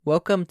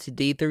Welcome to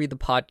D3 the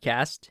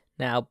podcast.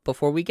 Now,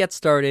 before we get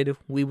started,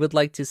 we would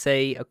like to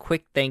say a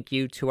quick thank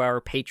you to our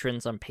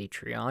patrons on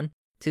Patreon.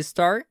 To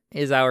start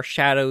is our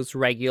Shadows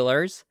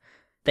regulars.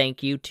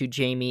 Thank you to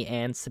Jamie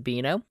and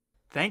Sabino.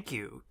 Thank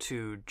you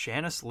to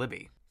Janice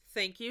Libby.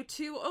 Thank you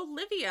to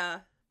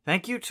Olivia.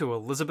 Thank you to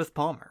Elizabeth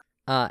Palmer.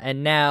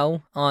 And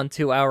now, on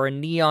to our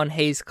Neon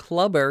Haze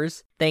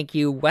clubbers. Thank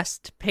you,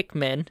 West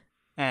Pickman.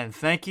 And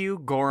thank you,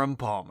 Gorham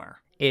Palmer.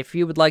 If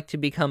you would like to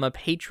become a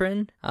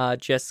patron,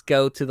 just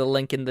go to the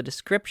link in the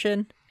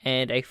description.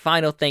 And a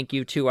final thank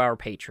you to our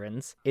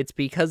patrons. It's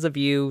because of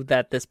you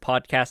that this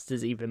podcast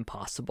is even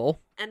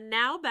possible. And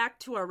now back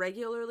to our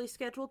regularly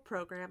scheduled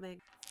programming.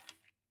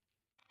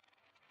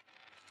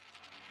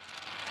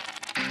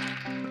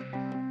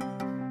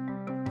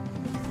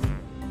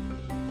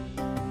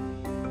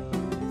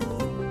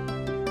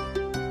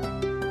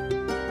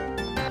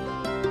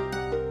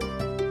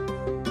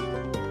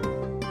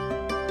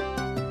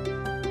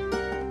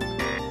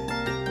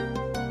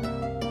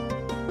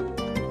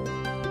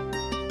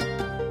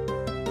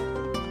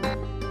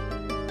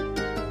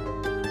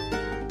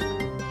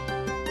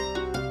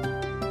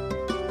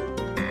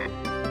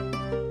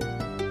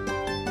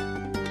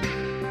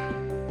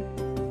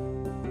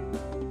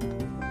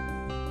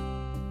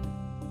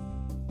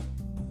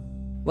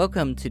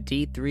 Welcome to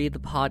D3 the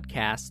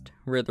podcast,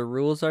 where the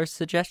rules are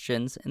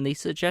suggestions and the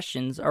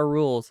suggestions are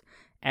rules.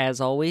 As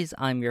always,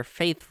 I'm your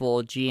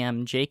faithful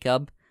GM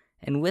Jacob,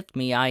 and with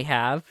me I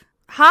have...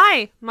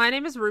 Hi, my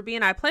name is Ruby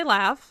and I play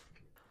Lav.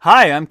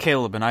 Hi, I'm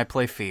Caleb and I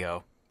play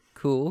Theo.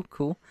 Cool.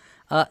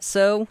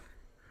 So,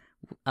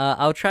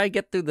 I'll try to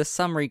get through the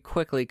summary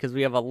quickly because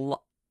we have a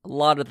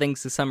lot of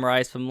things to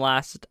summarize from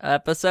last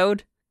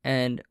episode,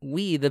 and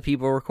we, the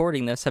people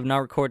recording this, have not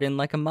recorded in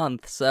like a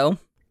month, so...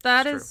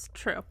 That is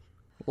true.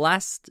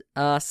 Last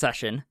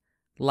session,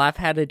 Lav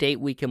had a date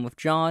weekend with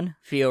John.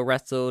 Theo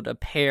wrestled a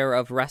pair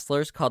of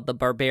wrestlers called the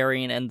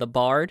Barbarian and the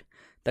Bard.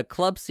 The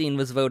club scene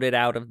was voted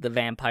out of the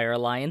Vampire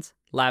Alliance.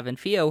 Lav and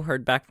Theo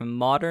heard back from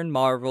Modern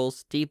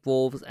Marvels, Deep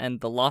Wolves,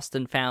 and the Lost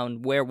and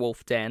Found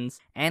Werewolf Dens,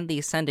 and the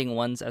Ascending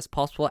Ones as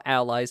possible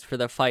allies for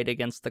the fight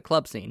against the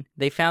club scene.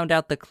 They found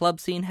out the club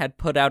scene had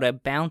put out a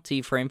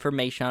bounty for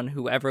information on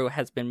whoever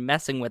has been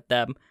messing with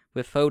them,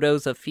 with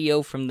photos of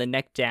Theo from the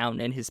neck down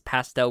in his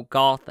pastel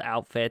goth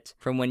outfit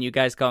from when you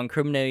guys got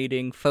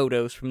incriminating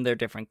photos from their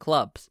different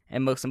clubs.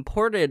 And most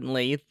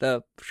importantly,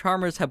 the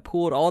Charmers have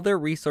pooled all their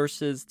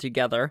resources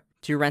together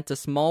to rent a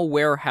small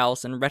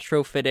warehouse and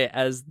retrofit it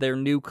as their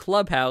new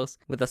clubhouse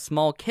with a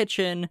small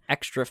kitchen,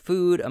 extra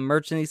food,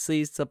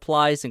 emergency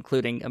supplies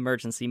including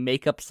emergency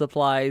makeup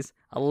supplies,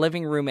 a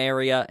living room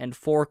area, and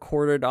 4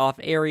 cordoned off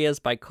areas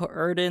by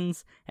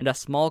curtains, and a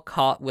small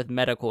cot with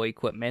medical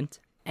equipment.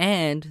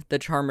 And the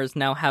Charmers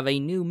now have a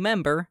new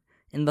member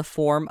in the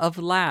form of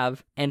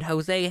Lav, and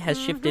Jose has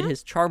shifted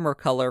his Charmer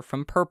color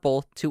from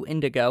purple to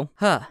indigo.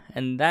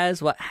 And that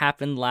is what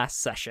happened last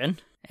session.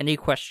 Any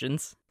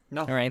questions?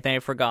 No. Or anything I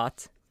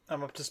forgot?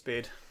 I'm up to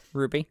speed.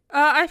 Ruby?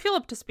 I feel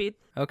up to speed.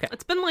 Okay.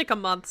 It's been like a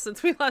month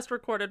since we last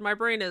recorded. My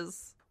brain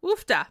is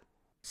woofda.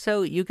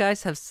 So you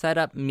guys have set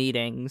up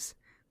meetings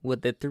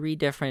with the 3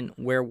 different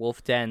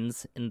werewolf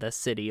dens in the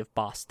city of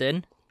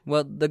Boston.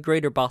 Well, the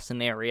greater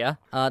Boston area.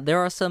 There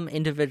are some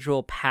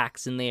individual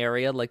packs in the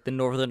area, like the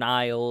Northern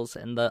Isles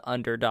and the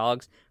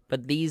Underdogs,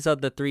 but these are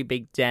the 3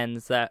 big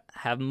dens that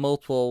have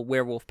multiple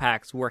werewolf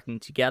packs working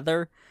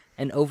together,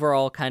 and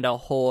overall kind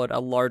of hold a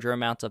larger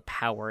amount of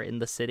power in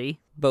the city,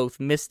 both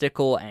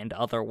mystical and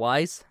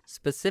otherwise.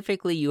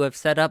 Specifically, you have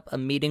set up a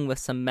meeting with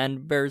some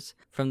members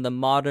from the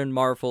Modern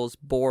Marvels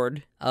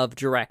Board of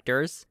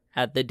Directors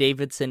at the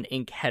Davidson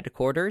Inc.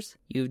 headquarters.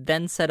 You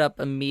then set up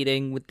a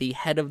meeting with the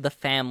head of the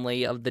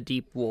family of the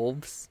Deep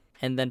Wolves.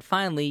 And then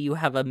finally, you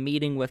have a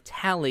meeting with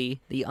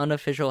Tally, the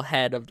unofficial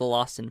head of the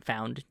Lost and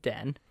Found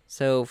Den.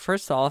 So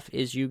first off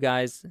is you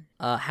guys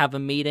have a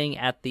meeting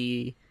at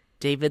the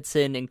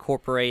Davidson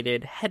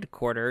Incorporated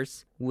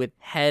headquarters with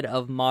head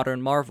of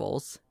Modern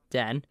Marvels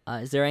Den.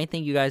 Is there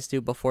anything you guys do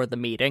before the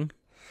meeting?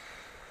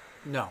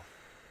 No.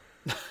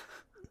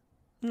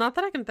 Not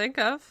that I can think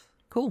of.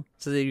 Cool.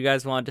 So do you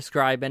guys want to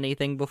describe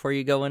anything before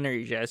you go in, or are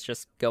you guys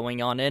just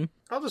going on in?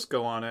 I'll just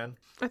go on in.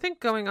 I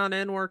think going on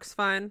in works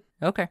fine.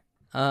 Okay.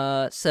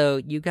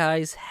 So you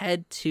guys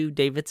head to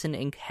Davidson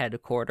Inc.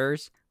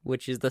 headquarters,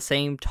 which is the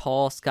same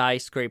tall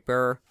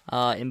skyscraper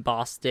in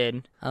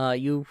Boston.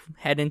 You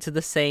head into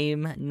the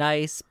same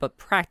nice but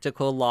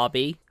practical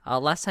lobby.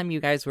 Last time you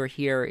guys were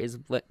here is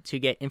to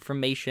get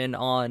information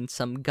on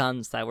some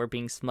guns that were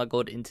being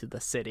smuggled into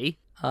the city.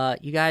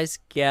 You guys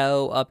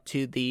go up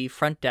to the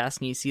front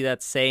desk and you see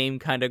that same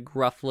kind of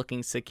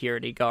gruff-looking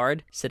security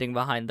guard sitting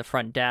behind the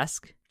front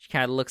desk. She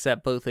kind of looks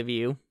at both of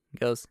you and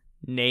goes,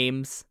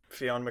 "Names?"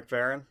 Fionn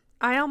McVarren.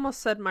 I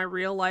almost said my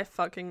real life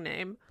fucking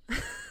name.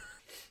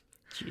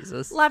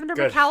 Jesus. Lavender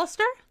Good.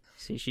 McAllister?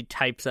 See, she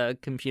types a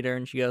computer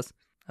and she goes,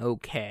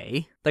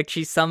 "Okay." Like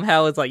she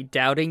somehow is like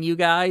doubting you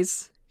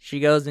guys. She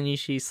goes and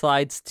she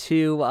slides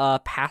 2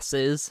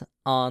 passes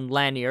on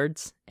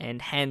lanyards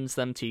and hands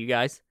them to you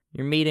guys.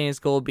 Your meeting is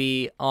going to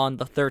be on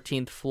the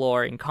 13th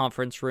floor in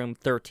conference room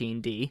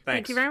 13D.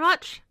 Thank you very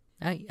much.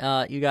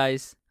 Alright, you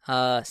guys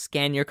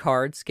scan your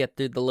cards, get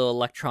through the little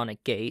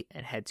electronic gate,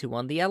 and head to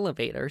one of the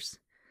elevators.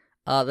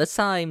 This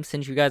time,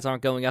 since you guys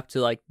aren't going up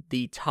to, like,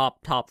 the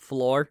top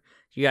floor,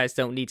 you guys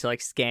don't need to,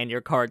 like, scan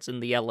your cards in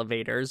the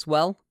elevator as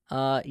well.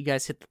 You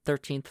guys hit the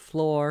 13th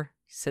floor,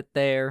 sit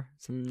there,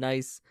 some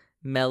nice,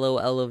 mellow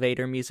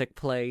elevator music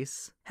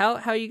plays. How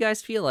are you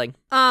guys feeling?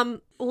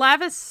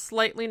 Lav is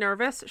slightly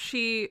nervous.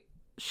 She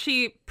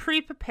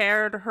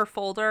pre-prepared her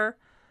folder,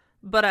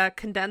 but a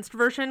condensed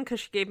version, because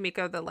she gave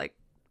Miko the, like,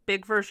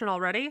 big version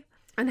already.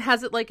 And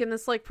has it, like, in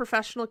this, like,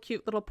 professional,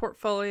 cute little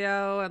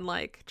portfolio, and,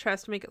 like,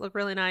 tries to make it look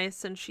really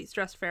nice, and she's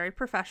dressed very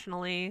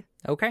professionally.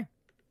 Okay.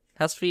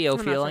 How's Theo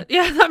feeling?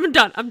 Yeah, I'm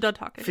done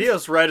talking.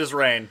 Theo's right as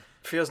rain.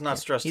 Theo's not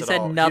stressed at all.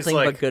 He's had nothing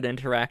but good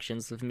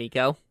interactions with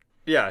Miko.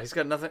 Yeah, he's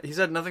got nothing. He's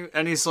had nothing,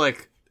 and he's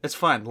like, it's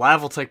fine.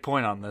 Lav will take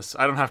point on this.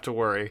 I don't have to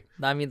worry.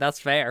 I mean, that's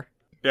fair.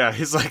 Yeah,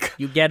 he's like...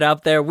 You get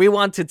up there, we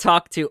want to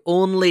talk to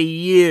only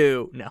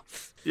you. No.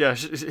 Yeah,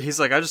 he's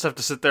like, I just have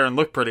to sit there and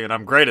look pretty, and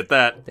I'm great at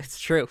that. It's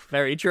true.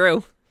 Very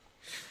true.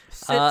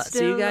 Sit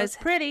still, so you guys,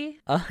 look pretty.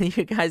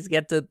 You guys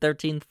get to the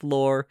 13th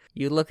floor.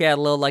 You look at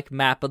a little, like,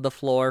 map of the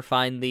floor,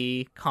 find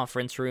the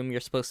conference room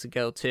you're supposed to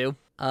go to.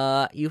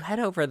 You head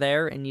over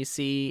there, and you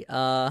see,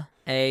 a,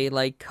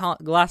 like,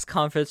 glass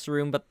conference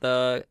room, but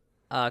the,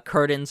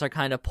 curtains are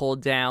kind of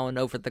pulled down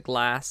over the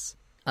glass,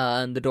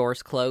 and the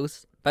door's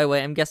closed. By the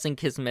way, I'm guessing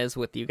Kismet is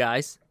with you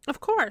guys.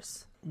 Of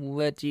course.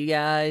 What do you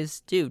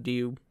guys do? Do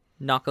you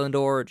knock on the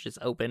door or just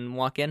open and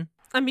walk in?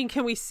 I mean,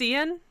 can we see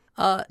in?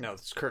 No,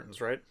 it's curtains,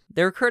 right?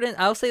 There are curtains.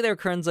 I'll say there are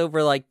curtains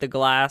over, like, the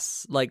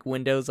glass, like,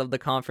 windows of the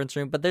conference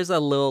room, but there's a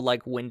little,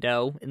 like,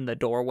 window in the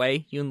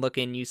doorway. You can look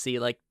in, you see,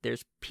 like,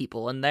 there's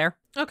people in there.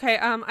 Okay,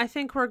 I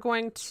think we're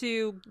going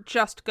to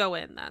just go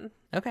in then.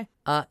 Okay.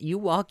 You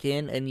walk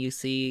in and you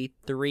see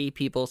 3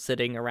 people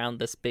sitting around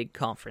this big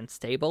conference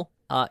table.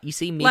 You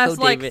see Miko Lav's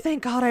David. like,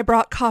 thank God I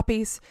brought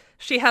copies.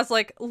 She has,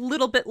 like, a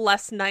little bit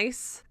less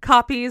nice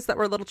copies that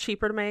were a little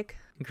cheaper to make.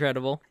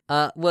 Incredible.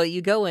 Well,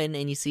 you go in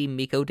and you see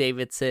Miko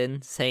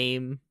Davidson,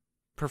 same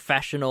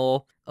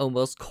professional,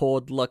 almost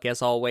cold look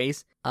as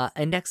always.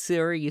 And next to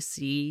her, you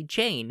see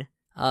Jane,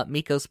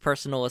 Miko's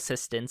personal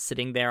assistant,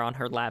 sitting there on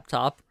her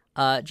laptop.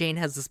 Jane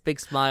has this big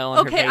smile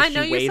on her face. Okay, I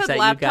know she you waves said at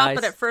laptop, you guys.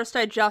 but at first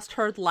I just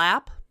heard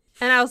lap.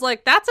 And I was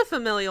like, that's a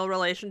familial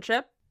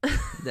relationship.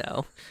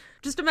 No.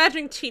 Just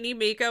imagine teeny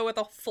Miko with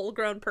a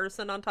full-grown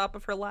person on top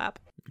of her lap.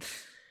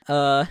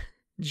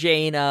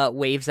 Jane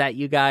waves at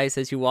you guys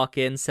as you walk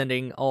in,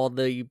 sending all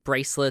the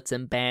bracelets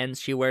and bands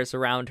she wears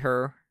around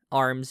her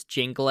arms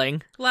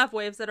jingling. Lav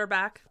waves at her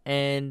back.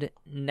 And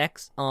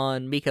next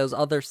on Miko's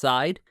other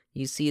side,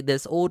 you see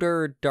this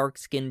older,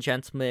 dark-skinned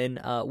gentleman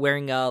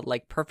wearing a,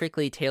 like,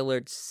 perfectly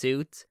tailored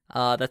suit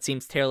that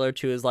seems tailored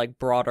to his, like,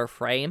 broader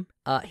frame.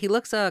 He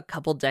looks a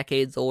couple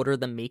decades older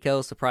than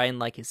Miko, so probably in,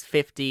 like, his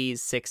 50s,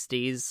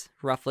 60s,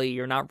 roughly.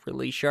 You're not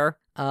really sure.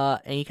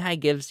 And he kind of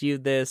gives you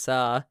this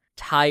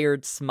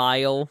tired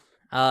smile,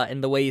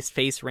 and the way his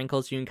face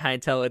wrinkles, you can kind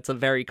of tell it's a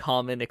very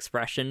common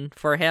expression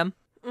for him.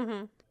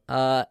 Mm-hmm.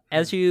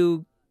 As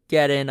you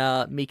get in,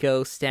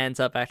 Miko stands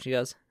up, actually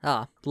goes,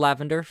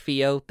 Lavender,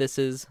 Theo, this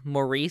is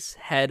Maurice,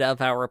 head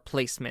of our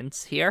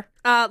placements here.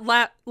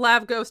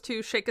 Lav goes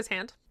to shake his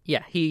hand.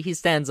 Yeah, he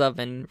stands up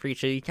and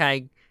reaches, he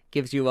kind of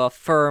gives you a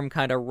firm,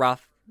 kind of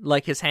rough,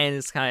 like his hand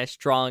is kind of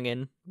strong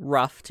and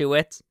rough to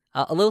it.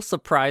 A little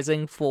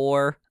surprising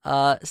for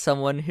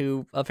someone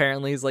who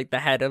apparently is, like, the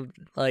head of,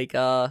 like,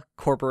 a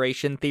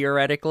corporation,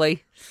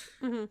 theoretically.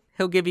 Mm-hmm.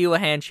 He'll give you a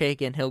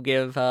handshake, and he'll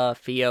give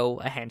Theo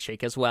a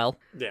handshake as well.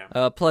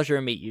 Yeah. Pleasure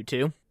to meet you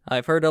two.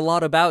 I've heard a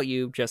lot about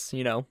you, just,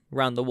 you know,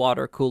 around the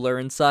water cooler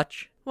and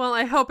such. Well,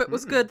 I hope it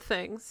was good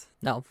things.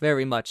 No,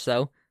 very much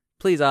so.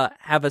 Please,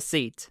 have a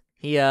seat.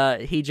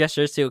 He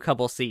gestures to a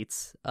couple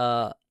seats,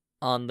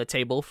 on the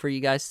table for you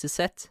guys to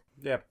sit.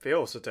 Yeah, Theo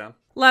will sit down.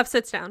 Lav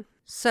sits down.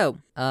 So,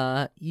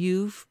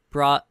 you've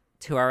brought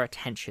to our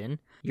attention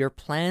your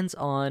plans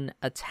on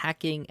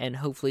attacking and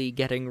hopefully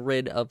getting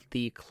rid of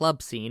the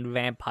club scene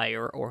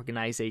vampire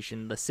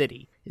organization in the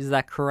city. Is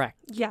that correct?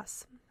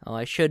 Yes. Oh,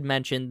 I should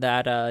mention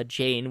that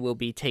Jane will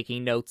be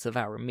taking notes of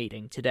our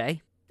meeting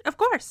today. Of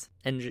course.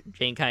 And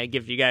Jane kind of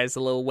gives you guys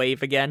a little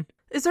wave again.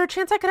 Is there a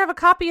chance I could have a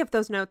copy of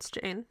those notes,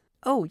 Jane?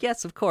 Oh,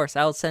 yes, of course.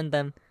 I'll send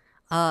them.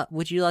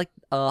 Would you like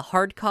a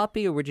hard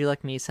copy, or would you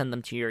like me to send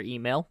them to your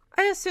email?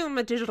 I assume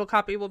a digital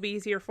copy will be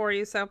easier for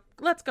you, so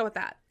let's go with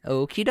that.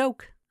 Okie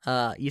doke.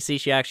 You see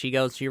she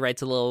actually she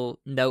writes a little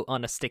note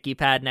on a sticky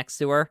pad next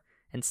to her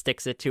and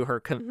sticks it to her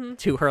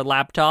to her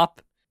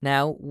laptop.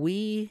 Now,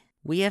 we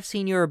have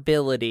seen your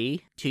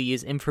ability to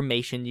use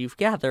information you've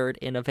gathered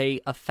in a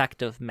very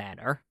effective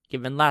manner,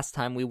 given last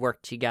time we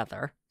worked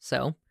together.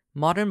 So,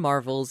 Modern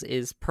Marvels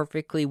is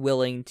perfectly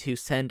willing to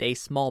send a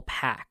small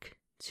pack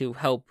to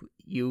help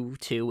you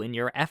two in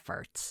your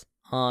efforts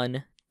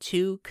on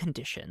 2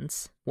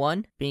 conditions.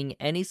 1, being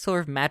any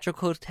sort of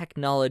magical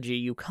technology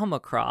you come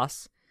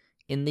across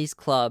in these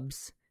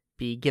clubs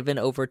be given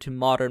over to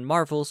Modern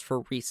Marvels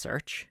for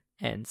research.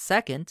 And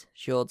second,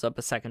 she holds up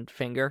a second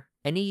finger,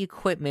 any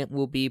equipment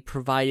will be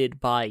provided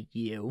by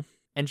you.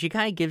 And she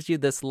kind of gives you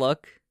this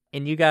look,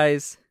 and you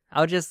guys,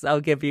 I'll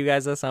give you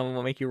guys this, I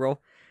won't make you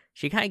roll.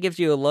 She kind of gives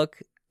you a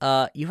look.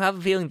 You have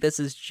a feeling this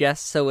is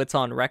just so it's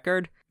on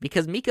record,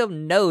 because Miko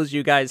knows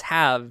you guys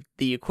have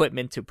the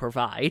equipment to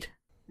provide.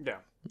 Yeah.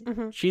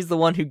 She's the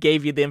one who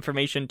gave you the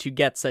information to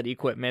get said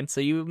equipment, so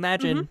you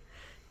imagine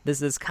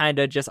this is kind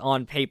of just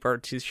on paper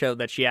to show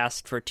that she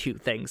asked for 2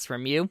 things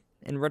from you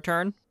in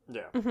return.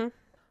 Yeah.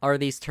 Are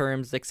these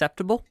terms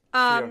acceptable?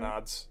 Theo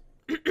nods.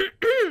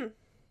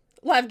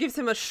 Lav gives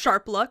him a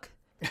sharp look.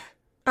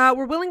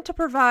 We're willing to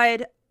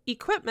provide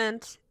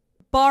equipment,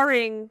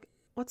 barring...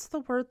 What's the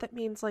word that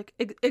means, like,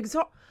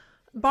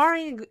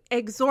 barring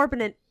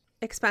exorbitant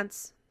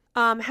expense.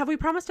 Have we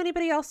promised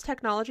anybody else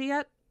technology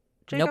yet,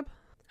 Jacob? Nope.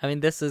 I mean,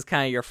 this is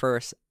kind of your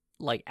first,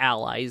 like,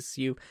 allies.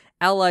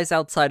 Allies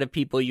outside of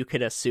people you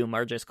could assume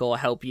are just going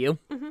to help you.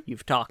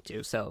 You've talked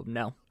to, so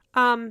no.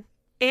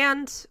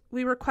 And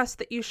we request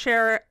that you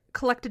share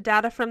collected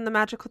data from the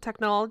magical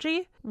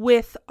technology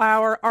with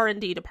our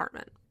R&D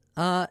department.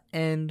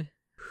 And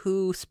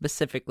who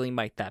specifically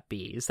might that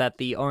be? Is that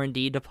the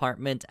R&D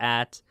department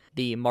at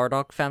the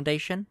Marduk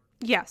Foundation?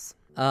 Yes.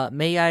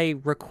 May I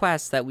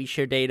request that we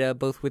share data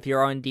both with your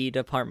R&D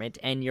department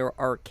and your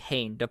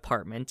arcane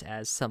department,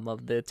 as some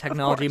of the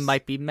technology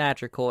might be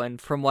magical,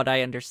 and from what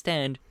I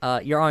understand,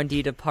 your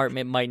R&D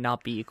department might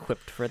not be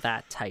equipped for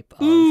that type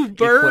of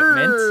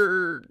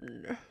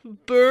equipment.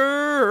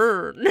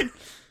 Burn!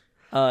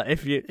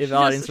 If She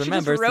audience just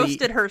remembers,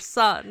 roasted her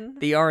son.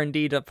 the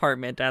R&D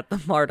department at the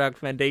Marduk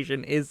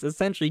Foundation is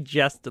essentially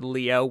just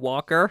Leo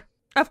Walker.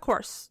 Of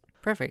course.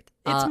 Perfect.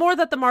 It's more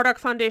that the Marduk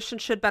Foundation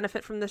should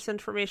benefit from this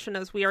information,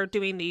 as we are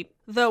doing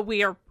though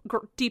we are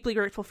deeply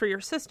grateful for your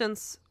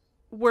assistance,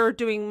 we're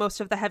doing most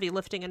of the heavy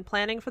lifting and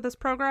planning for this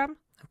program.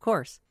 Of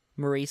course.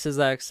 Maurice, is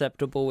that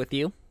acceptable with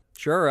you?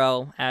 Sure,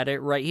 I'll add it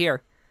right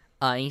here.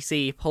 You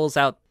see he pulls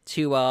out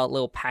 2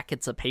 little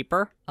packets of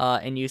paper,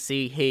 and you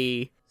see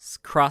he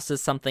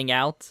crosses something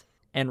out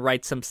and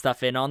writes some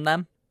stuff in on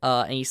them,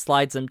 and he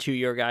slides them to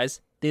your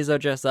guys. These are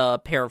just a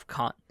pair of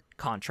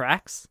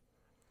contracts.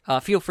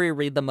 Feel free to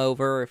read them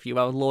over. If you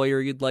have a lawyer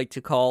you'd like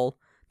to call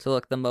to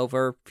look them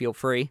over, feel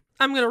free.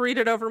 I'm going to read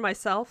it over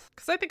myself,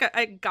 because I think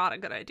I got a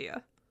good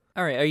idea.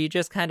 Alright, are you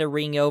just kind of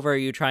reading over, or are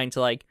you trying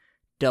to, like,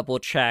 double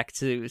check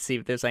to see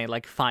if there's any,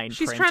 like, fine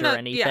print or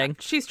anything? Yeah,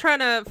 she's trying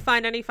to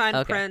find any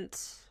fine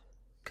print,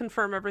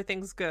 confirm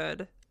everything's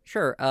good.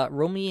 Sure,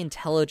 roll me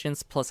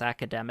intelligence plus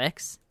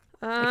academics.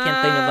 I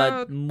can't think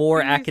of a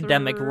more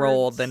academic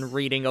role than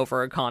reading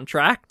over a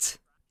contract.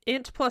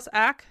 Int plus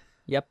ac?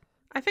 Yep.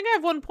 I think I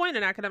have 1 point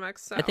in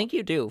academics, so. I think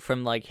you do,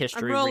 from, like,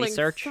 history I'm rolling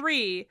research.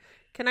 3.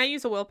 Can I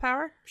use a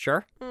willpower?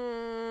 Sure.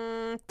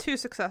 2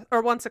 success,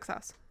 or 1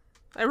 success.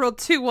 I rolled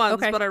 2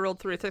 ones, but I rolled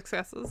 3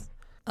 successes.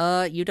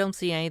 You don't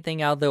see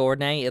anything out of the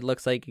ordinary. It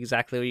looks like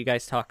exactly what you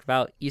guys talked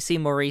about. You see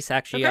Maurice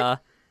actually,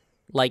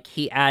 like,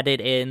 he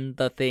added in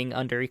the thing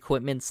under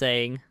equipment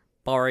saying,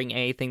 barring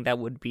anything that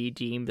would be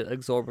deemed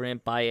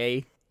exorbitant by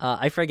a,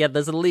 I forget,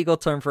 there's a legal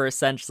term for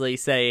essentially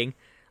saying,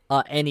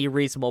 any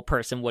reasonable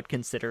person would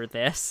consider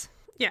this.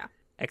 Yeah.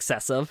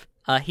 Excessive.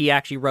 He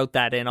actually wrote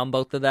that in on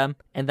both of them.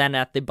 And then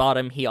at the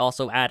bottom, he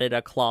also added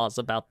a clause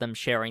about them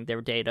sharing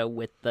their data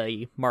with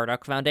the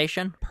Marduk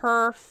Foundation.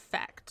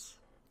 Perfect.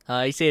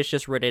 You see it's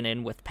just written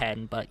in with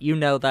pen, but you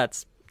know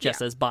that's just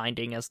as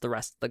binding as the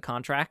rest of the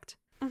contract.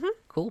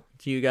 Cool.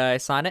 Do you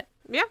guys sign it?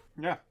 Yeah.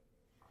 Yeah.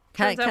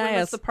 Turns out we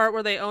missed the part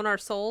where they own our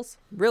souls.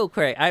 Real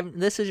quick,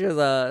 this is just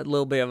a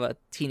little bit of a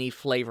teeny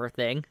flavor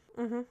thing.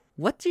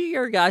 What do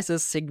your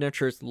guys'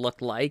 signatures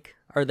look like?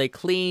 Are they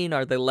clean?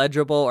 Are they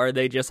legible? Are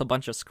they just a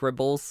bunch of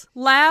scribbles?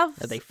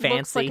 Lav Are they looks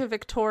fancy? like a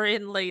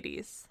Victorian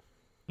lady's.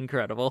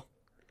 Incredible.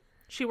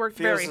 She worked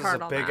Feels very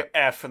hard on a big that.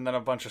 F and then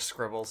a bunch of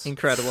scribbles.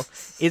 Incredible.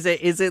 Is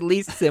it at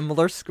least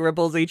similar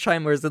scribbles each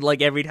time, or is it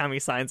like every time he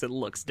signs it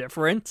looks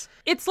different?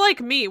 It's like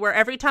me, where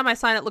every time I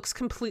sign it looks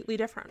completely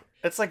different.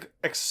 It's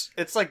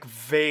like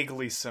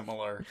vaguely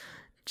similar.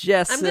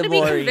 Just I'm going to be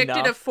similar convicted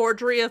enough. of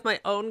forgery of my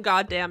own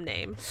goddamn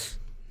name.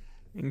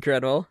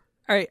 Incredible.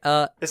 All right,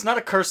 It's not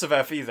a cursive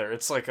F either.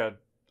 It's like a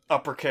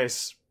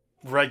uppercase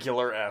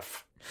regular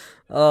F.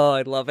 oh,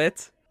 I love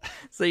it.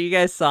 So you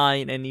guys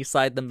sign, and you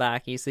slide them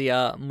back. You see,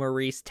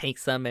 Maurice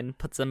takes them and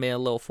puts them in a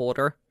little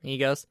folder. And he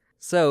goes,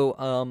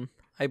 so,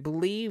 I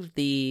believe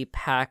the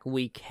pack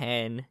we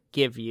can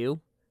give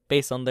you,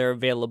 based on their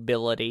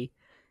availability,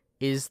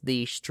 is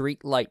the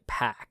Streetlight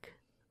Pack.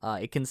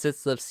 It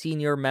consists of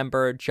senior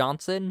member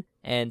Johnson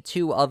and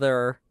 2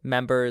 other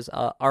members,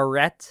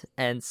 Arette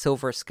and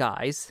Silver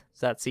Skies.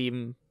 Does that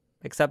seem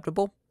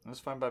acceptable? That's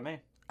fine by me.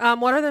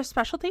 What are their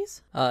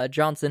specialties?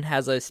 Johnson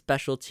has a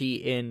specialty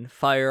in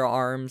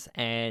firearms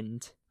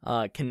and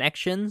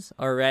connections.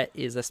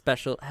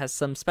 Arette has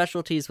some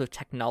specialties with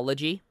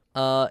technology.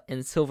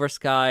 And Silver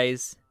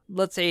Skies,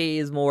 let's say,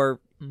 is more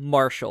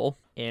martial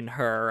in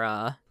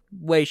her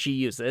way she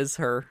uses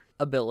her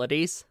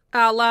abilities.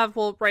 Lav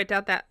will write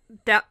down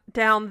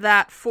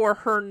that for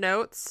her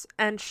notes,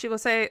 and she will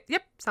say,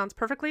 "Yep, sounds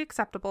perfectly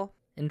acceptable."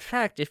 In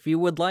fact, if you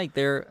would like,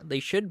 they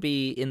should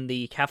be in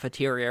the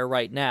cafeteria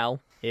right now.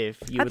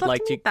 If you I'd would love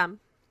like to meet them.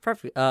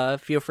 Perfect.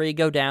 Feel free to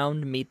go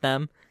down, meet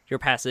them. Your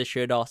passes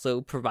should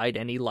also provide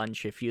any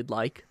lunch if you'd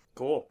like.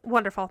 Cool.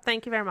 Wonderful.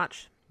 Thank you very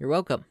much. You're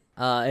welcome.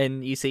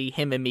 And you see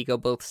him and Miko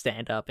both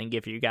stand up and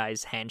give you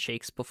guys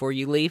handshakes before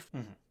you leave.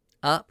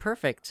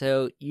 Perfect.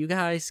 So you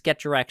guys get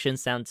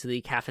directions down to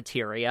the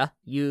cafeteria.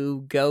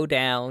 You go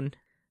down,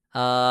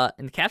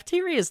 and the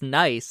cafeteria is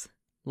nice.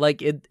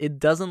 Like, it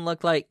doesn't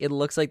look like, it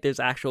looks like there's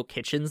actual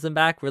kitchens in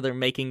back where they're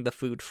making the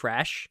food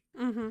fresh.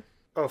 Mm-hmm.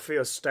 Oh,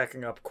 Theo's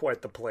stacking up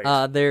quite the plate.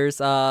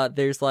 There's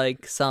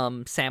like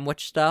some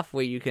sandwich stuff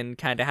where you can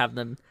kind of have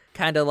them,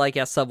 kind of like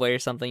at Subway or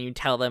something, you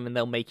tell them and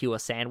they'll make you a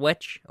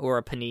sandwich or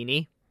a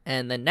panini.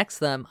 And then next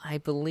to them, I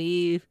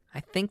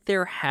think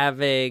they're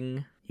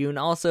having, you can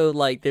also,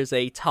 like, there's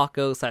a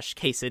taco /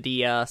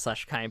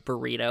 quesadilla / kind of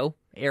burrito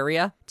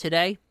area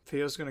today.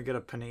 Theo's gonna get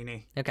a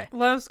panini. Okay.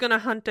 Lav's gonna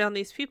hunt down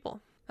these people.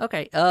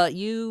 Okay,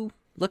 you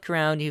look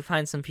around, you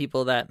find some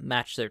people that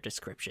match their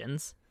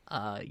descriptions.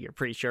 You're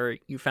pretty sure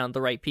you found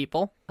the right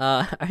people.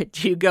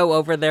 Do you go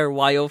over there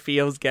while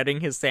Theo's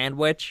getting his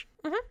sandwich?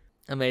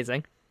 Mm-hmm.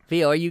 Amazing.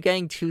 Theo, are you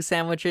getting 2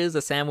 sandwiches,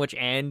 a sandwich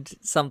and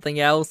something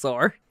else,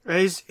 or?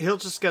 He'll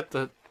just get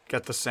the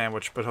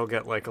sandwich, but he'll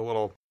get like a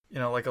little,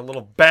 like a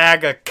little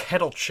bag of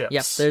kettle chips.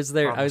 Yep,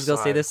 I was gonna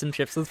say side. there's some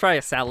chips. There's probably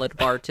a salad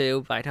bar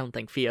too, but I don't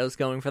think Theo's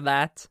going for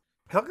that.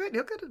 He'll get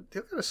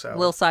a salad.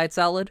 Little side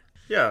salad.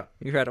 Yeah.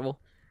 Incredible.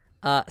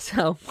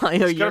 So while Just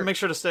you're gotta make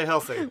sure to stay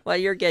healthy. while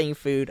you're getting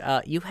food,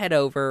 you head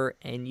over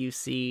and you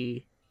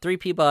see 3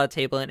 people at a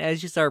table, and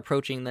as you start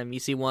approaching them, you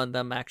see one of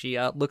them actually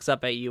looks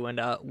up at you and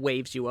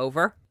waves you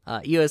over.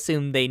 You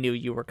assume they knew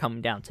you were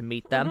coming down to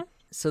meet them. Mm-hmm.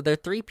 So there are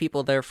 3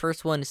 people there.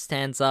 First one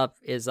stands up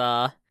is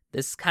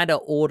this kind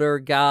of older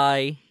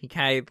guy. He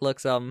kind of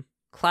looks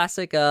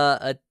classic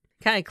a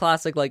kind of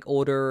classic like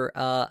older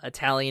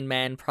Italian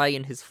man, probably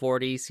in his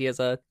 40s. He has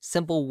a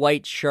simple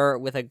white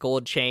shirt with a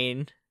gold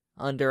chain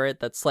under it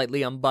that's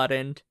slightly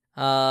unbuttoned.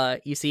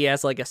 You see he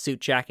has like a suit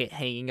jacket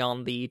hanging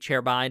on the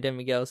chair behind him.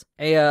 He goes,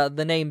 "Hey,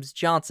 the name's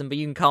Johnson, but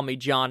you can call me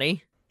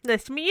Johnny.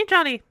 Nice to meet you,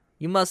 Johnny.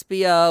 You must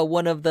be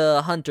one of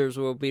the hunters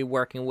we'll be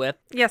working with.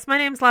 Yes, my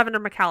name's Lavender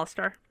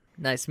McAllister.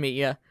 Nice to meet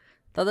you.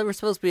 Thought there were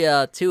supposed to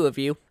be 2 of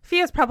you.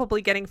 Theo's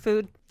probably getting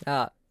food.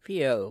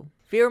 Theo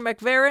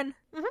McVarren?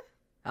 Mhm.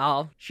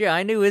 Oh, sure,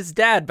 I knew his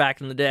dad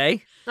back in the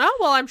day. Oh,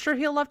 well, I'm sure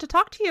he'll love to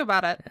talk to you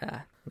about it.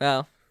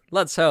 Well,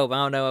 let's hope. I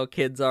don't know how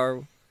kids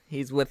are.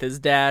 He's with his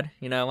dad.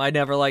 I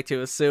never like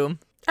to assume.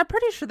 I'm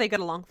pretty sure they get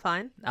along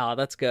fine. Oh,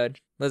 that's good.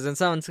 Listen,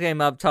 someone came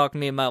up talking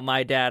to me about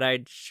my dad.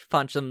 I'd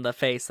punch him in the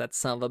face, that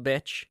son of a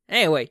bitch.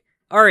 Anyway,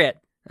 Ariat,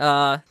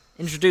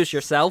 introduce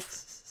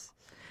yourself.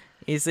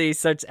 He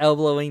starts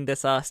elbowing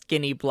this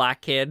skinny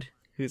black kid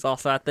who's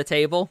also at the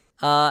table.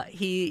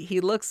 He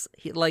looks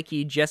like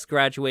he just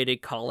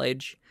graduated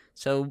college,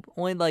 so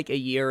only like a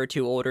year or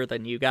 2 older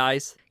than you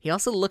guys. He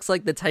also looks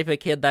like the type of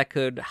kid that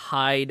could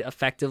hide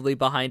effectively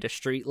behind a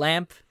street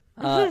lamp.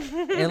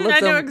 And I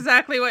know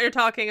exactly what you're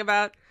talking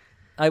about.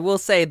 I will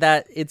say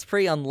that it's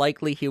pretty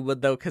unlikely he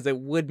would, though, because it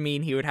would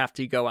mean he would have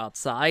to go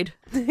outside.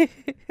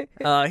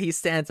 He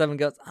stands up and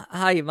goes,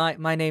 "Hi,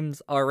 my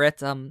name's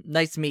Aret.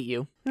 Nice to meet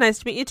you." Nice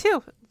to meet you,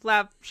 too.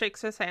 Lav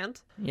shakes his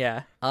hand.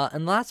 Yeah.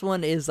 And the last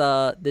one is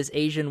this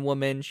Asian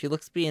woman. She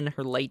looks to be in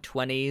her late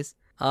 20s.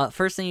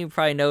 First thing you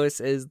probably notice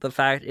is the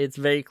fact it's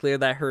very clear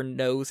that her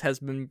nose has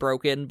been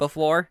broken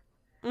before.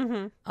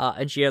 Mm-hmm.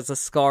 And she has a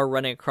scar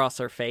running across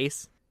her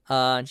face.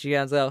 And she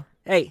goes, "Oh,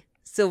 hey,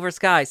 Silver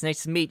Skies,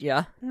 nice to meet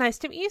ya." Nice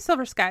to meet you,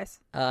 Silver Skies.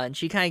 And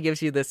she kind of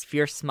gives you this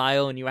fierce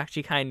smile, and you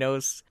actually kind of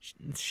notice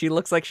she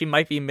looks like she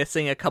might be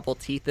missing a couple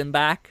teeth in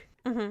back.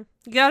 Mm-hmm.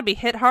 You gotta be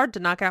hit hard to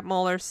knock out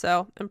molars,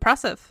 so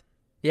impressive.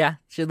 Yeah,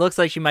 she looks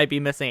like she might be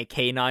missing a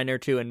canine or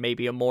 2 and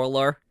maybe a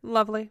molar.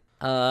 Lovely.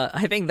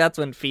 I think that's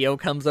when Theo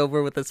comes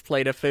over with this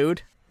plate of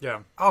food.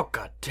 Yeah. Oh,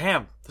 god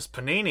damn. This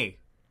panini.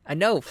 I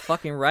know,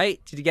 fucking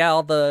right. Did you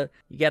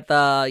get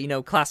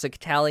the classic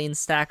Italian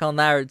stack on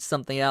that or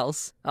something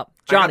else? Oh,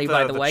 Johnny,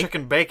 by the way.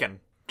 Chicken bacon.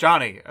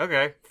 Johnny.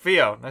 Okay.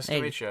 Theo, nice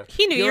to meet you.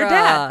 He knew your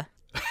dad.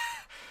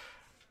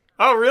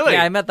 Oh, really?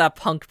 Yeah, I met that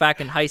punk back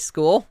in high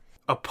school.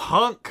 A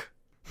punk?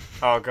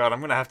 Oh, god,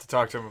 I'm gonna have to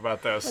talk to him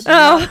about this.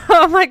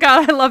 Oh my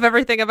god, I love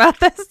everything about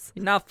this.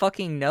 You not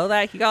fucking know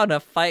that? He got in a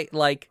fight,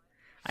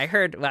 I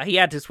heard, he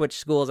had to switch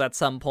schools at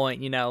some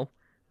point,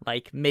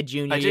 like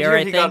mid-junior year, I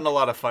think. He got in a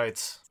lot of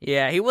fights.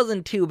 Yeah, he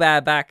wasn't too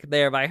bad back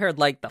there, but I heard,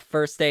 the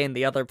first day in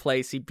the other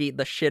place, he beat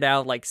the shit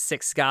out of,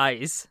 6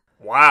 guys.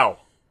 Wow.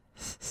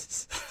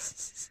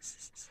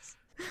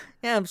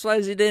 Yeah, I'm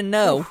surprised you didn't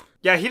know.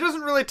 Yeah, he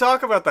doesn't really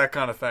talk about that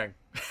kind of thing.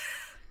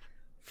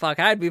 Fuck,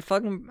 I'd be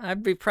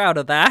proud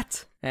of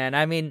that. And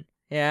I mean,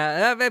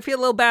 yeah, I feel a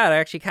little bad. I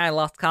actually kind of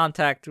lost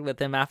contact with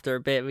him after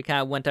a bit. We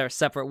kind of went our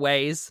separate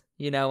ways,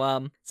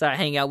 started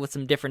hanging out with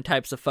some different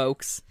types of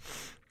folks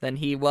than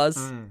he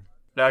was.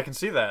 Yeah, I can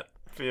see that.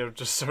 Theo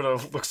just sort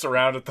of looks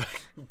around at the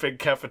big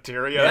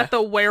cafeteria. At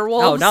the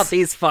werewolves. Oh, not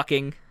these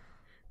fucking...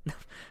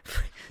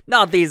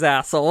 not these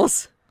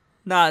assholes.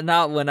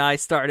 Not when I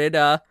started,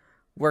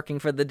 working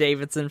for the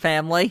Davidson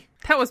family.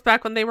 That was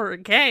back when they were a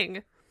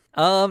gang.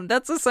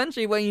 That's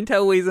essentially what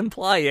Toei's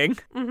implying.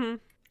 Mm-hmm.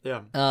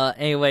 Yeah.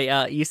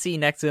 Anyway, you see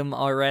next to him,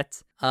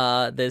 Aret,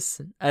 this,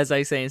 as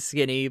I say,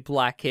 skinny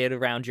black kid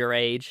around your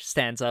age,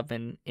 stands up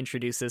and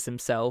introduces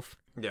himself.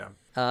 Yeah.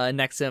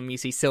 Next to him, you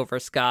see Silver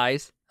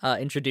Skies,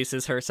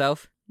 introduces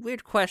herself.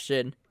 Weird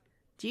question.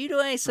 Do you do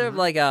any sort of,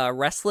 like,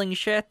 wrestling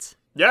shit?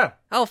 Yeah.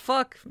 Oh,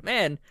 fuck,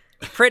 man.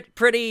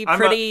 Pretty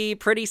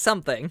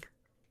something.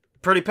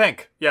 Pretty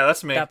pink. Yeah,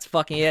 that's me. That's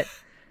fucking it.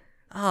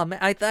 Oh, man,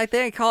 I think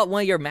I caught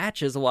one of your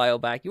matches a while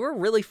back. You were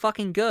really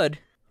fucking good.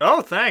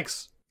 Oh,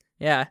 thanks.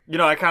 Yeah. You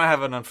know, I kind of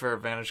have an unfair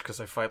advantage because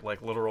I fight,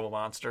 like, literal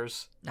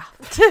monsters.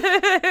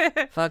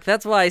 Fuck,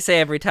 that's why I say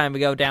every time we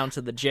go down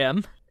to the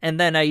gym. And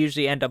then I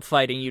usually end up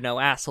fighting,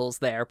 assholes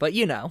there. But,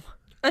 A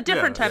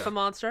different Yeah, type yeah. of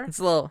monster. it's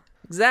a little...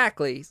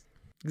 Exactly.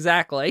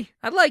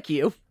 I like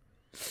you.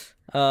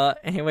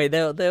 Anyway,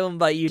 they'll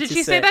invite you to Did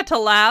she say that to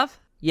Lav?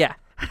 Yeah.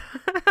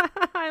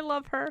 I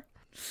love her.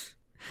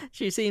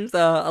 She seems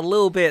a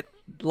little bit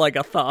like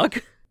a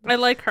thug. I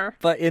like her.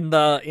 But in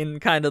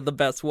kind of the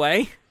best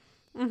way.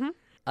 Mm-hmm.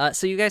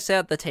 So you guys sat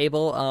at the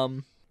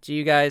table. Do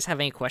you guys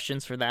have any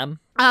questions for them?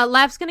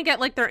 Lav's gonna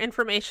get, like, their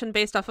information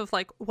based off of,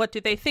 like, what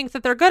do they think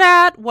that they're good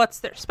at? What's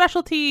their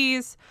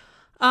specialties?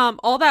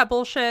 All that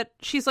bullshit.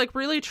 She's, like,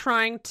 really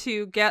trying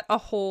to get a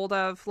hold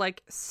of,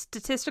 like,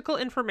 statistical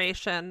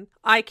information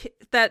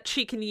that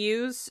she can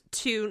use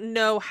to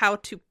know how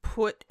to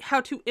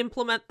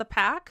implement the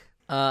pack.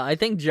 I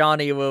think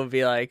Johnny will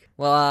be like,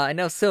 well, I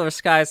know Silver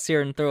Skies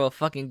here and throw a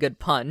fucking good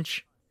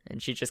punch.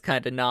 And she just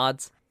kind of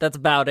nods. That's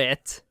about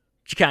it.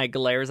 She kind of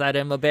glares at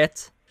him a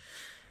bit.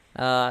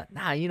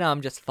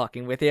 I'm just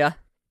fucking with you.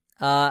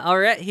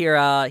 Alright,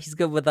 here, he's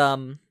good with,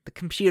 the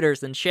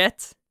computers and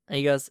shit. And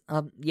he goes,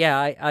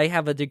 yeah, I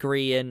have a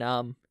degree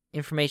in,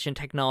 information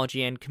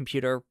technology and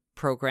computer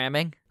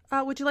programming.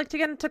 Would you like to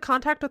get into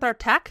contact with our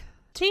tech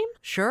team?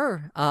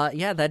 Sure,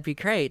 yeah, that'd be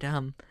great.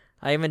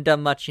 I haven't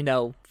done much,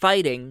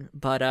 fighting,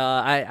 but,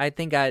 I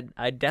think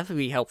I'd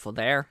definitely be helpful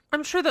there.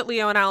 I'm sure that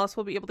Leo and Alice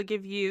will be able to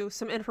give you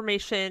some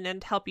information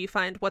and help you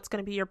find what's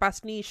going to be your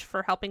best niche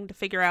for helping to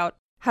figure out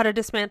how to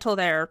dismantle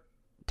their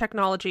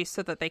technology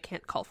so that they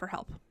can't call for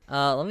help.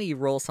 Let me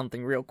roll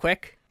something real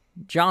quick.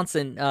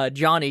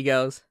 Johnny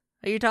goes,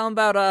 are you talking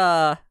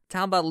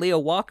about Leo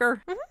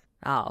Walker?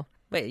 Mm-hmm. Oh,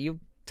 wait, you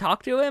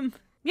talked to him?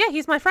 Yeah,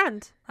 he's my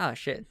friend. Oh,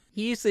 shit.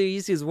 He used to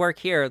use his work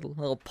here. The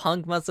little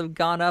punk must have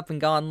gone up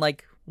and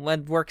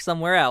went work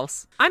somewhere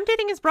else. I'm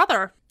dating his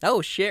brother.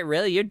 Oh, shit,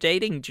 really? You're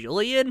dating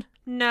Julian?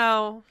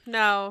 No,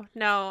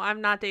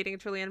 I'm not dating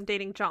Julian. I'm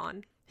dating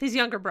John, his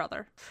younger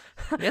brother.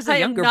 He has a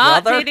younger I am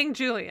not brother? dating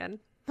Julian.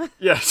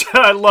 Yes,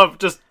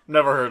 just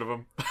never heard of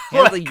him. He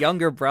has a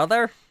younger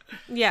brother?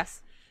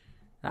 Yes.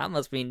 That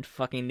must mean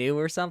fucking new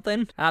or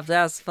something. I have to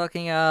ask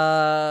fucking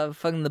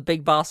the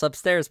big boss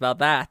upstairs about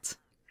that.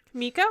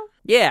 Miko?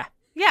 Yeah.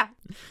 Yeah.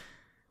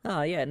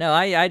 Oh, yeah, no,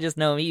 I just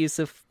know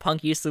him.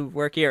 Punk used to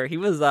work here. He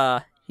was,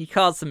 he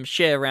caused some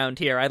shit around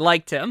here. I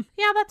liked him.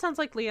 Yeah, that sounds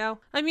like Leo.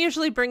 I'm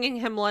usually bringing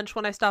him lunch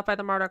when I stop by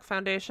the Marduk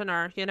Foundation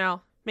or,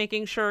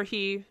 making sure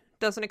he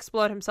doesn't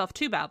explode himself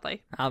too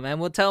badly. Oh, man,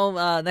 we'll tell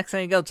him, next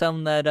time you go, tell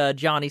him that,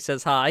 Johnny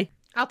says hi.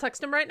 I'll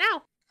text him right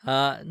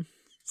now.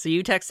 So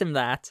you text him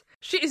that.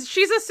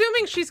 She's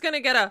assuming she's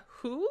gonna get a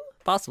who?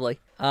 Possibly.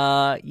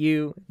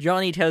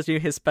 Johnny tells you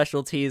his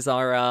specialties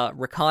are,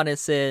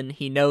 reconnaissance,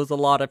 he knows a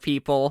lot of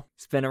people,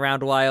 he's been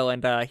around a while,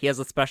 and, he has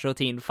a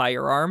specialty in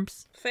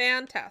firearms.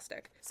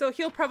 Fantastic. So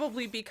he'll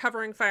probably be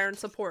covering fire and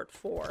support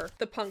for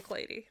the punk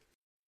lady.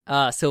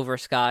 Silver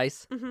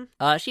Skies.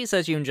 Mm-hmm. She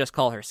says you can just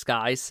call her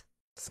Skies.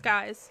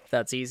 Skies. If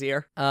that's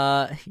easier.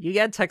 You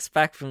get a text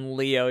back from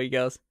Leo, he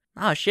goes,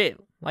 oh shit,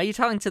 why are you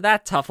talking to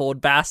that tough old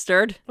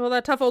bastard? Well,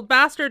 that tough old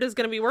bastard is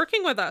going to be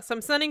working with us.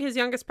 I'm sending his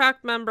youngest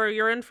pack member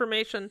your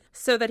information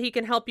so that he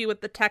can help you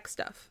with the tech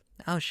stuff.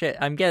 Oh shit,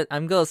 I'm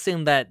gonna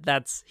assume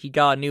that's he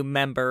got a new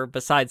member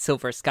besides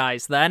Silver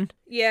Skies then.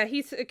 Yeah,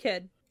 he's a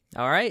kid.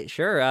 Alright,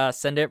 sure,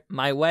 send it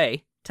my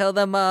way. Tell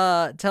them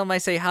I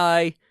say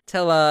hi.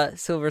 Tell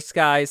Silver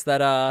Skies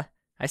that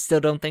I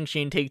still don't think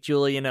she can take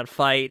Julian in a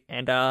fight,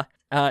 and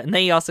then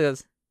he also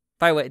goes,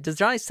 by the way, does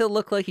Johnny still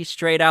look like he's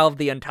straight out of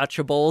the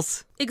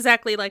Untouchables?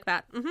 Exactly like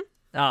that. Mm-hmm.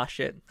 Ah,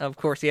 shit. Of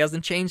course, he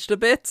hasn't changed a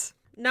bit.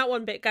 Not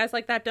one bit. Guys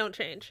like that don't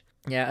change.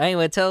 Yeah,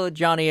 anyway, tell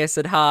Johnny I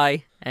said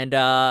hi, and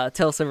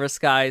tell Silver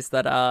Skies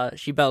that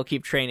she better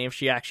keep training if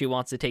she actually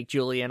wants to take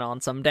Julian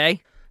on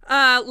someday.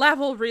 Lav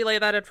will relay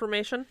that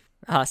information.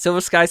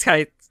 Silver Skies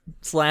kind of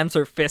slams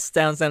her fist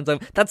down, sounds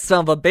like, that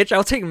son of a bitch,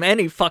 I'll take him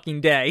any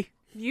fucking day.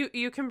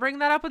 You can bring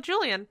that up with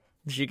Julian.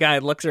 She kind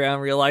of looks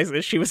around,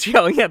 realizes she was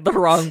yelling at the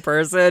wrong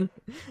person,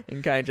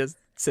 and kind of just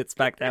sits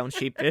back down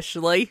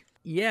sheepishly.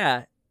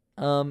 Yeah.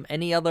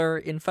 Any other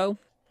info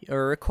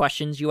or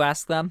questions you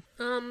ask them?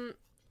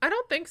 I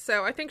don't think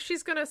so. I think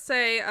she's gonna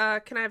say,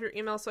 can I have your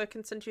email so I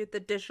can send you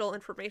the digital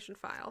information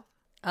file?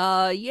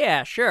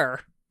 Yeah,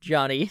 sure.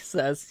 Johnny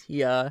says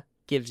he,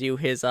 gives you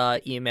his,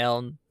 email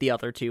and the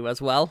other two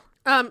as well.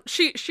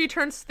 She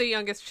turns to the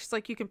youngest. She's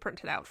like, you can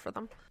print it out for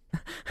them.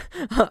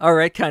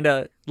 Alright,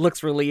 kinda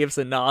looks relieved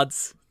and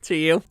nods to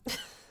you.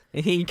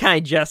 He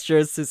kind of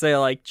gestures to say,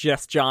 like,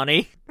 just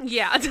Johnny.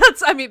 Yeah,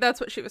 that's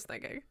what she was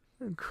thinking.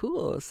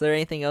 Cool. Is there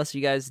anything else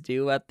you guys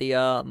do at the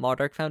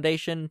Mardark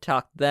Foundation?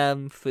 Talk to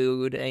them,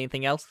 food,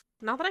 anything else?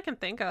 Not that I can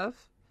think of.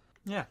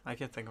 Yeah, I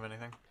can't think of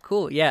anything.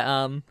 Cool,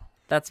 yeah,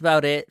 that's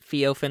about it.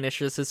 Theo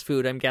finishes his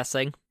food, I'm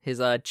guessing.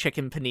 His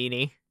chicken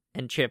panini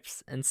and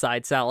chips and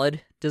side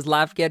salad. Does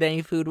Lav get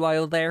any food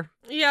while there?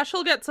 Yeah,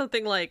 she'll get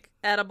something, like,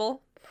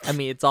 edible. I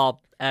mean, it's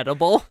all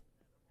edible.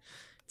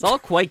 It's all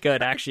quite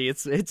good, actually.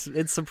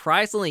 It's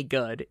surprisingly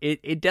good.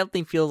 It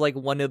definitely feels like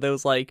one of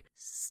those, like,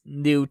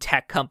 new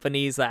tech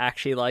companies that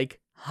actually, like,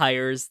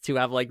 hires to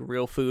have, like,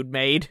 real food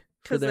made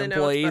for their employees. Because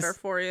they know it's better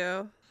for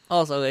you.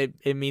 Also,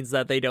 it means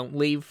that they don't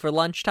leave for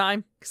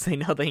lunchtime, because they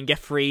know they can get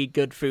free,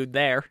 good food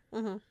there.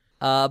 Mm-hmm.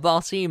 But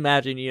also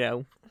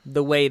imagine,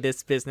 the way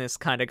this business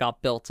kind of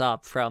got built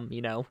up from,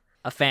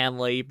 a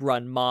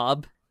family-run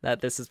mob,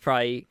 that this is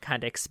probably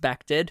kind of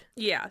expected.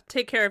 Yeah,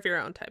 take care of your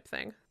own type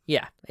thing.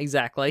 Yeah,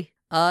 exactly.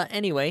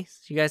 Anyway, so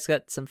you guys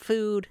got some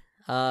food.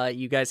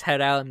 You guys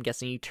head out. I'm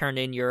guessing you turn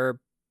in your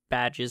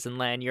badges and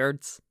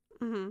lanyards.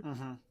 Mm-hmm.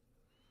 Mm-hmm.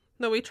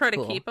 No, we try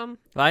Cool. to keep them.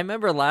 I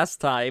remember last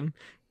time,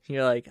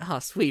 you're like, oh,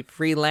 sweet,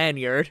 free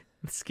lanyard.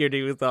 The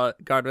security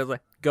guard was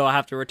like, go, I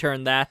have to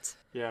return that.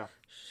 Yeah.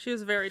 She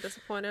was very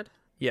disappointed.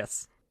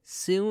 Yes.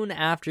 Soon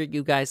after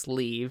you guys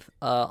leave,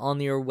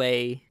 on your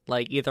way,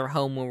 like, either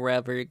home or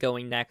wherever you're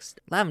going next,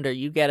 Lavender,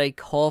 you get a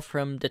call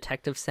from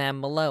Detective Sam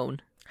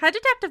Malone. Hi,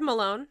 Detective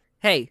Malone.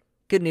 Hey,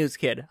 good news,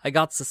 kid. I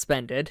got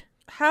suspended.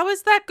 How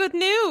is that good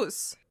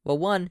news? Well,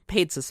 one,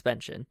 paid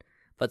suspension.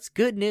 But it's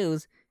good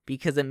news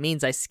because it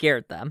means I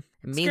scared them.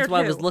 It means Scared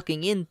while I who? was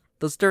looking in,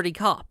 those dirty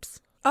cops.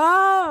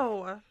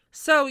 Oh,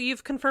 so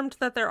you've confirmed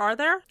that there are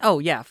there? Oh,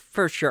 yeah,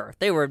 for sure.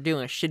 They were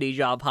doing a shitty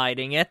job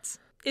hiding it.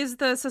 Is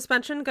the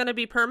suspension going to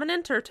be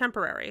permanent or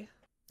temporary?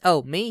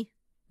 Oh, me?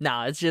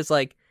 Nah, it's just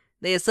like,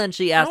 they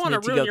essentially asked me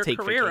wanna to ruin go your take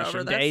career over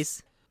vacation this.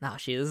 days. Nah,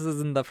 this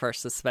isn't the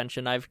first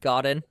suspension I've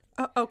gotten.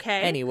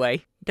 Okay.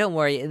 Anyway, don't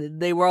worry,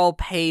 they were all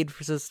paid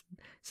for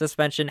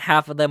suspension.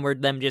 Half of them were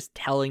them just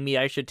telling me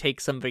I should take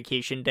some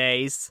vacation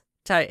days.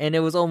 And it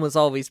was almost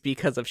always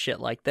because of shit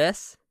like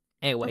this.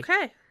 Anyway,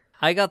 Okay.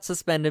 I got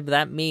suspended, but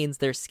that means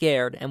they're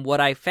scared, and what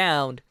I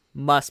found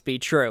must be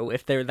true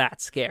if they're that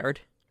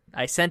scared.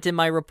 I sent in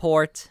my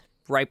report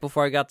right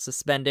before I got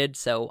suspended,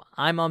 so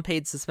I'm on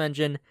paid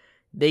suspension.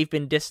 They've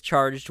been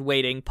discharged,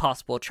 waiting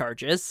possible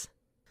charges.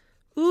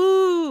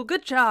 Ooh,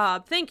 good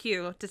job. Thank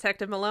you,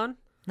 Detective Malone.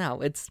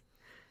 No,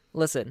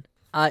 listen,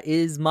 it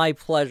is my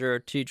pleasure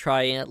to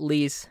try and at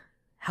least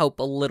help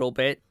a little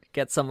bit,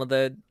 get some of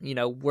the,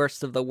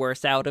 worst of the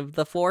worst out of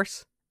the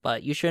force.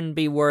 But you shouldn't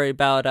be worried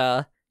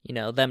about,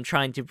 them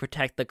trying to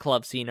protect the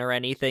club scene or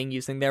anything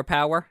using their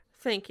power.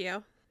 Thank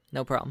you.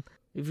 No problem.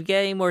 If you get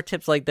any more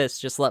tips like this,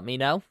 just let me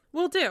know.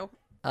 Will do.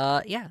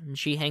 Yeah, and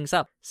she hangs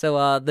up.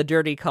 So, the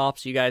dirty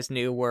cops you guys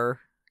knew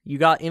you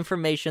got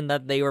information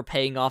that they were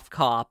paying off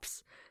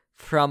cops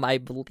from, I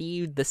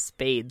believe, the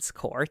Spades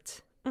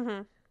Court.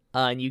 Mm-hmm.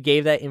 And you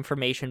gave that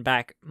information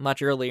back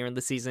much earlier in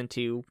the season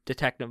to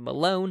Detective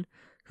Malone,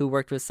 who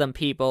worked with some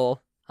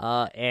people,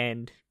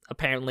 and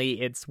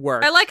apparently it's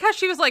worked. I like how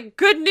she was like,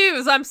 good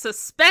news, I'm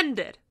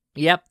suspended.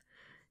 Yep.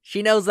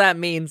 She knows that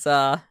means,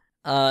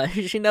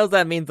 she knows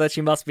that means that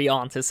she must be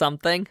onto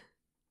something.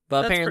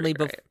 But That's apparently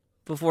pretty great.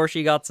 before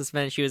she got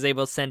suspended, she was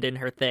able to send in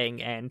her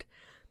thing, and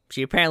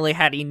she apparently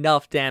had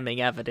enough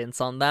damning evidence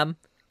on them,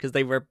 because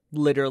they were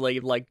literally,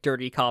 like,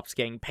 dirty cops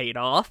getting paid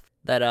off,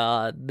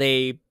 that,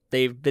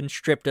 they've been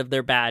stripped of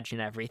their badge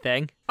and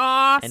everything,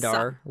 Awesome. and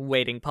are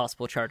waiting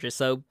possible charges,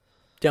 so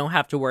don't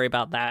have to worry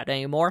about that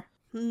anymore.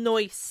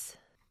 Nice.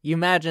 You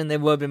imagine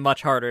it would have been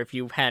much harder if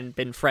you hadn't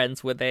been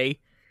friends with a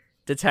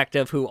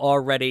detective who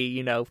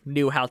already,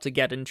 knew how to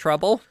get in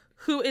trouble.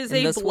 Who is In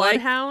a this way?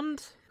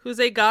 bloodhound? Who's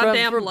a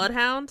goddamn From-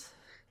 bloodhound?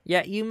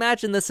 Yeah, you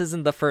imagine this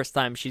isn't the first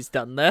time she's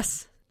done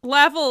this.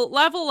 Level,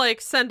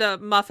 like, send a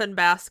muffin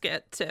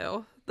basket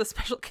to the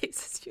special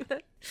cases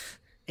unit.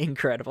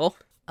 Incredible.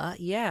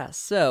 Yeah,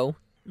 so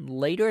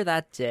later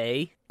that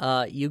day,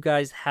 you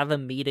guys have a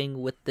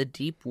meeting with the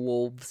Deep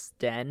Wolves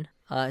Den.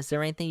 Is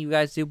there anything you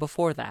guys do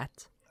before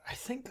that? I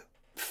think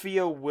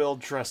Theo will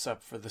dress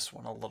up for this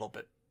one a little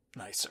bit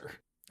nicer.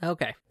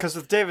 Okay. Because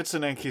with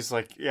Davidson Inc., he's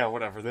like, yeah,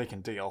 whatever, they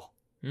can deal.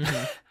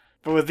 Mhm.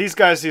 But with these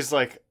guys, he's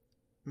like,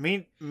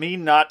 me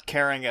not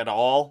caring at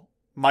all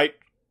might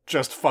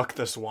just fuck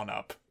this one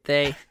up.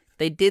 They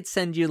did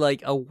send you,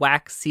 like, a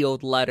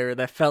wax-sealed letter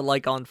that felt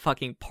like on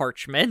fucking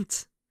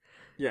parchment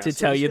Yeah, to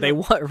tell you they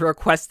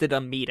requested a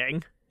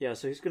meeting. Yeah,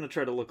 so he's gonna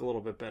try to look a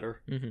little bit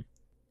better.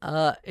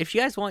 If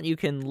you guys want, you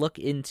can look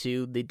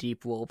into the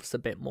Deep Wolves a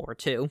bit more,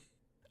 too.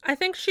 I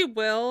think she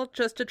will,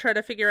 just to try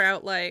to figure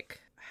out,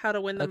 like, how to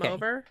win them Okay.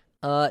 over.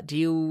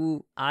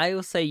 I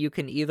will say you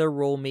can either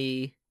roll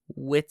me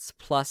wits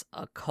plus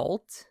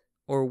occult,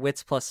 or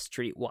wits plus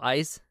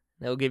streetwise.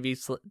 They'll give you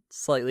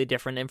slightly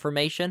different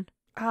information.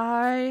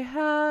 I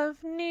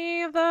have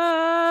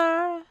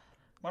neither.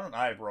 Why don't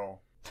I roll?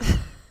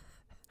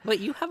 Wait,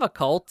 you have a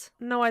cult?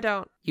 No, I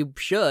don't. You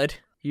should.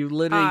 You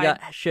literally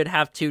should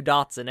have 2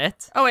 dots in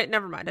it. Oh, wait,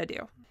 never mind. I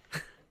do.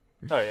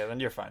 Oh yeah,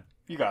 then you're fine.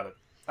 You got it.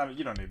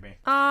 You don't need me.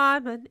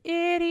 I'm an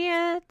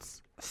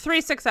idiot.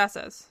 3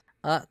 successes.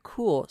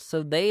 Cool.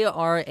 So they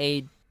are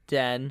a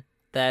den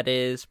that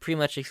is pretty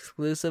much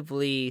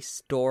exclusively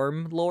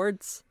Storm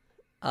Lords,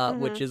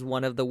 which is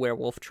one of the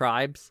werewolf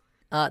tribes.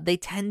 They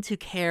tend to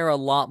care a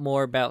lot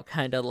more about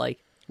kind of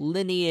like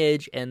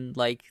lineage and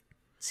like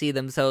see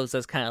themselves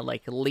as kind of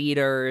like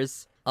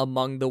leaders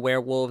among the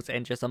werewolves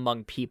and just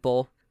among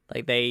people.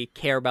 Like they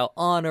care about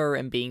honor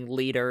and being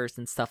leaders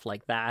and stuff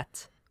like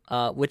that,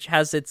 which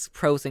has its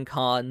pros and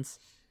cons.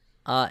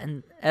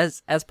 And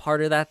as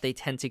part of that, they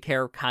tend to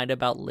care kind of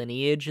about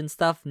lineage and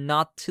stuff,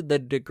 not to the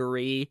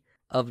degree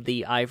of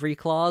the Ivory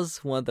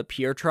Claws, one of the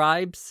pure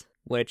tribes,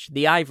 which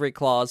the Ivory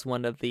Claws,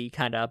 one of the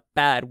kind of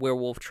bad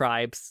werewolf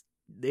tribes,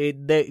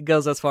 it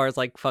goes as far as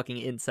like fucking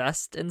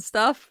incest and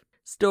stuff.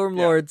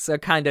 Stormlords are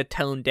kind of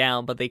toned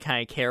down, but they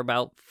kind of care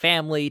about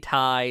family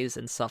ties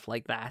and stuff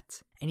like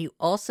that. And you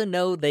also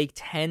know they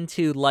tend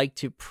to like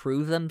to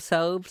prove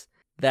themselves,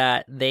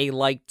 that they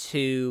like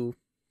to,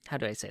 how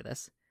do I say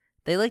this?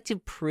 They like to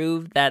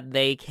prove that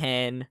they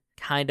can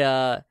kind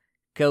of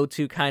go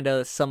to kind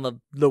of some of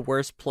the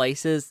worst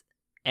places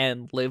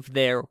and live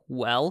there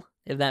well,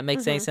 if that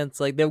makes any sense.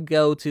 Like, they'll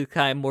go to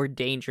kind of more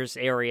dangerous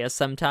areas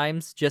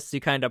sometimes just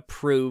to kind of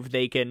prove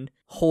they can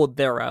hold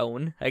their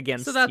own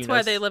against, So that's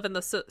why they live in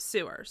the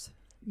sewers.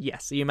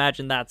 Yes, so you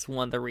imagine that's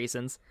one of the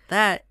reasons.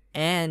 That,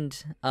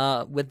 and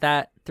with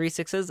that 3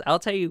 6s, I'll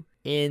tell you,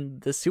 in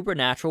the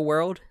supernatural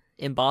world,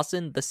 in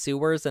Boston, the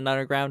sewers and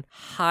underground,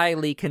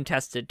 highly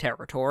contested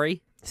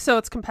territory. So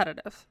it's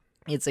competitive.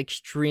 It's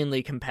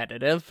extremely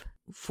competitive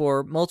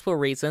for multiple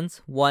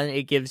reasons. One,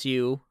 it gives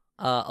you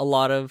a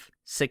lot of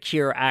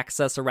secure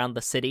access around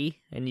the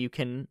city, and you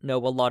can know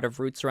a lot of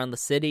routes around the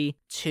city.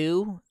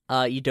 2,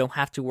 you don't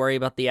have to worry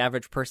about the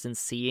average person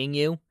seeing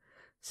you,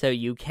 so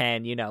you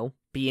can,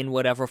 be in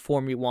whatever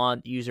form you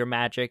want, use your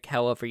magic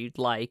however you'd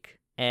like.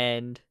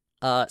 And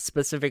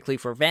specifically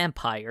for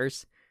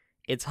vampires,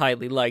 it's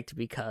highly liked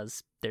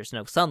because there's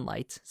no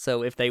sunlight,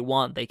 so if they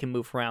want, they can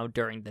move around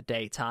during the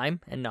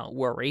daytime and not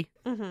worry.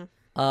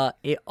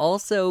 It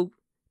also,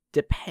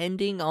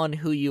 depending on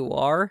who you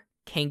are,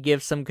 can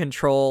give some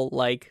control,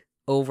 like,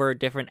 over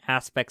different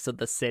aspects of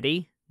the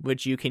city,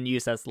 which you can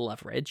use as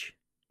leverage.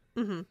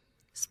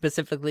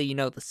 Specifically,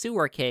 the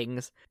sewer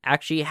kings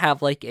actually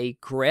have, like, a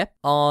grip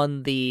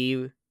on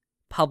the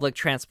public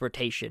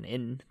transportation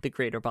in the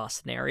greater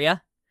Boston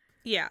area.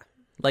 Yeah.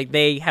 Like,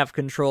 they have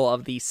control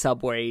of the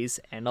subways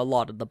and a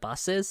lot of the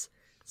buses.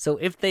 So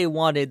if they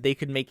wanted, they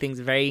could make things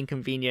very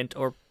inconvenient,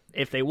 or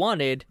if they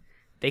wanted,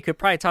 they could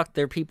probably talk to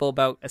their people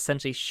about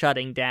essentially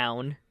shutting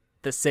down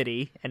the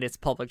city and its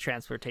public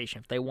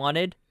transportation if they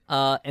wanted.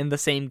 And the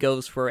same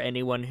goes for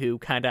anyone who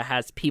kind of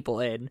has people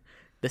in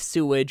the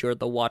sewage or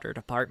the water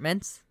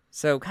departments.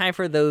 So kind of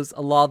for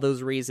a lot of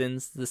those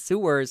reasons, the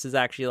sewers is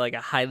actually like a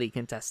highly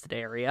contested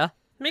area.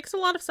 Makes a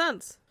lot of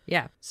sense.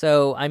 Yeah.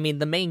 So, I mean,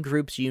 the main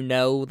groups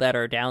that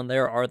are down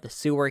there are the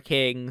Sewer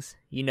Kings.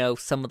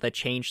 Some of the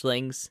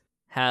Changelings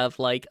have,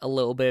 like, a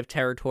little bit of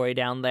territory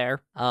down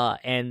there.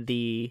 And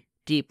the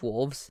Deep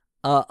Wolves.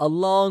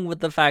 Along with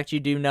the fact you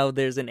do know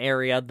there's an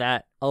area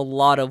that a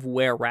lot of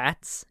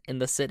were-rats in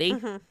the city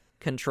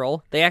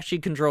control. They actually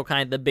control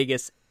kind of the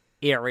biggest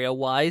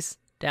area-wise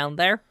down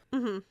there.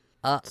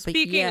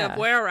 Speaking of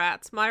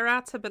were-rats, my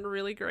rats have been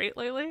really great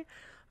lately.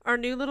 Our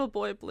new little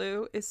boy,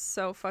 Blue, is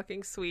so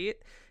fucking sweet.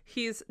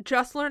 He's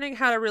just learning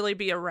how to really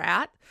be a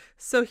rat.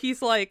 So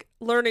he's, like,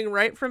 learning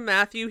right from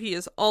Matthew. He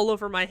is all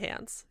over my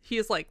hands. He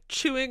is, like,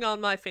 chewing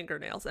on my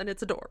fingernails, and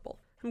it's adorable.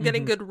 I'm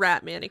getting good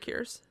rat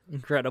manicures.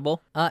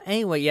 Incredible.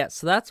 Anyway, yeah,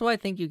 so that's what I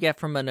think you get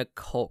from an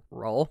occult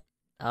roll.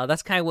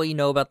 That's kind of what you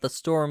know about the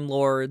Storm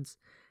Lords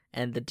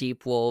and the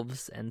Deep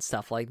Wolves and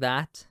stuff like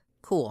that.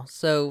 Cool.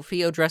 So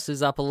Theo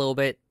dresses up a little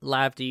bit.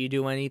 Lav, do you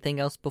do anything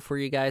else before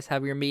you guys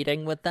have your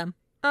meeting with them?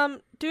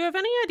 Do you have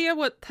any idea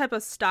what type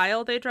of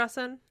style they dress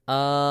in?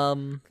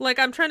 Like,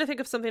 I'm trying to think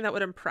of something that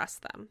would impress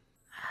them.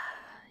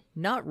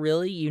 Not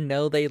really.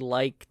 They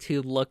like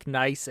to look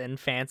nice and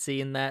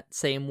fancy in that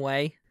same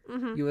way,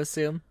 you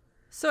assume?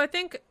 So I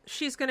think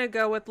she's gonna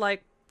go with,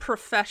 like,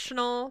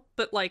 professional,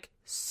 but, like,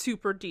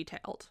 super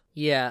detailed.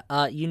 Yeah,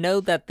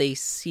 that they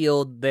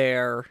sealed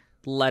their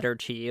letter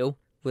to you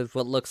with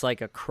what looks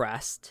like a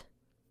crest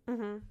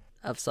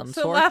of some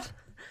sort.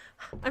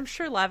 I'm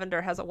sure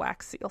Lavender has a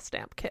wax seal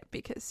stamp kit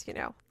because,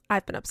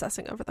 I've been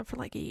obsessing over them for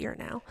like a year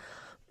now.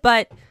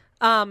 But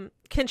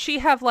can she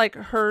have like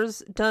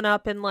hers done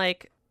up in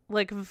like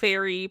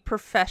very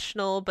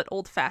professional but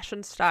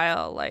old-fashioned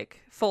style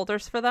like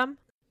folders for them?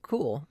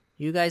 Cool.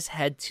 You guys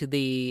head to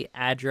the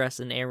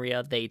address and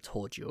area they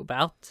told you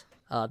about,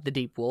 the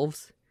Deep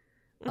Wolves.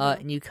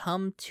 And you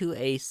come to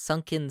a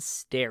sunken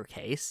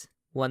staircase,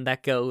 one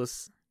that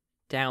goes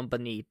down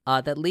beneath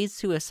that leads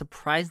to a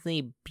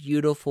surprisingly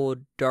beautiful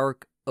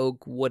dark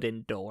oak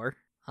wooden door.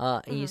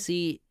 And you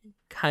see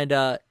kind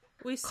of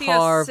We see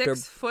carved a or-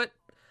 6-foot.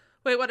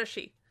 Wait, what is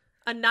she?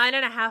 A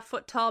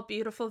 9.5-foot tall,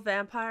 beautiful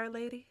vampire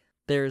lady?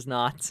 there's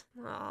not.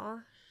 Aw,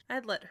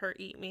 I'd let her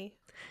eat me.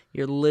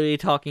 You're literally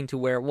talking to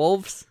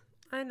werewolves.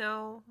 I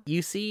know.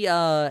 You see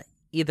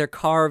either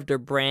carved or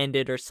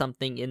branded or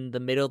something in the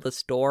middle of the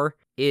store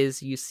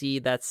is you see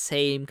that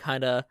same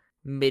kind of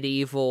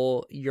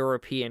medieval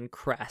European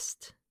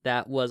crest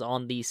that was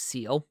on the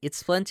seal. It's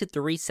split into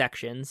 3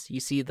 sections. You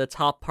see the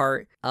top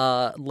part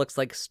looks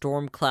like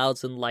storm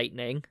clouds and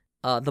lightning.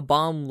 The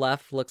bottom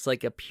left looks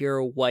like a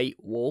pure white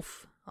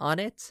wolf on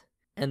it.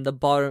 And the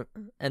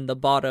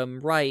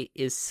bottom right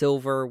is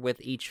silver with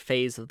each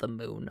phase of the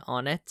moon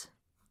on it.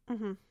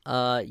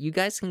 Mm-hmm. You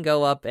guys can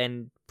go up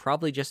and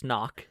probably just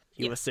knock,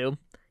 you Yeah. assume.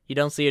 You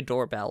don't see a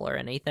doorbell or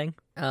anything.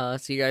 So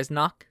you guys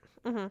knock?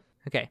 Mm-hmm.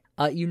 Okay.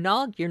 You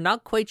knock. You're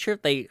not quite sure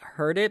if they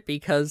heard it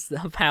because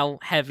of how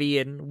heavy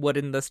and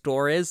wooden this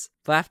door is.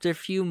 But after a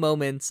few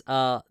moments,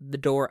 the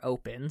door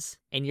opens,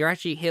 and you're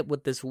actually hit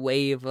with this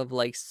wave of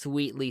like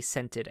sweetly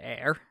scented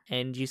air.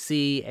 And you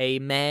see a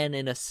man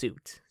in a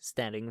suit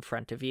standing in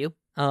front of you.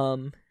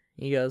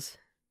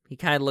 He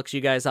kind of looks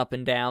you guys up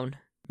and down.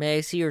 May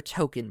I see your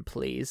token,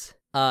 please?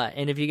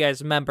 And if you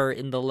guys remember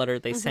in the letter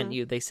they sent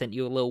you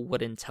a little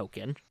wooden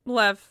token.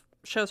 Lev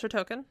shows her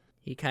token.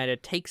 He kind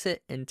of takes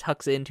it and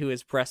tucks it into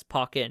his breast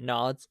pocket and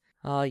nods.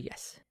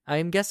 Yes. I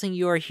am guessing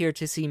you are here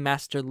to see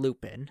Master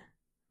Lupin.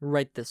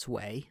 Right this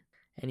way.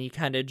 And he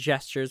kind of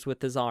gestures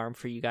with his arm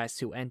for you guys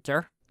to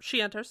enter.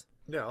 She enters.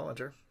 Yeah, I'll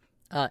enter.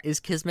 Is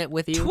Kismet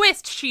with you?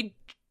 Twist!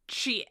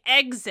 She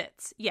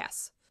exits.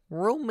 Yes.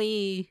 Roll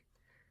me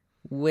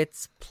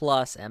wits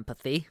plus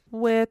empathy.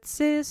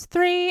 Wits is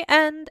 3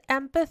 and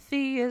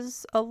empathy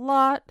is a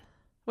lot.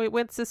 Wait,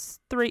 wits is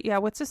 3. Yeah,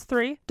 wits is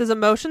 3. Does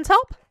emotions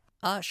help?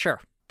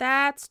 Sure.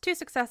 That's 2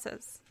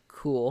 successes.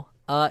 Cool.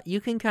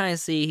 You can kind of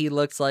see he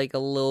looks like a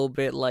little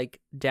bit like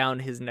down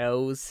his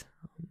nose,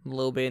 a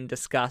little bit in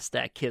disgust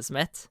at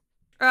Kismet.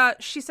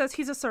 She says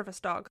he's a service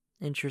dog.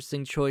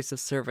 Interesting choice of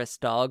service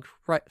dog.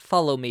 Right,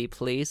 follow me,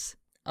 please.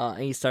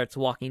 And he starts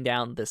walking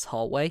down this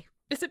hallway.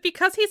 Is it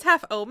because he's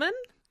half omen?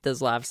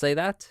 Does Lav say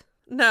that?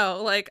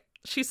 No, like,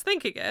 she's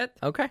thinking it.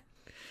 Okay.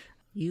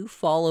 You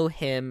follow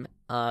him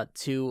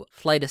to a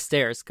flight of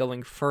stairs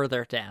going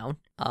further down.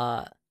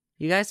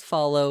 You guys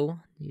follow.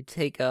 You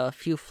take a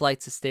few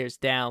flights of stairs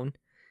down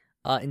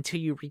until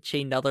you reach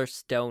another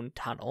stone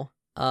tunnel.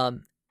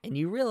 And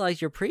you realize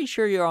you're pretty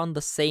sure you're on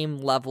the same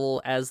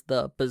level as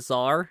the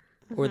bazaar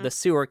or the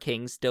Sewer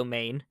King's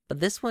domain, but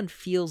this one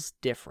feels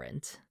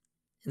different.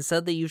 Instead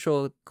of the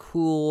usual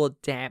cool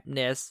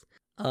dampness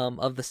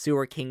of the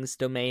Sewer King's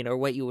domain or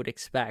what you would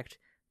expect,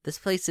 this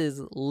place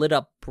is lit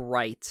up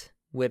bright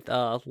with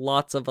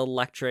lots of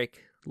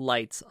electric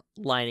lights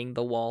lining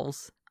the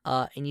walls.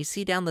 And you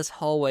see down this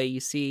hallway, you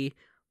see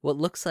what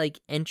looks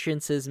like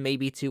entrances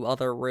maybe to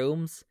other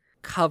rooms,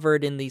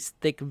 covered in these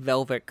thick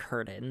velvet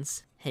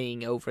curtains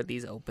hanging over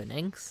these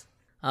openings.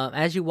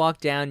 As you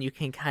walk down, you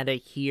can kind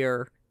of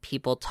hear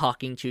people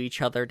talking to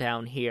each other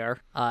down here.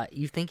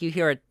 You think you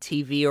hear a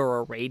TV or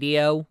a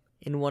radio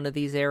in one of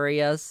these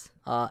areas,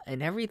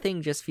 and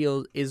everything just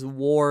is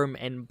warm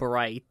and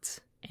bright,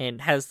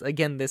 and has,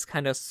 again, this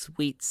kind of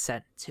sweet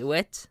scent to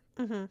it.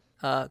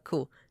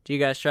 Cool. Do you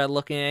guys try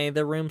looking at any of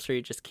the rooms, or are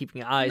you just keeping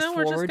your eyes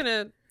forward? No, we're just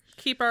gonna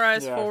keep our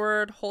eyes Yeah.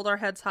 forward, hold our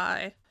heads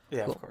high.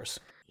 Yeah, Cool. of course.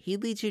 He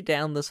leads you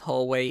down this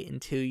hallway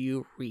until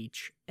you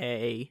reach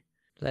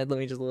let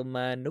me just look at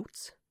my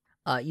notes.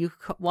 You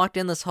walk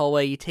down this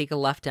hallway, you take a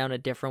left down a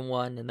different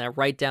one, and then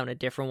right down a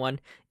different one.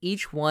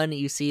 Each one,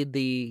 you see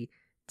the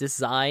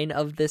design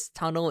of this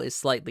tunnel is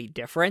slightly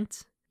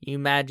different. You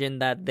imagine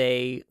that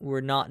they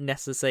were not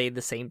necessarily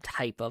the same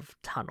type of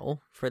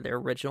tunnel for their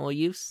original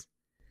use.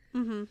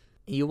 Mm-hmm.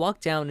 You walk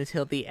down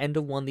until the end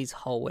of one of these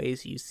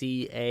hallways. You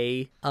see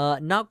a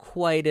not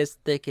quite as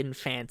thick and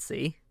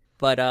fancy,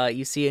 but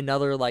you see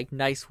another like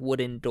nice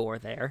wooden door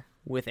there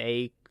with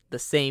the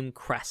same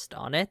crest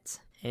on it.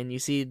 And you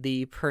see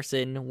the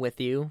person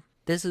with you.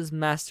 This is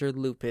Master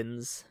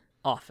Lupin's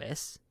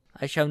office.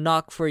 I shall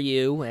knock for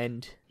you,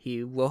 and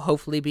he will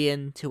hopefully be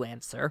in to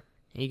answer.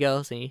 And he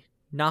goes and he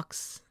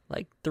knocks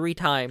like 3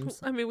 times.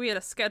 I mean, we had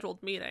a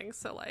scheduled meeting,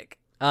 so like,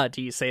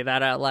 Do you say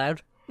that out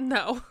loud?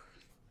 no.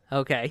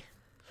 Okay.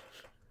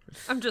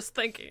 I'm just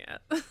thinking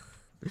it.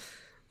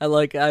 I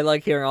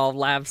like hearing all of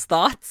Lav's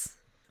thoughts.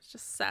 It's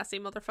just sassy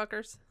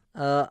motherfuckers.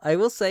 I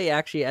will say,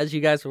 actually, as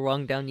you guys were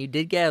walking down, you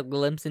did get a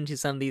glimpse into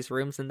some of these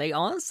rooms, and they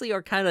honestly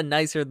are kind of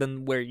nicer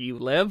than where you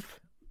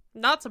live.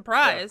 Not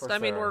surprised. course I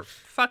mean, they we're are.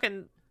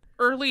 fucking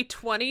early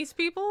 20s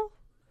people.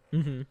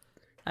 Mm-hmm.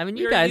 I mean,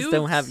 you You're guys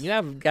don't youths.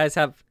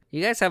 have,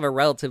 you guys have a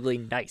relatively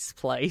nice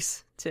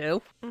place,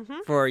 too, Mm-hmm.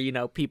 for,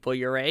 people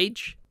your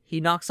age. He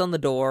knocks on the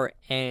door,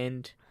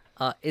 and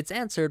it's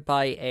answered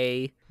by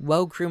a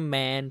well-groomed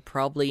man,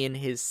 probably in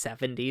his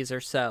 70s or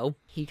so.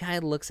 He kind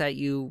of looks at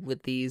you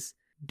with these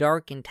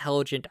dark,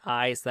 intelligent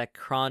eyes that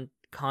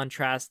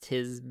contrast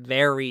his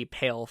very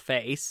pale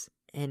face.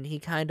 and he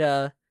kind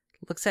of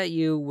looks at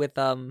you with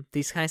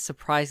these kind of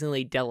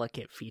surprisingly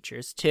delicate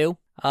features too.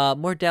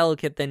 More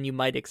delicate than you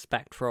might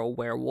expect for a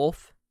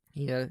werewolf.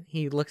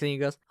 He looks at you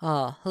and goes,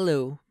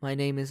 hello, my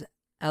name is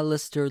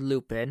Alistair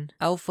Lupin,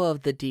 Alpha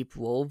of the Deep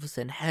Wolves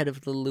and head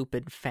of the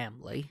Lupin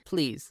family.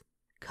 Please,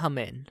 come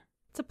in.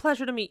 It's a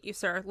pleasure to meet you,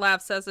 sir,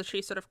 Lav says as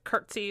she sort of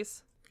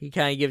curtsies. He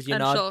kind of gives you a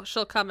And nod.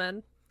 she'll come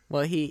in.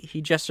 Well,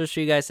 he gestures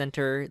for you guys to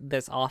enter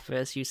this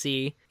office. You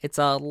see, it's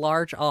a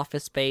large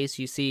office space.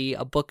 You see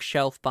a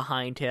bookshelf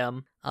behind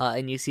him,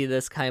 and you see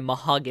this kind of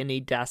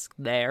mahogany desk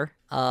there,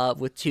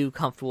 with 2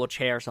 comfortable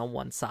chairs on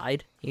one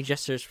side. He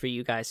gestures for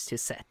you guys to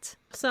sit.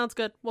 Sounds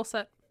good. We'll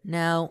sit.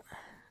 Now,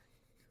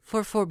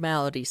 for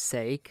formality's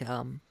sake,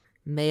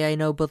 may I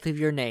know both of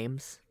your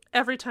names?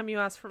 Every time you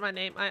ask for my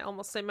name, I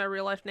almost say my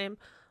real life name.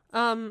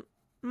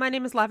 My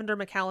name is Lavender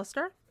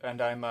McAllister. And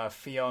I'm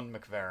Fionn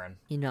McVarren.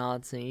 He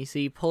nods, and you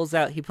see he puts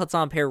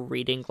on a pair of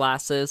reading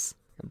glasses,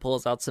 and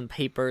pulls out some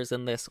papers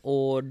and this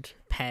old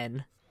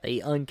pen that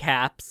he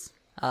uncaps.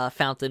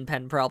 Fountain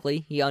pen,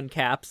 probably. He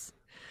uncaps,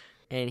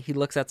 and he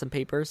looks at some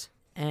papers.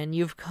 And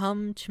you've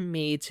come to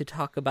me to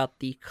talk about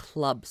the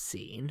club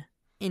scene.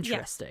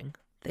 Interesting. Yes.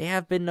 They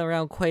have been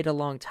around quite a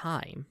long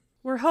time.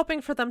 We're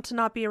hoping for them to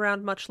not be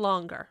around much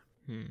longer.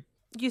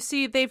 You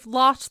see, they've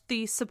lost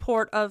the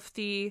support of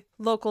the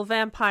local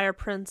vampire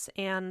prince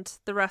and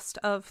the rest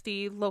of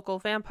the local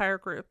vampire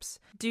groups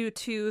due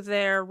to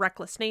their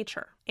reckless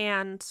nature.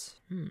 And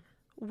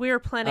we're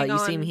planning on...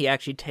 You see he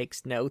actually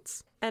takes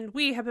notes. And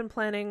we have been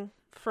planning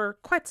for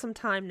quite some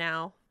time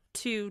now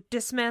to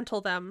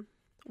dismantle them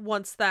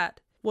once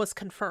that was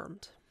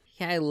confirmed.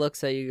 He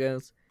looks at you and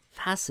goes,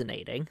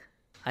 fascinating.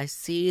 I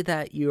see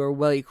that you are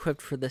well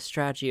equipped for the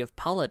strategy of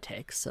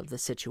politics of the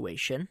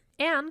situation.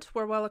 And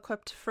we're well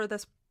equipped for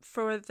this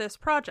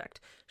project.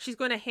 She's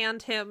going to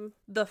hand him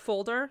the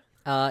folder.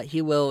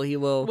 He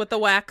will with the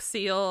wax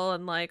seal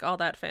and like all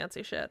that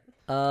fancy shit.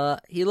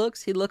 He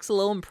looks a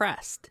little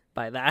impressed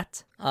by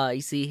that.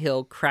 You see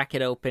he'll crack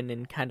it open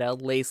and kind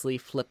of lazily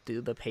flip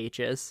through the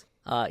pages.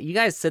 You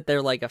guys sit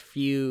there like a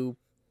few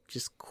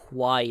just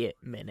quiet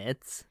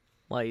minutes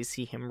while you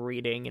see him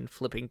reading and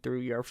flipping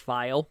through your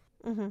file.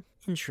 Mm-hmm.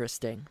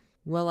 Interesting.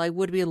 Well, I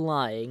would be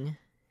lying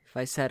if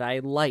I said I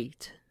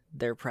liked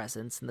their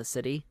presence in the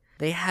city.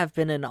 They have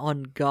been an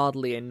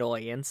ungodly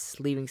annoyance,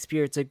 leaving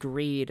spirits of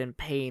greed and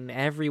pain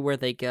everywhere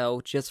they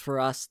go just for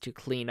us to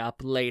clean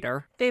up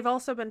later. They've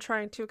also been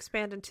trying to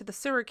expand into the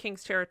Sewer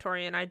King's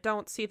territory, and I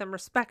don't see them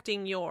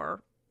respecting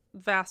your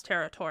vast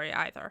territory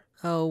either.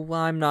 Oh,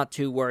 well, I'm not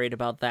too worried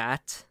about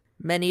that.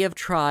 Many have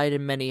tried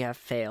and many have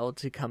failed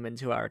to come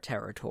into our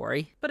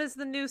territory. But is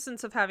the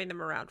nuisance of having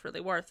them around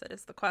really worth it,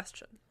 is the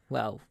question?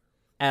 Well,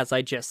 as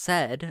I just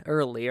said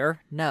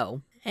earlier,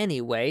 no.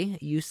 Anyway,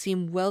 you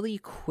seem well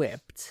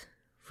equipped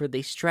for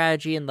the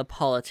strategy and the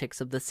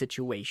politics of the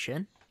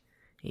situation.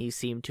 You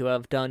seem to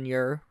have done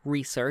your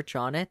research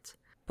on it.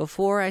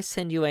 Before I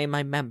send you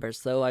my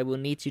members, though, I will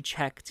need to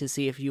check to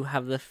see if you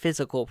have the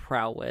physical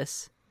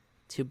prowess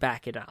to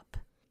back it up.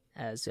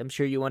 As I'm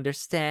sure you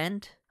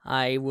understand,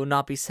 I will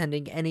not be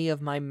sending any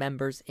of my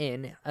members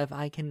in if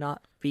I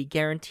cannot be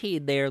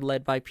guaranteed they are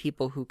led by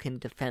people who can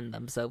defend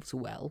themselves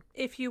well.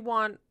 If you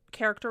want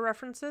character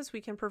references,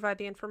 we can provide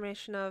the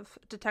information of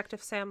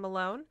Detective Sam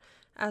Malone,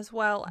 as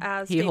well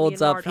as he Damien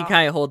Marduk. He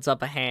kind of holds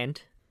up a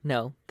hand.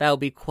 No, that'll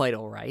be quite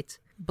all right.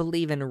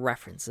 Believe in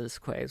references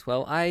quite as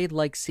well. I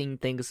like seeing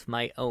things with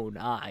my own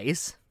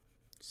eyes.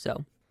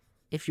 So,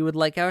 if you would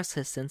like our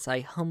assistance, I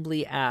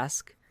humbly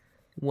ask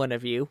one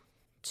of you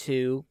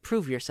to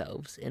prove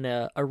yourselves in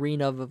an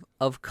arena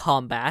of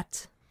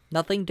combat.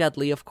 Nothing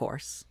deadly, of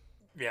course.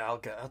 Yeah, I'll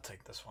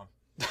take this one.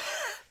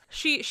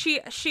 She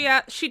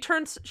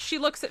turns, she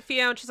looks at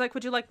Fio and she's like,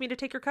 would you like me to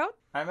take your coat?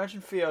 I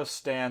imagine Fio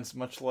stands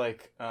much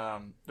like,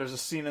 there's a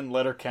scene in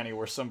Letterkenny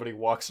where somebody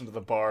walks into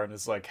the bar and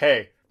is like,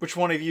 hey, which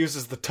one of you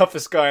is the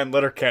toughest guy in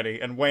Letterkenny?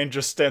 And Wayne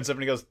just stands up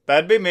and he goes,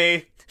 that'd be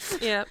me.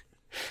 Yep.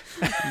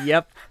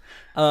 Yep.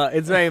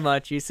 It's very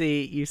much, you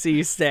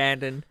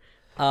stand and,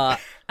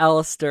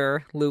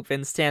 Alistair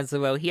Lupin stands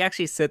below. He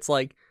actually sits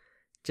like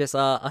just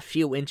a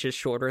few inches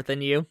shorter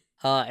than you,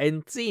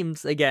 and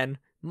seems, again,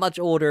 much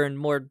older and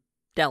more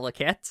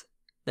delicate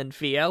than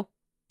Fio.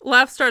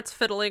 Lav starts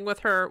fiddling with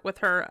her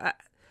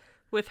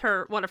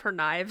one of her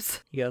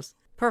knives. He goes,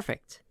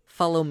 perfect.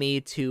 Follow me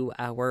to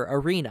our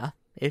arena,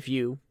 if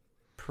you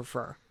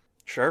prefer.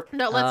 Sure.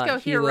 No, let's go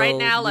here right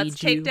now. Let's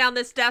take down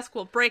this desk.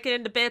 We'll break it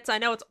into bits. I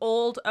know it's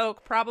old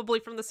oak, probably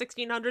from the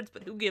 1600s,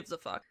 but who gives a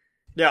fuck?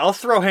 Yeah, I'll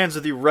throw hands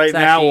with you right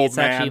now, old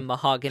man. It's actually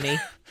mahogany.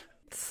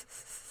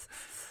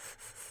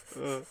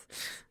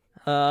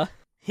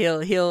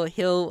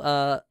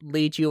 He'll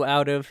lead you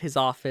out of his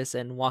office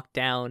and walk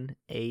down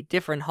a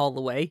different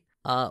hallway.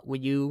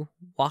 When you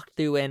walk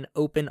through an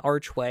open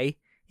archway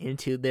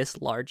into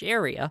this large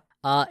area.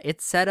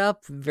 It's set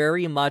up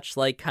very much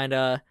like kind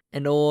of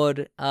an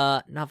old,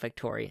 not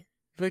Victorian.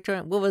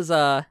 What was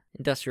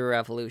Industrial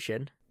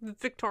Revolution?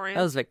 Victorian.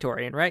 That was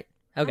Victorian, right?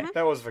 Okay.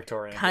 That was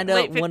Victorian. Kind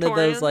of one of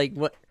those like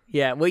what?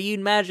 Yeah, what you'd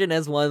imagine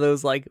as one of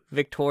those, like,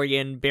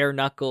 Victorian bare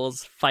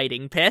knuckles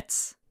fighting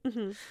pits.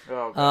 Mhm.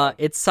 Oh, God.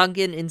 It's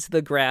sunken into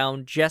the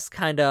ground, just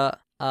kinda,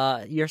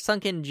 you're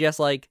sunken just,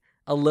 like,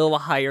 a little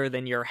higher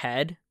than your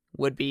head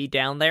would be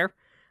down there,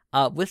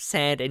 with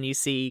sand, and you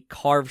see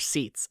carved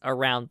seats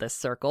around this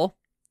circle,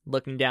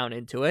 looking down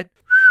into it.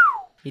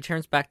 He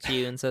turns back to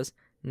you and says,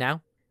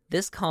 "Now,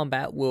 this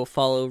combat will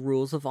follow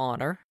rules of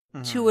honor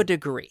to a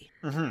degree.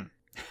 Mm-hmm.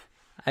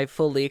 I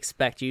fully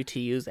expect you to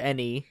use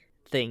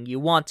anything you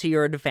want to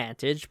your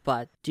advantage,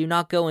 but do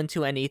not go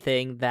into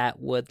anything that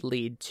would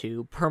lead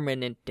to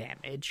permanent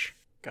damage.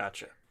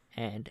 Gotcha.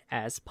 And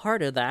as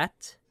part of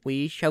that,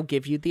 we shall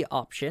give you the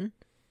option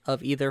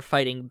of either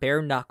fighting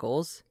bare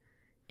knuckles,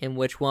 in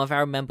which one of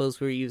our members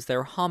will use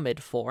their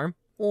Hamid form,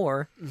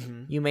 or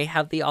you may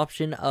have the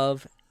option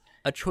of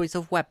a choice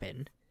of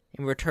weapon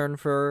in return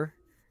for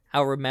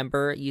our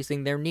member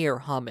using their near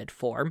Hamid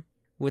form,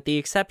 with the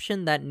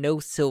exception that no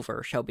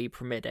silver shall be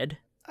permitted."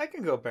 I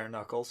can go bare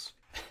knuckles.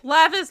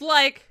 Lav is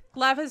like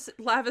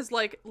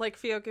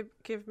Theo,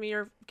 give me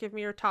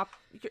your top.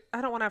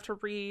 I don't want to have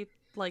to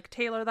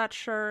tailor that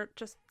shirt.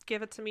 Just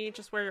give it to me.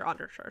 Just wear your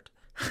undershirt.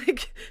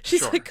 Like she's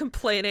Sure. like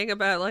complaining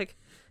about like,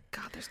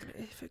 God,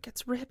 if it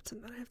gets ripped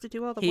and then I have to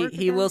do all the work.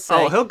 He again. will say,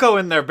 Oh, he'll go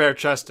in there bare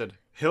chested.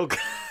 He'll go.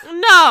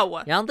 No,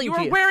 I don't think you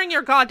are he- wearing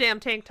your goddamn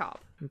tank top.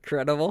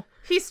 incredible.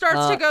 He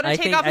starts to go to I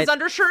take think off his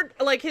undershirt,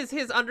 like his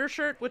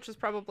undershirt, which is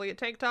probably a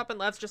tank top, and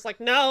Lev's just like,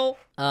 no.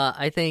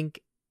 I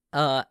think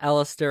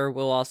Alistair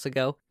will also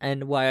go,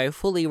 and while I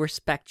fully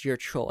respect your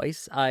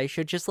choice, I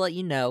should just let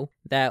you know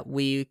that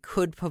we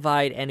could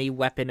provide any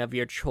weapon of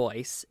your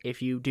choice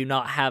if you do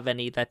not have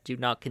any that do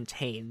not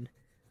contain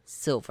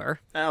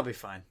silver. I'll be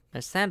fine.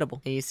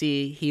 Understandable. And you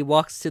see, he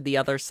walks to the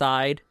other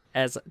side.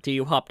 Do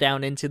you hop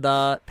down into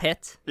the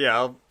pit?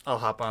 Yeah, I'll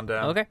hop on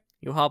down. Okay.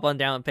 You hop on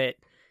down the pit.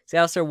 So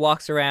Alistair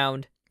walks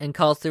around and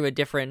calls through a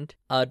different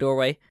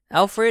doorway.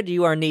 "Alfred,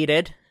 you are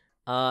needed."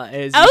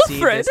 As you see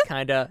Alfred? this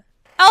kind of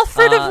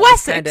Alfred of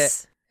this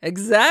Wessex.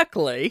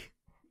 exactly.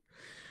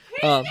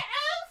 Alfred of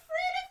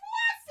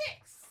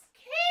Wessex.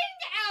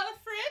 King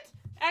Alfred.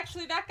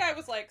 Actually, that guy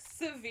was like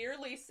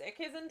severely sick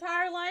his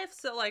entire life,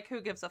 so like,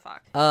 who gives a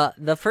fuck?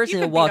 The person You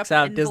who could beat walks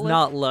up an out does invalid.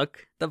 not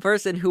look. The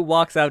person who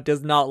walks out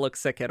does not look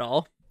sick at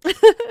all.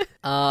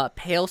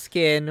 Pale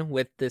skin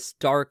with this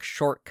dark,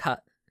 short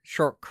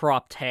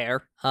cropped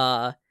hair.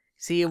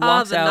 See, he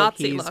walks the out.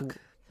 Nazi He's look.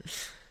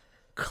 That's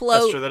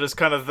close. true. That is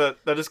kind of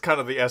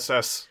the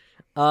SS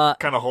Uh,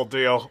 kind of whole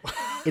deal.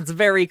 it's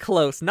very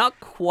close. Not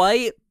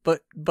quite,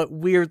 but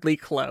weirdly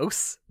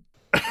close.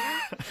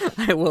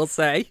 I will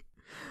say.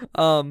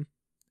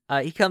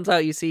 He comes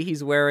out. You see,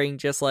 he's wearing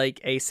just like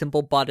a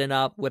simple button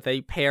up with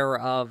a pair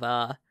of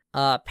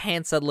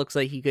pants that looks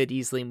like he could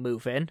easily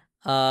move in.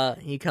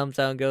 He comes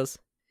out and goes,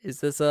 "Is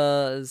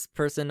this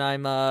person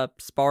I'm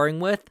sparring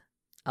with?"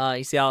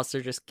 You see,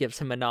 Alistair just gives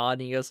him a nod,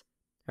 and he goes,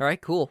 "All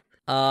right, cool."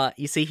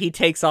 You see, he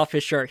takes off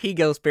his shirt. He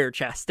goes bare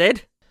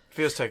chested.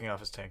 Fio's taking off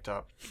his tank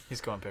top.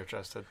 He's going bare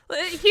chested.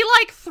 He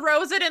like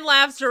throws it in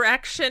Lav's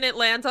direction. It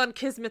lands on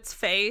Kismet's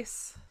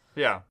face.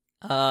 Yeah.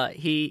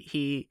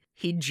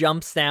 He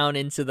jumps down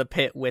into the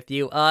pit with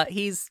you.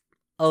 He's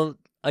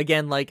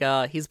again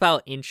he's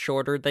about an inch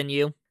shorter than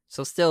you,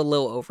 so still a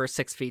little over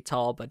 6 feet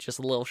tall, but just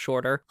a little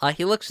shorter.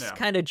 He looks Yeah.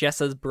 kind of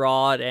just as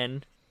broad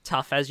and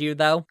tough as you,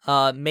 though.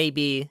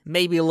 Maybe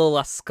a little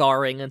less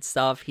scarring and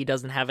stuff. He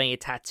doesn't have any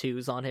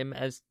tattoos on him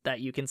as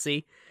that you can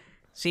see.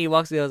 So he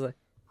walks and goes like,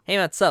 "Hey,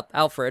 what's up,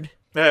 Alfred?"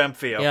 Yeah, I'm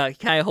Fio. Yeah, he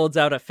kind of holds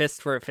out a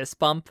fist for a fist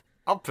bump.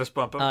 I'll fist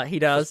bump him. He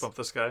does. Fist bump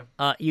this guy. You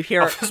I'll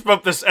hear fist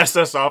bump this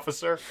SS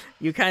officer.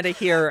 You kind of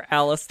hear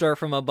Alistair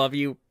from above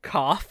you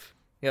cough.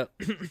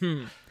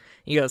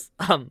 He goes,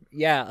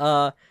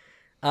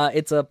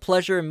 it's a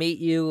pleasure to meet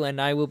you, and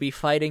I will be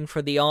fighting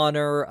for the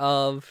honor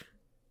of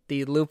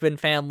the Lupin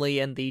family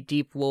and the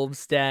Deep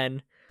Wolves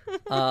Den.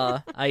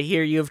 I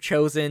hear you have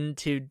chosen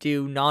to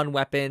do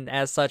non-weapon.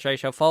 As such, I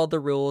shall follow the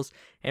rules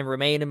and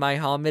remain in my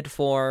Hamid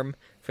form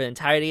for the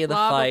entirety of the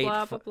Blah, fight.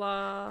 blah, blah,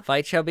 blah, blah.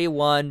 Fight shall be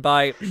won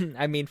by,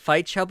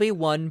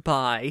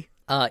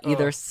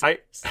 either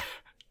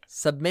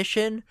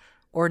submission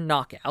or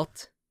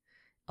knockout.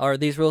 Are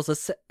these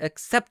rules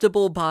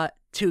acceptable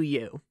to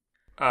you?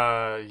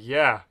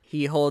 Yeah.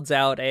 He holds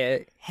out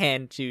a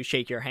hand to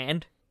shake your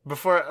hand.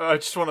 Before, I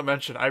just want to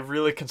mention, I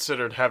really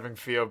considered having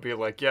Fio be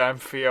like, "Yeah, I'm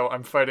Fio.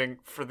 I'm fighting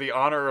for the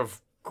honor of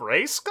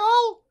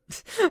Grayskull."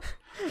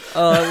 It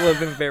would have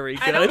been very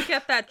I don't good.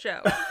 get that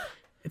joke.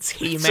 It's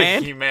It's a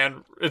He-Man.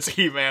 He-Man. It's a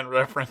He-Man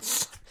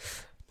reference.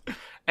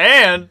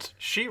 And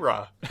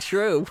She-Ra.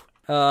 True.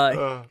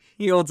 Uh,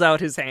 He holds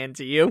out his hand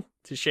to you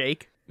to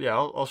shake. yeah,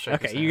 I'll shake.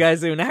 Okay, his you hand.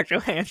 guys do an actual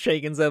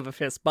handshake instead of a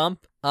fist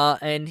bump.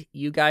 And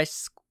you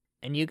guys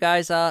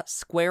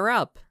square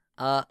up.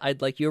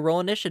 I'd like you to roll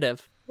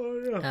initiative.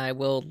 Oh, yeah. I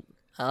will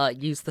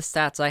use the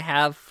stats I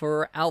have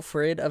for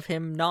Alfred of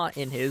him not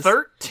in his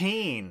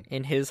 13.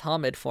 in his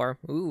Hamid form.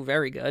 Ooh,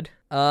 very good.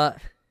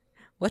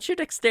 What's your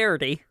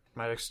dexterity?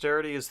 My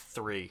dexterity is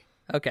 3.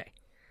 Okay.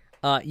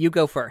 You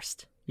go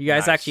first. You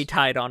guys Nice. actually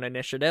tied on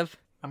initiative.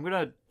 I'm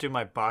gonna do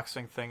my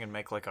boxing thing and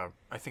make like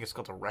I think it's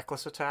called a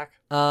reckless attack.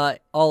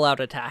 All out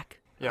attack.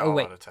 Yeah, Oh, all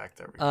wait. out attack.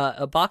 There we go.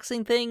 A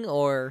boxing thing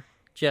or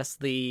just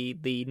the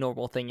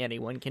normal thing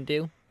anyone can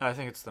do? I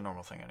think it's the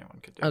normal thing anyone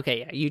could do. Okay,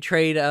 yeah. You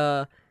trade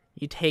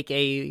you take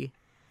a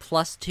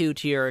 +2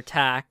 to your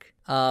attack,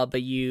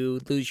 but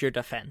you lose your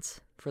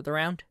defense for the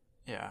round.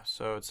 Yeah,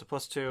 so it's a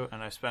 +2,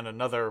 and I spend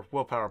another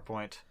willpower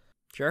point.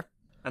 Sure.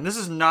 And this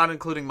is not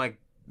including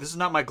this is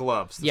not my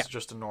gloves. This Yeah. is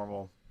just a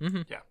normal.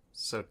 Mhm. Yeah.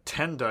 So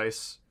 10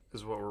 dice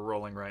is what we're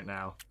rolling right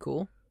now.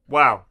 Cool.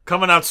 Wow,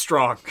 coming out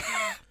strong.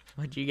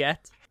 What'd you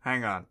get?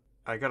 Hang on.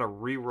 I gotta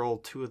re-roll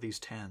 2 of these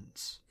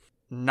 10s.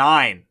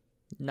 9.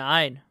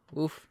 9.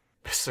 Oof.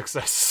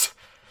 Success.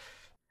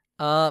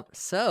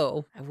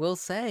 So I will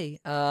say,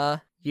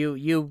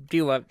 you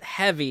do a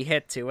heavy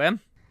hit to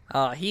him.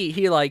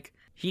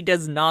 He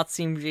does not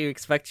seem to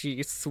expect you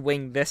to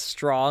swing this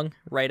strong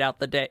right out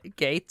the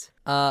gate.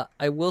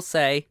 I will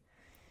say,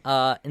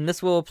 and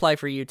this will apply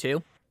for you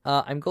too.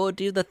 I'm going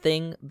to do the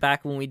thing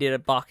back when we did a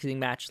boxing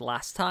match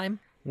last time,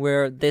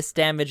 where this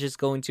damage is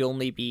going to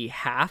only be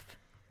half,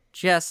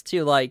 just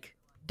to like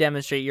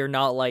demonstrate you're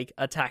not like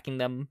attacking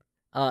them.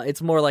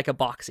 It's more like a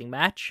boxing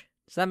match.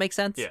 Does that make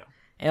sense? Yeah.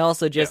 And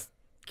also just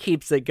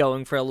keeps it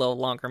going for a little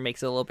longer,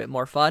 makes it a little bit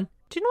more fun.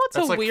 Do you know what's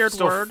That's a like weird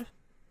still word?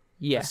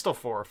 Yeah. It's still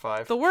 4 or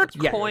 5. The word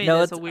Yeah, coin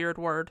no, is a it's- weird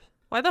word.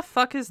 Why the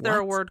fuck is there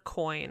a What? word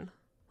coin?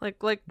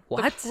 Like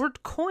What? the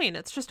word coin.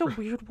 It's just a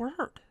weird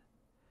word.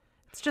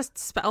 It's just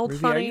spelled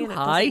Ruby, are funny you and it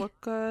high? doesn't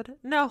look good.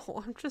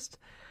 No,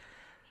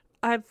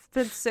 I've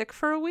been sick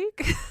for a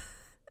week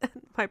and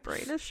my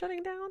brain is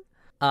shutting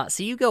down.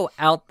 So you go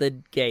out the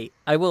gate.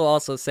 I will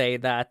also say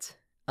that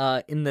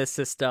in this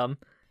system,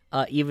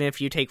 even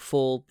if you take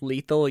full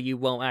lethal, you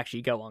won't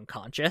actually go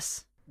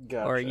unconscious.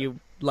 Gotcha. Or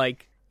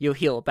you'll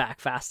heal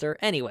back faster.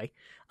 Anyway,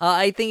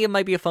 I think it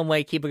might be a fun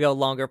way to keep it go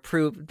longer.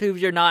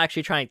 Proves you're not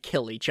actually trying to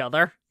kill each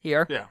other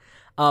here. Yeah.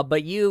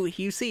 But you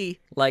see,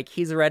 like,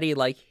 he's ready,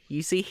 like,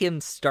 you see him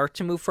start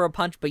to move for a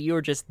punch, but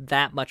you're just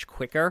that much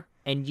quicker,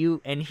 and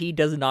he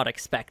does not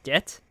expect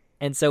it.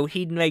 And so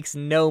he makes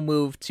no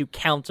move to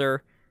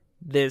counter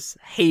this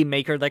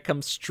haymaker that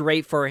comes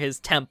straight for his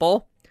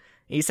temple.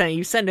 You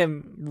send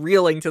him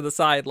reeling to the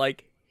side,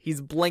 like,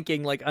 he's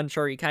blinking, like,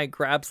 unsure. He kind of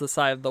grabs the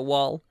side of the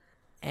wall.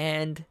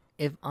 And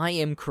if I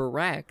am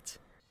correct,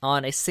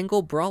 on a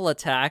single brawl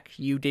attack,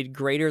 you did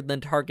greater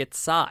than target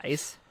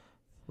size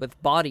with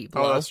body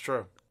blow. Oh, that's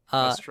true.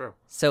 That's true.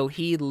 So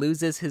he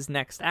loses his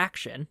next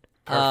action.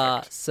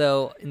 Perfect.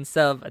 So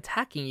instead of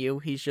attacking you,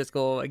 he's just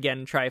go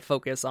again try to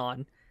focus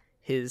on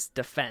his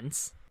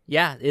defense.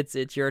 Yeah,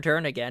 it's your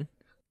turn again.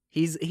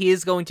 He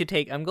is going to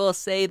take. I'm going to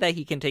say that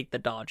he can take the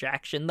dodge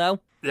action though.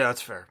 Yeah,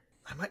 that's fair.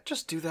 I might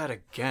just do that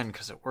again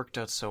because it worked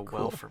out so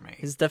well for me.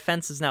 His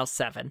defense is now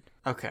 7.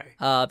 Okay.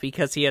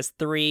 Because he has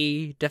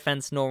 3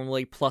 defense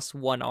normally plus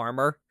 1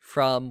 armor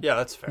from Yeah,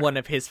 that's fair. one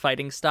of his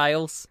fighting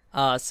styles.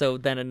 So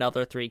then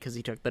another 3 because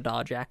he took the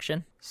dodge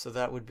action. So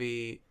that would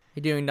be...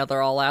 You doing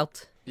another all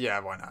out? Yeah,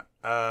 why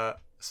not?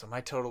 So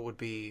my total would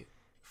be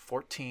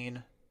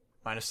 14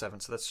 minus 7,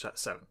 so that's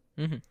 7.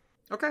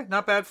 Mm-hmm. Okay,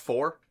 not bad.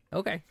 4.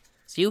 Okay.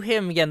 So you hit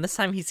him again. This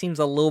time he seems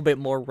a little bit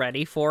more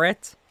ready for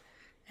it.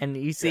 And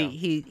you see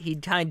he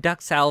kind of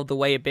ducks out of the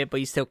way a bit,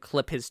 but you still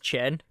clip his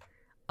chin.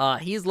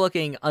 He's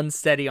looking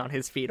unsteady on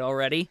his feet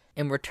already.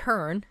 In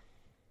return,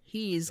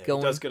 he's going...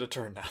 He does get a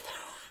turn now,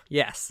 though.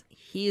 Yes.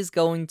 He's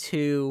going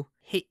to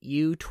hit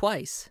you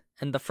twice.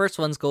 And the first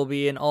one's going to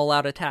be an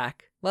all-out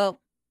attack.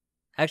 Well,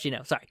 actually,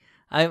 no, sorry.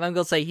 I'm going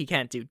to say he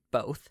can't do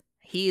both.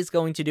 He is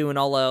going to do an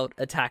all-out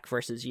attack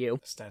versus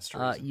you. Stands to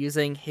reason.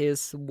 Using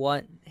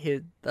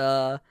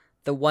the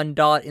one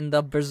dot in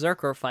the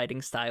Berserker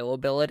fighting style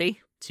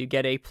ability to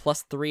get a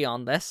 +3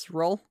 on this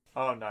roll.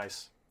 Oh,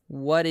 nice.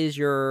 What is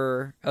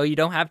your... Oh, you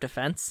don't have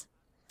defense?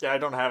 Yeah, I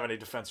don't have any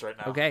defense right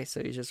now. Okay,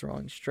 so he's just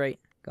rolling straight.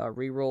 Gotta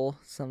re-roll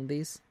some of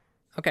these.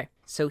 Okay,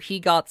 so he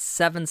got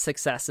 7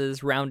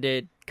 successes,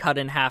 cut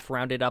in half,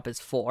 rounded up as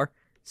 4.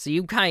 So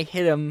you kind of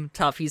hit him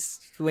tough, he's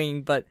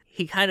swinging, but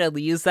he kind of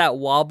used that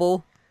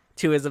wobble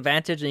to his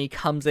advantage, and he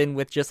comes in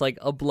with just like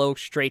a blow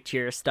straight to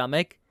your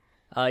stomach.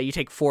 You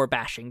take 4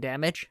 bashing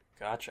damage,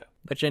 Gotcha.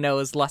 which I know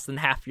is less than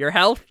half your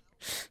health.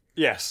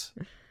 Yes.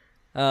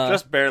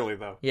 Just barely,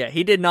 though. Yeah,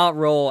 he did not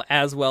roll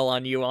as well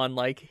on you on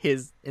like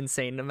his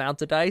insane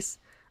amount of dice.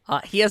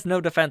 He has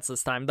no defense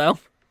this time, though.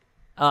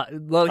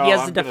 He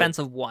has a defense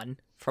of 1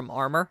 from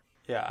armor.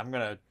 Yeah, I'm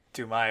going to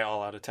do my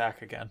all-out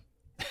attack again.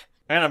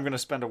 And I'm going to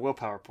spend a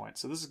willpower point,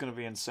 so this is going to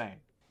be insane.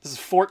 This is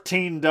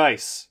 14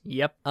 dice.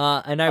 Yep.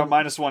 And I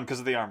minus 1 because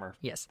of the armor.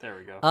 Yes. There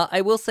we go.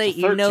 I will say, So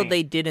even though 13.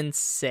 they didn't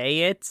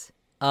say it,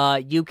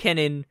 you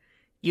can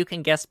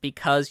guess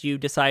because you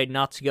decide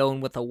not to go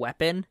in with a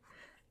weapon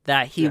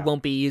that he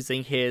won't be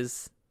using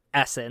his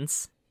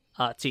essence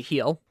to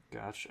heal.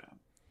 Gotcha.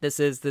 This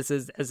is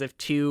as if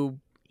 2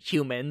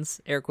 humans,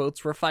 air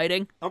quotes, were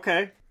fighting.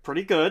 Okay,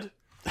 pretty good.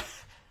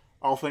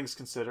 All things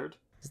considered.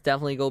 It's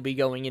definitely going to be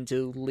going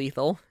into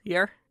lethal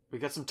here. We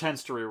got some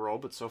 10s to reroll,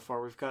 but so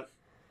far we've got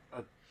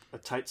a A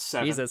tight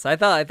 7. Jesus, I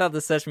thought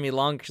this session would be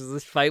long because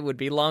this fight would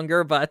be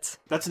longer, but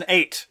That's an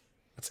 8.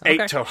 That's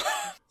Okay. 8 total.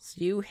 so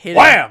you hit him.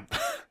 Wham!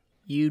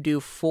 You do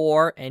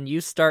 4, and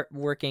you start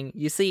working.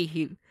 You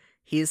see,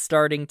 he's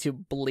starting to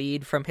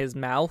bleed from his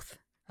mouth.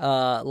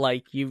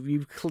 Like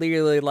you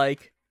clearly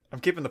like. I'm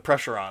keeping the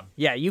pressure on.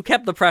 Yeah, you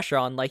kept the pressure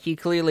on. Like he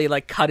clearly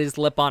like cut his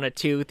lip on a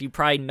tooth. You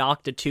probably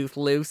knocked a tooth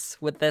loose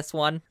with this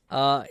one.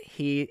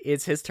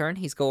 It's his turn.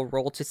 He's gonna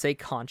roll to stay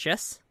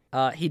conscious.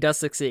 He does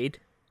succeed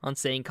on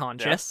staying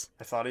conscious.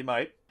 Yeah, I thought he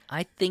might.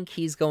 I think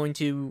he's going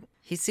to.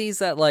 He sees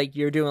that like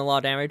you're doing a lot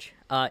of damage.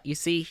 You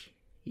see,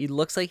 he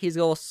looks like he's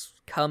going to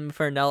come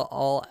for an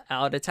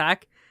all-out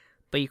attack,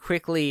 but he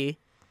quickly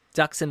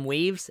ducks and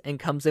weaves and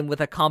comes in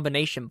with a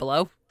combination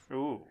blow.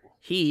 Ooh.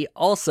 He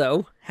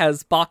also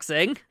has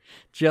boxing,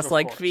 just Of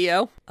like course.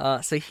 Theo.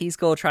 So he's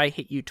going to try to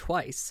hit you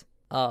twice.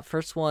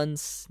 First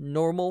one's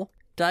normal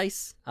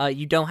dice.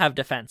 You don't have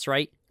defense,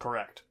 right?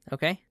 Correct.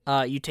 Okay.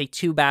 You take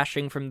 2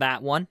 bashing from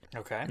that one,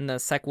 Okay. and the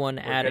second one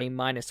add good. a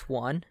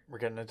 -1. We're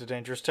getting into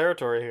dangerous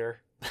territory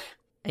here.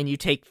 And you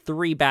take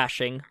 3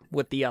 bashing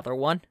with the other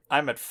one.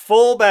 I'm at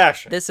full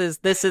bashing. This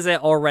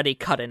isn't already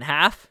cut in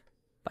half,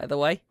 by the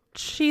way.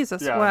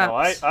 Jesus yeah,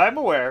 wept. no, I'm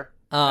aware.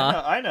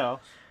 Uh, I know.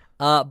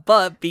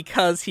 But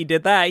because he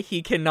did that,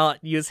 he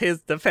cannot use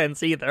his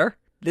defense either.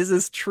 This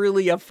is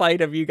truly a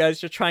fight of you guys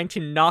just trying to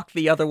knock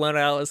the other one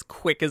out as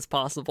quick as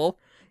possible.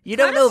 You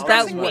don't know if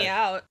that stressing was me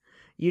out.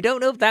 you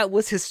don't know if that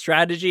was his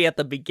strategy at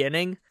the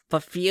beginning,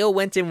 but Theo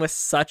went in with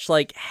such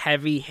like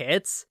heavy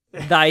hits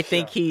that I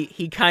think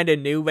he kind of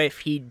knew if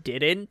he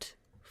didn't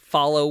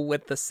follow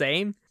with the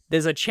same,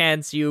 there's a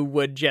chance you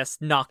would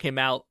just knock him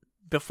out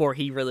before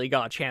he really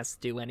got a chance to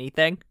do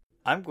anything.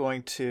 I'm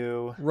going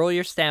to... Roll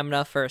your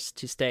stamina first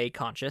to stay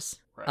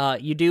conscious.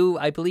 Right. You do,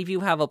 I believe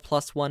you have a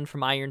 +1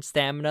 from iron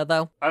stamina,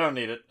 though. I don't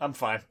need it. I'm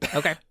fine.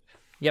 Okay.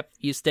 Yep,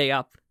 you stay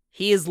up.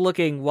 He is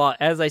looking,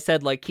 as I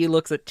said, like, he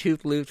looks at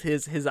Tooth Loop,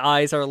 his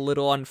eyes are a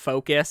little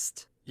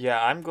unfocused.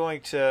 Yeah, I'm going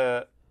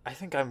to... I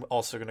think I'm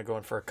also going to go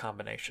in for a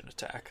combination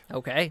attack.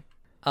 Okay.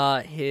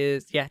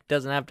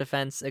 Doesn't have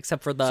defense,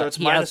 except for the... So it's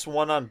he has-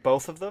 -1 on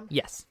both of them?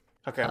 Yes.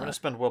 Okay, I'm going to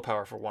spend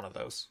willpower for one of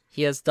those.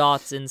 He has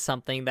dots in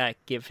something that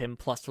give him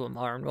 +1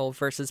 arm roll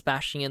versus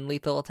bashing and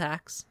lethal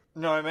attacks.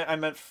 No, I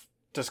meant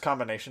does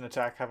combination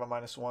attack have a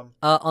 -1?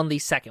 On the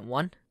second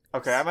one.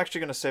 Okay, I'm actually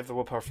going to save the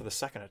willpower for the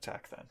second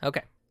attack then.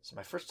 Okay. So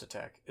my first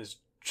attack is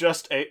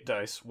just 8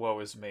 dice. Woe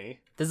is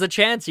me. There's a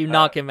chance you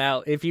knock him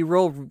out. If you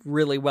roll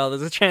really well,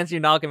 there's a chance you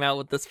knock him out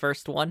with this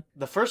first one.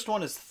 The first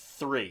one is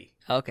 3.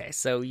 Okay,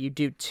 so you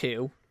do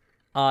 2.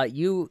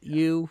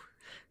 You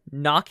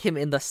knock him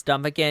in the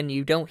stomach and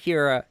you don't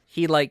hear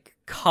he like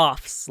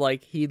coughs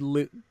like he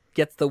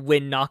gets the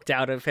wind knocked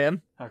out of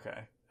him.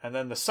 Okay. And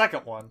then the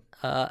second one.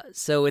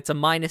 So it's a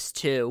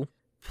 -2,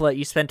 but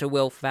you spent a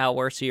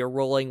willpower, so you're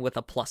rolling with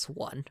a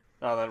 +1.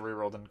 Oh, that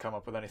reroll didn't come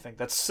up with anything.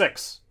 That's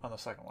 6 on the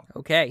second one.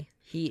 Okay.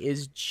 He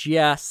is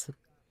just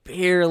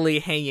barely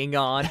hanging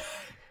on.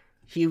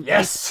 He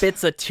Yes!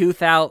 spits a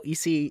tooth out. You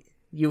see,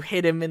 you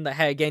hit him in the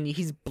head again.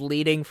 He's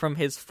bleeding from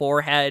his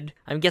forehead.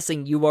 I'm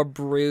guessing you are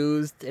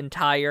bruised and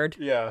tired.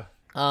 Yeah.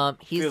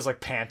 He's Feels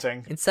like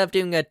panting. instead of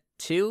doing a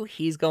 2,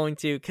 he's going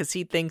to, because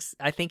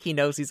I think he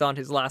knows he's on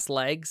his last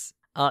legs.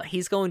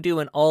 He's going to do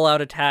an all-out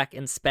attack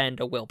and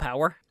spend a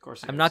willpower. Of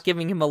course he I'm is. not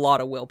giving him a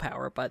lot of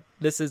willpower, but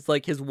this is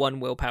like his 1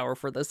 willpower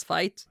for this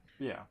fight.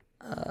 Yeah.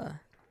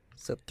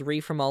 So 3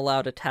 from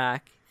all-out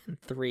attack and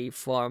 3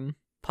 from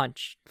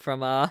punch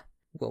from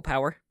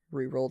willpower.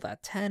 Reroll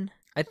that 10.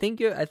 I think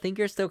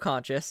you're still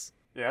conscious.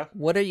 Yeah.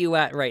 What are you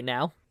at right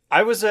now?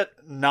 I was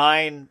at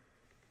 9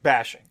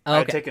 bashing. I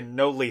had Okay. taken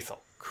no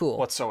lethal Cool.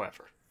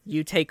 whatsoever.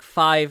 You take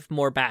 5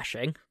 more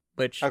bashing,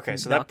 which Okay,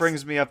 so knocks- that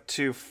brings me up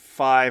to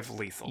 5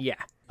 lethal.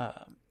 Yeah.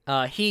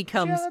 Um, He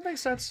comes. yeah, that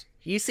makes sense.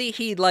 You see,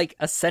 he like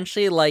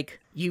essentially like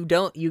you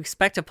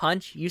expect a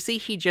punch. You see,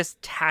 he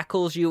just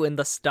tackles you in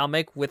the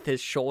stomach with his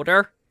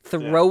shoulder,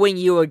 throwing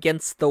you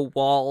against the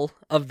wall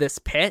of this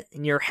pit,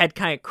 and your head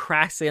kind of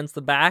cracks against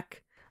the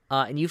back.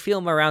 And you feel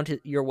him around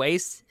your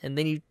waist, and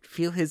then you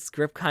feel his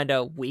grip kind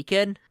of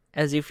weaken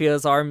as you feel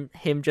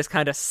him just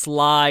kind of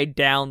slide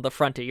down the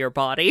front of your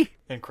body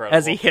Incredible.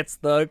 as he hits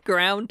the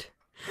ground.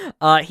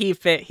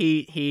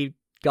 He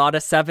got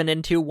a 7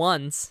 and 2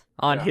 ones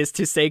on his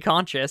to stay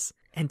conscious.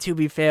 And to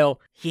be fair,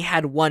 he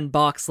had 1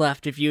 box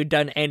left. If you had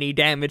done any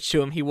damage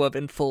to him, he would have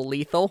been full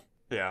lethal.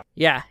 Yeah.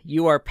 Yeah,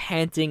 you are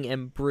panting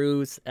and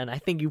bruised, and I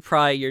think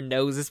your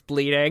nose is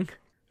bleeding.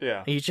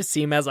 Yeah. You just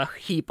see him as a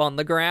heap on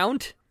the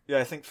ground. Yeah,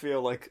 I think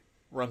Theo, like,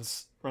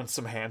 runs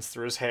some hands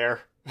through his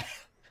hair.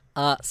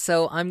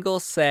 So I'm gonna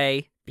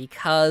say,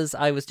 because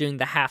I was doing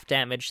the half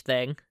damage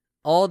thing,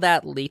 all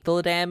that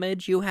lethal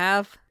damage you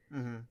have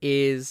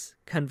is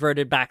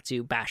converted back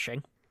to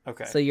bashing.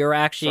 Okay. So you're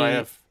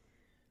actually...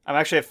 I'm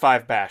actually at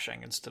 5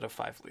 bashing instead of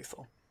 5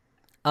 lethal.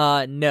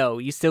 No,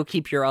 you still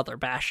keep your other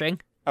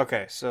bashing.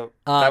 Okay, so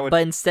that would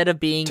But instead of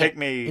being... take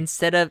me...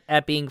 Instead of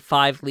at being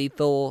 5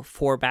 lethal,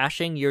 4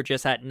 bashing, you're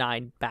just at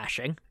 9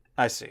 bashing.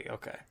 I see,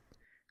 okay.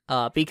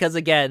 Because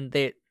again,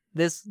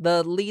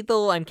 The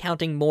lethal I'm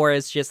counting more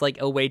as just like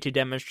a way to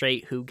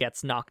demonstrate who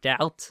gets knocked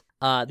out.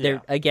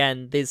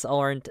 Again, these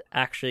aren't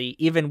actually,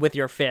 even with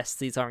your fists,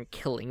 these aren't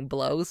killing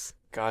blows.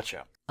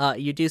 Gotcha.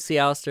 You do see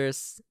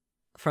Alistair's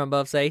from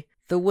above say,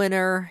 the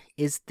winner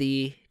is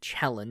the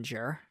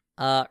challenger.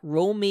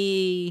 Roll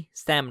me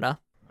stamina.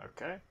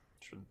 Okay.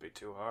 Shouldn't be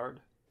too hard.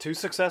 2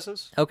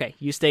 successes? Okay,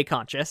 you stay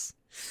conscious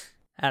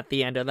at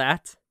the end of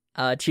that.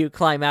 To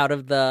climb out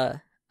of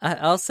the...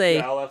 I'll say...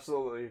 Yeah, I'll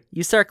absolutely...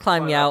 You start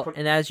climbing out,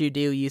 and as you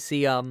do, you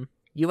see,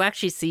 you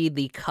actually see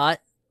the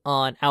cut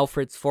on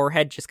Alfred's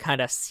forehead just kind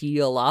of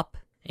seal up,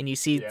 and you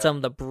see some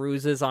of the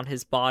bruises on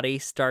his body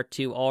start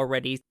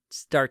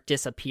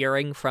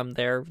disappearing from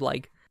their,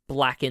 like,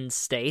 blackened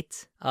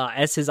state.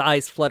 As his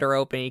eyes flutter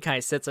open, he kind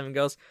of sits up and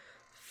goes,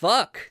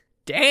 fuck,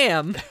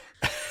 damn.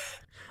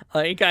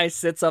 He kind of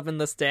sits up in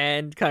the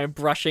stand, kind of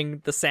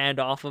brushing the sand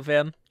off of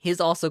him. He's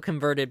also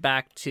converted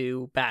back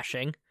to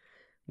bashing,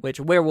 which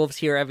werewolves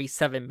hear every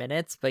 7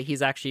 minutes, but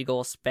he's actually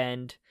going to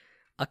spend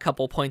a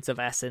couple points of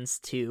essence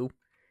to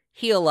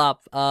heal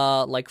up,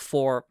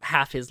 for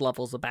half his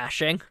levels of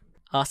bashing.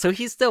 So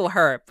he's still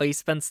hurt, but he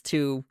spends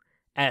 2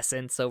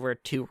 essence over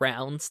 2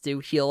 rounds to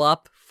heal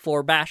up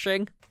for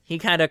bashing. He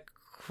kind of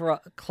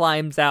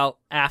climbs out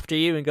after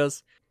you and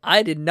goes,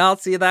 I did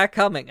not see that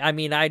coming. I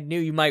mean, I knew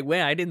you might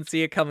win. I didn't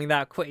see it coming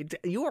that quick.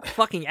 You were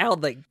fucking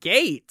out the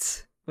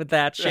gate with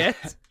that shit.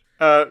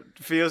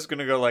 Theo's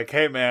gonna go like,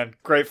 hey man,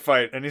 great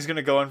fight. And he's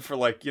gonna go in for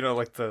like,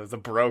 the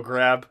bro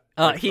grab.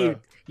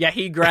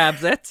 He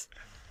grabs it.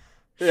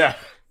 Yeah.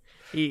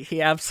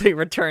 He absolutely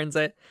returns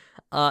it.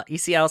 You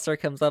see Alistair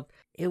comes up.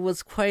 It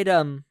was quite,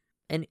 an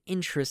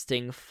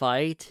interesting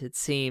fight, it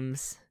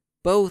seems.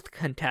 Both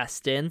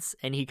contestants,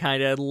 and he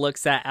kind of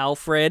looks at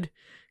Alfred,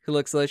 who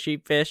looks a little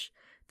sheepish,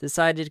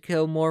 decided to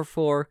go more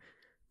for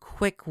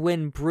quick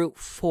win brute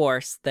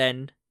force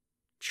than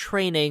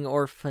training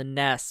or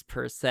finesse,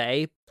 per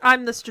se.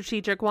 I'm the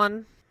strategic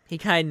one. He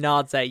kind of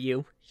nods at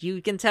you.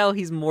 You can tell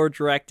he's more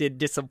directed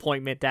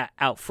disappointment at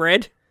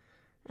Alfred.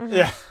 Mm-hmm.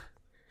 Yeah.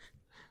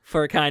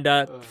 For kind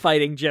of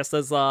fighting just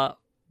as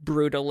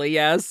brutally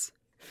as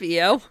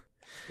Theo.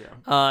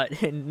 Yeah.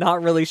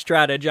 Not really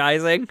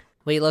strategizing.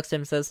 But he looks at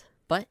him and says,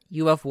 but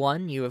you have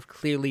won. You have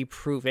clearly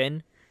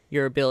proven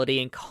your ability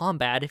in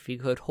combat if you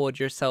could hold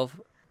yourself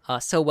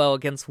so well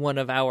against one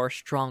of our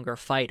stronger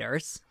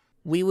fighters.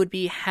 We would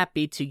be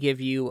happy to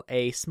give you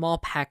a small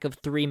pack of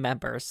 3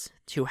 members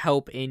to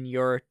help in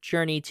your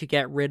journey to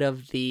get rid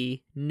of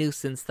the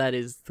nuisance that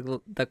is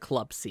the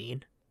club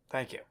scene.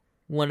 Thank you.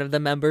 One of the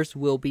members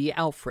will be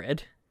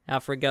Alfred.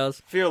 Alfred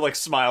goes... Theo,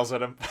 smiles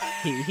at him.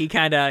 he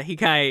kind of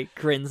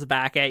grins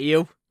back at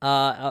you.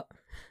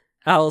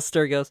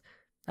 Alistair goes,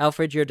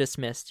 Alfred, you're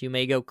dismissed. You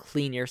may go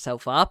clean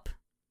yourself up.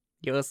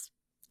 He goes,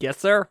 yes,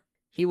 sir.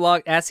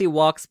 As he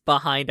walks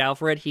behind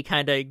Alfred, he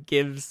kind of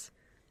gives...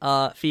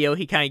 Theo,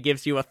 he kind of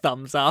gives you a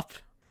thumbs up.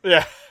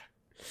 Yeah.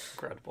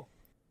 Incredible.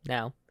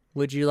 Now,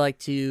 would you like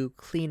to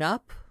clean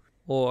up?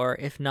 Or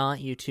if not,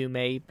 you two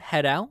may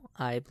head out.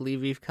 I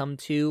believe we've come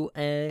to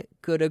a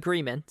good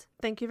agreement.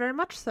 Thank you very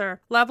much, sir.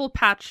 Lav will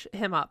patch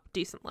him up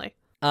decently.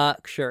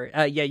 Sure.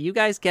 You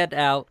guys get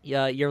out.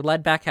 You're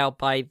led back out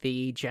by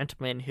the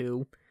gentleman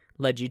who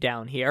led you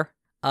down here.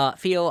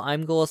 Theo,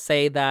 I'm going to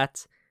say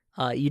that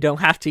you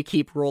don't have to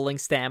keep rolling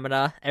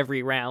stamina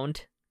every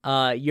round.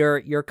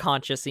 You're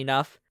conscious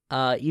enough.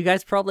 You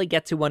guys probably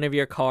get to one of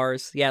your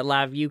cars. Yeah,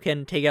 Lav, you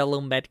can take out a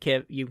little med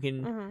kit. You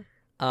can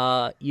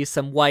use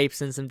some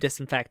wipes and some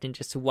disinfectant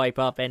just to wipe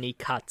up any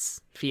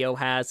cuts Theo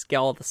has. Get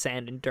all the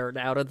sand and dirt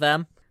out of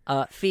them.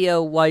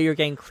 Theo, while you're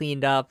getting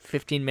cleaned up,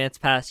 15 minutes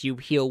pass, you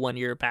heal 1 of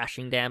your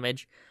bashing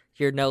damage.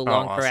 You're no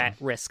longer awesome. at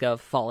risk of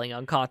falling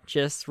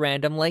unconscious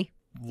randomly.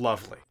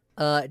 Lovely.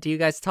 Do you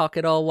guys talk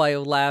at all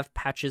while Lav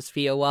patches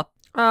Theo up?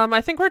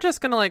 I think we're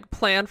just gonna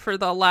plan for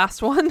the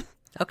last one.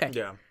 Okay.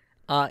 Yeah.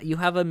 You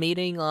have a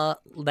meeting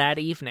that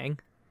evening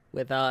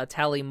with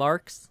Tally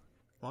Marks,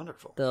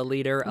 Wonderful. the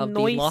leader of the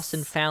Nice. Lost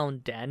and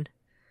Found Den.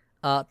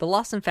 The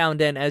Lost and Found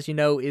Den, as you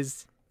know,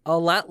 is a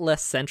lot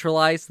less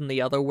centralized than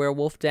the other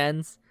werewolf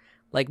dens.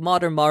 Like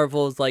Modern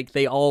Marvels, like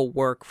they all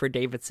work for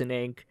Davidson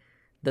Inc.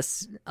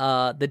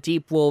 The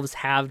Deep Wolves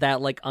have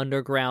that like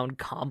underground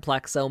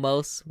complex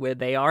almost where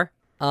they are.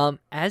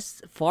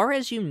 As far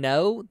as you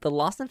know, the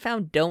Lost and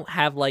Found don't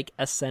have like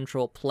a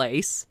central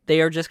place.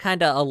 They are just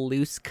kind of a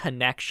loose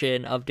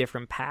connection of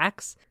different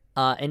packs.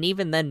 And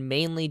even then,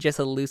 mainly just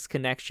a loose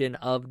connection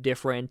of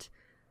different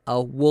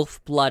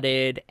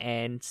wolf-blooded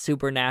and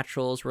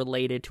supernaturals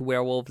related to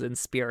werewolves and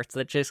spirits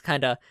that just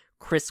kind of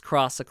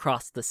crisscross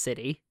across the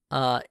city.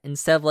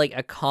 Instead of like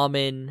a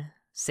common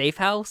safe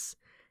house,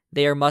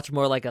 they are much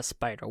more like a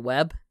spider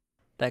web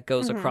that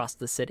goes across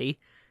the city,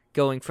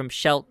 going from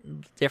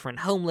different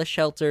homeless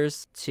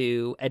shelters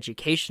to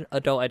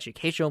adult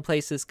educational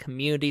places,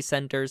 community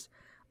centers,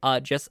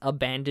 just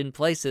abandoned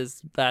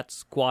places that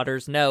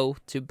squatters know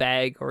to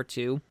beg or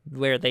to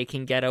where they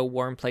can get a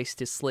warm place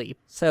to sleep.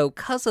 So,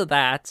 because of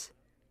that,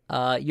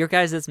 your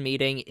guys'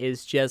 meeting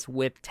is just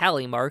with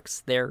Tally Marks,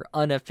 their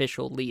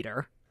unofficial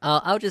leader.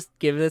 I'll just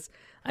give this.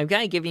 I'm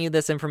kind of giving you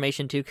this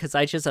information too because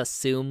I just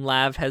assume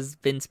Lav has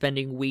been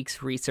spending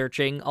weeks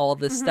researching all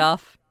this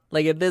stuff.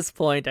 Like, at this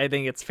point, I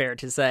think it's fair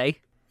to say.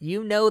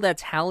 You know that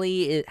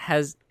Tally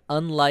has,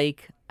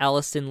 unlike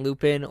Alliston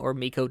Lupin or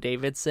Miko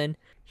Davidson,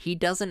 he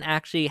doesn't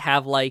actually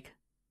have, like,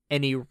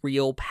 any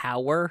real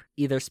power,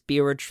 either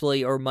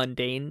spiritually or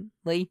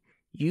mundanely.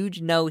 You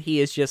know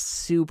he is just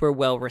super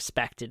well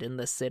respected in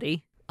this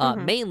city,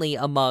 mainly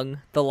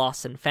among the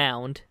lost and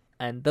found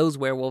and those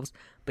werewolves,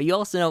 but you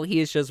also know he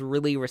is just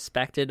really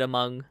respected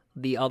among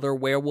the other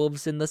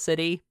werewolves in the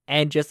city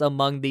and just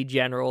among the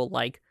general,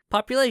 like,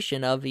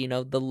 population of, you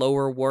know, the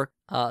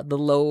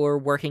lower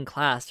working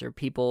class or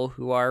people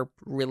who are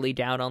really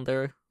down on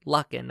their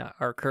luck and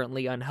are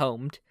currently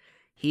unhomed.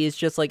 He is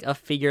just like a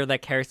figure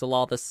that carries a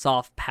lot of the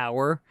soft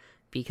power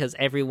because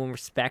everyone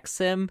respects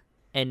him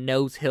and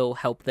knows he'll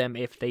help them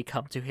if they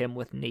come to him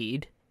with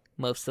need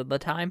most of the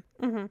time.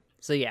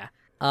 So yeah,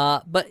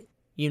 but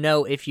you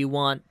know, if you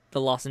want the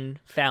Lost and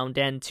Found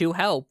Den to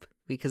help,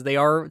 because they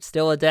are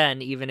still a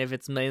den, even if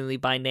it's mainly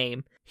by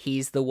name,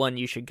 he's the one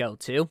you should go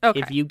to.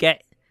 Okay.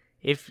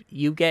 If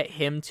you get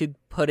him to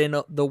put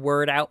in the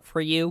word out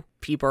for you,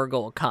 people are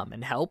going to come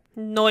and help.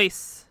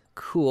 Nice.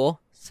 Cool.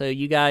 So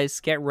you guys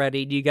get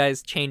ready. Do you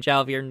guys change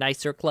out of your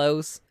nicer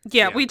clothes?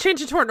 Yeah, we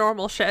change it to our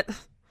normal shit.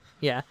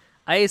 Yeah.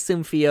 I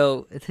assume,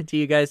 Theo, do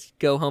you guys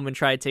go home and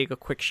try to take a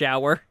quick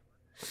shower?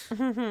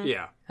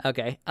 Yeah.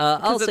 Okay.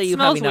 I'll say you have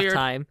smells enough weird.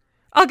 time.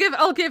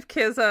 I'll give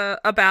Kiz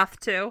a bath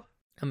too.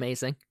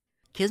 Amazing.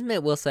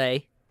 Kismet will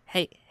say,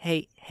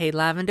 Hey,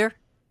 Lavender,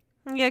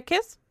 Yeah,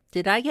 Kiz?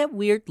 did I get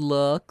weird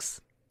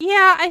looks?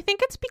 Yeah, I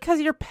think it's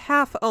because you're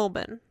Path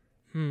Omen.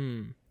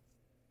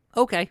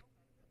 Okay.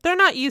 They're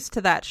not used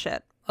to that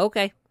shit.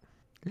 Okay.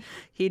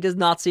 He does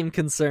not seem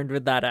concerned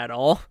with that at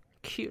all.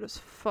 Cute as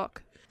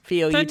fuck.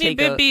 Theo, you Tiny take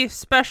baby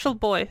special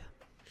boy.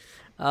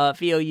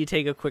 Theo, you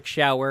take a quick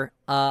shower,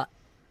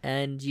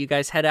 and you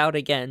guys head out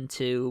again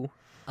to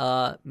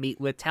meet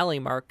with Tally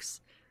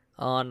Marks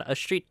on a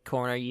street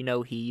corner you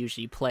know he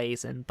usually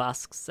plays and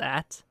busks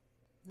at.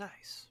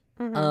 Nice.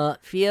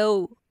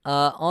 Theo,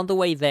 on the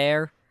way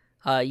there,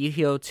 you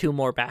heal 2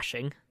 more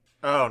bashing.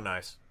 Oh,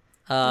 nice.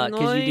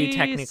 Because you do Nice.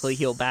 technically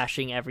heal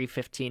bashing every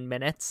 15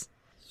 minutes.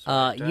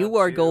 So You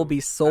are down going to be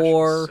to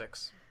sore. fashion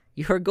 6.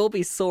 You are going to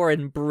be sore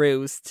and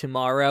bruised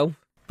tomorrow,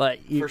 but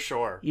For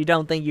sure. you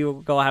don't think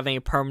you're going to have any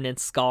permanent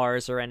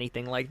scars or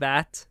anything like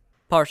that.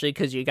 Partially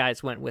because you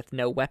guys went with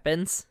no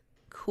weapons.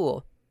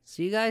 Cool.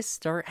 So you guys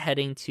start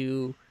heading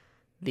to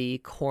the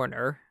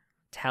corner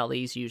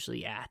Tally's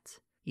usually at.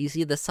 You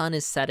see the sun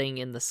is setting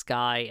in the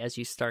sky as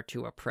you start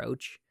to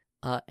approach.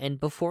 And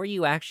before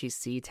you actually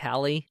see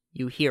Tally,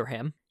 you hear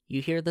him.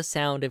 You hear the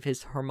sound of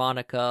his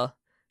harmonica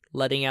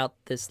letting out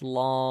this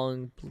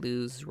long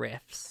blues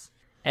riffs.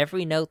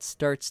 Every note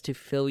starts to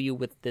fill you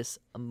with this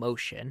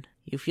emotion.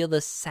 You feel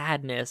the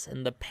sadness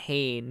and the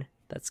pain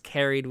that's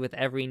carried with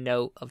every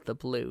note of the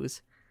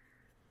blues.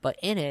 But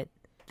in it,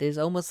 there's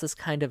almost this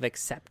kind of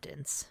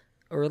acceptance,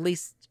 or at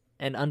least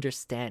an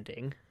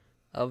understanding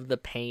of the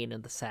pain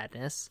and the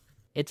sadness.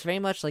 It's very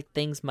much like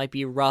things might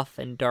be rough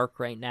and dark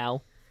right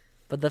now,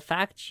 but the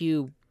fact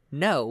you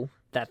know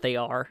that they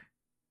are,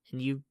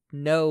 and you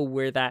know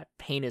where that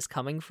pain is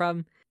coming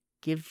from,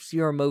 gives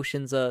your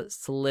emotions a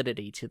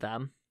solidity to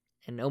them,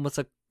 and almost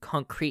a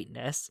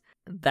concreteness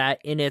that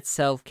in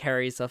itself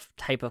carries a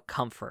type of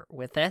comfort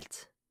with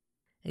it.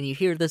 And you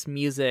hear this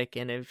music,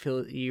 and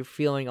you're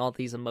feeling all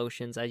these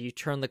emotions as you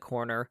turn the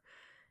corner,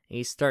 and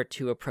you start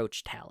to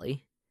approach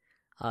Tally.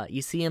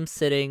 You see him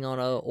sitting on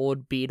an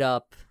old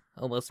beat-up,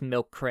 almost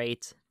milk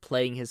crate,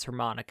 playing his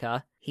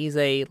harmonica. He's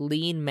a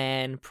lean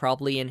man,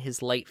 probably in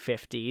his late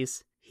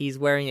 50s. He's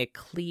wearing a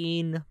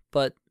clean,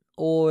 but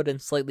old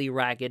and slightly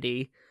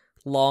raggedy,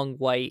 long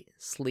white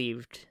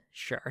sleeved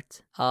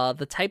shirt.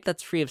 The type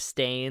that's free of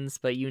stains,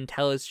 but you can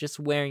tell is just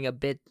wearing a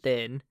bit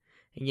thin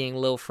and getting a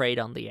little frayed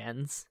on the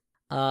ends.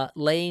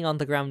 Laying on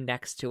the ground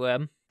next to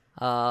him,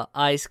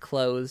 eyes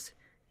closed,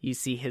 you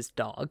see his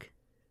dog,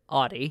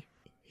 Audie.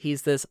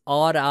 He's this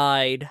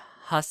odd-eyed,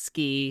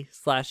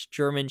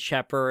 husky/German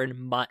Shepherd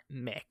mutt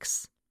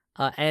mix.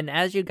 And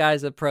as you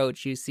guys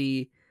approach, you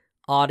see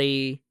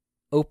Audie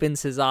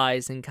opens his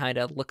eyes and kind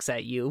of looks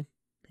at you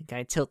and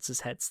kind of tilts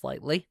his head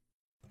slightly.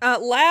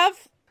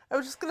 Lav, I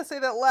was just gonna say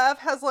that Lav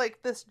has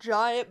like this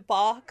giant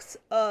box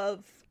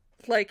of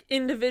like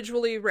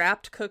individually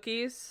wrapped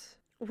cookies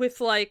with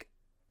like,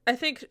 I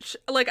think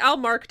like I'll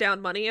mark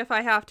down money if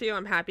I have to.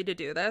 I'm happy to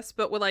do this,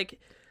 but with like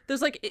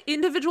there's like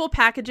individual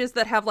packages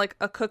that have like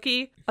a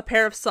cookie, a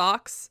pair of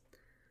socks,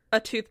 a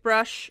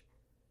toothbrush,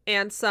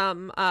 and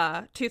some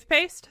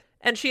toothpaste.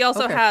 And she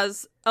also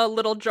has a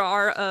little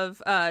jar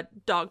of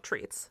dog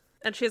treats,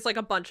 and she has like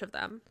a bunch of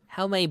them.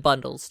 How many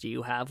bundles do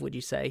you have, would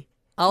you say?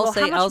 How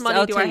much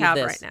money do I have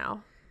right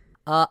now?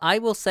 I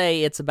will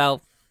say it's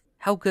about,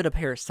 how good a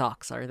pair of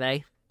socks are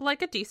they?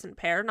 Like a decent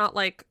pair, not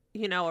like,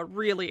 you know, a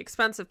really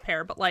expensive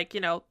pair, but like,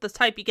 you know, the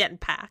type you get in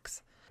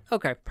packs.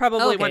 Okay.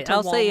 Probably went to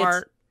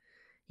Walmart.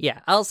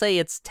 I'll say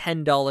it's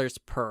 $10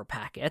 per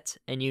packet,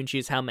 and you can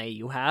choose how many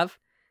you have.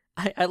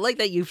 I like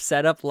that you've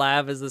set up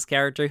Lav as this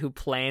character who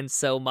plans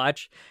so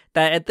much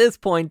that at this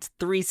point,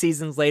 3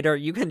 seasons later,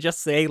 you can just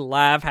say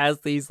Lav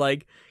has these,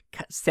 like,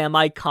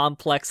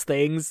 semi-complex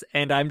things,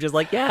 and I'm just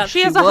like, yeah,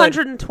 She has would.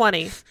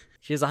 120.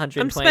 She has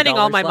 $120 I'm spending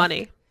all my left?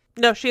 money.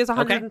 No, she has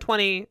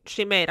 120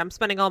 she made. I'm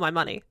spending all my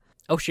money.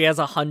 Oh, she has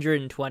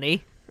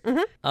 120?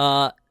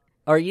 Mm-hmm.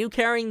 Are you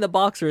carrying the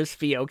box, or is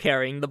Theo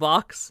carrying the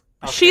box?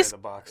 I'll She's- carry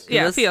the box.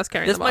 Yeah, This- Theo's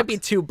carrying This the might be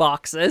box. 2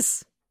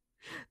 boxes.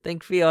 I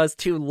think Theo has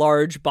 2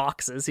 large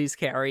boxes he's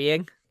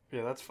carrying.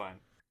 Yeah, that's fine.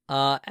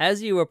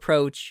 As you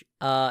approach,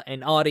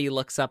 and Audie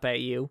looks up at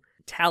you,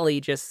 Tally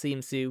just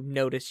seems to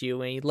notice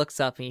you, and he looks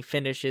up and he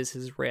finishes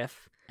his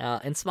riff,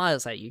 and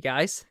smiles at you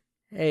guys.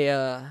 Hey,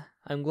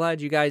 I'm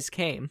glad you guys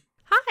came.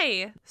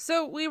 Hi.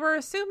 So we were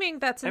assuming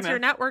that since man. your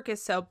network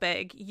is so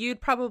big,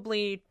 you'd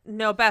probably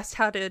know best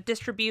how to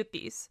distribute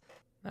these.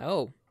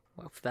 Oh,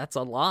 well, that's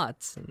a lot,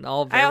 and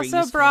all very I also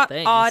useful brought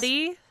things.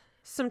 Audie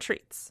some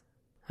treats.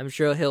 I'm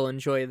sure he'll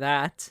enjoy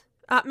that.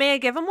 May I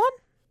give him one?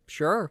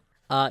 Sure.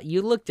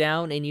 You look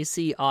down and you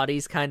see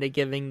Audie's kind of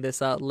giving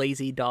this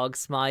lazy dog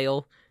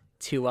smile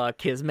to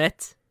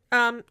Kismet.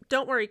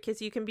 Don't worry,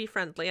 kids. You can be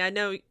friendly. I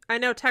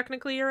know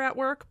technically you're at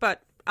work,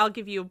 but I'll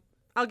give you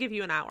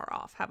an hour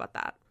off. How about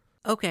that?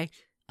 Okay.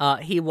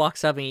 He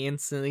walks up and he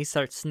instantly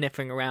starts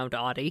sniffing around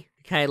Audie.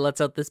 Kind of lets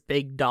out this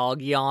big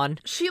dog yawn.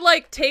 She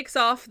like takes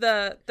off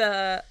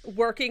the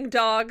working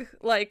dog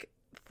like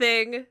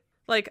thing.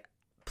 Like,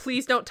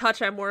 please don't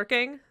touch. I'm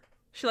working.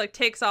 She like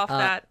takes off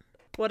that.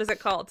 What is it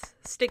called?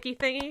 Sticky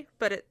thingy,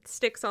 but it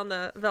sticks on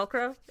the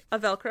Velcro. A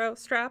Velcro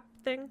strap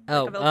thing.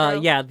 Oh, like a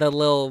Velcro. yeah, the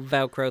little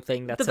Velcro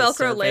thing that The says Velcro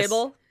service.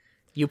 label.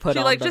 You put She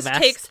on like the just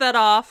vest. takes that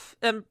off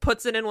and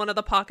puts it in one of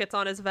the pockets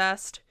on his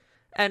vest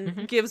and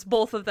Mm-hmm. gives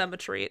both of them a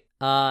treat.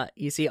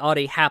 You see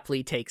Audie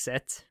happily takes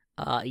it.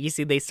 You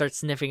see they start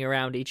sniffing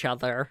around each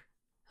other,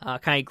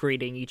 kind of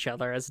greeting each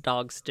other as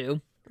dogs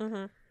do.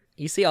 Mm-hmm.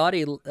 You see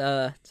Audie,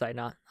 sorry,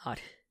 not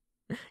Audie.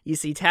 You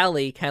see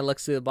Tally kind of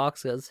looks through the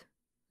box and goes,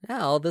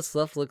 yeah, all this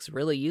stuff looks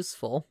really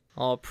useful.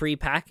 All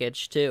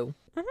pre-packaged, too.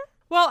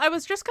 Well, I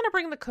was just going to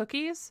bring the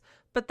cookies,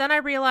 but then I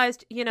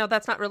realized,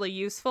 that's not really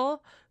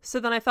useful. So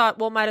then I thought,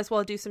 well, might as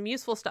well do some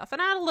useful stuff.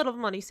 And I had a little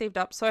money saved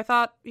up. So I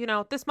thought,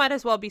 this might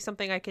as well be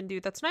something I can do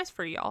that's nice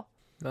for y'all.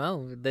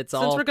 Well, that's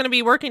Since all. we're going to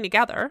be working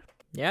together.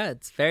 Yeah,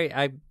 it's very,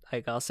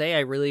 I'll say I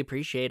really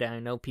appreciate it. I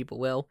know people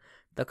will.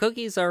 The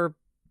cookies are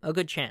a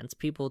good chance.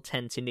 People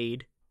tend to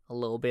need a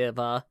little bit of,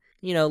 a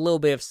little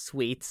bit of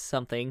sweets,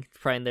 something to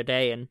brighten their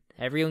day, and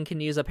everyone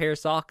can use a pair of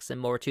socks and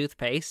more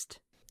toothpaste.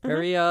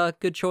 Very,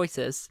 good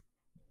choices.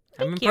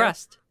 I'm Thank you.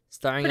 impressed.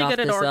 Starting Pretty off good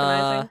at this,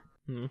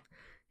 organizing.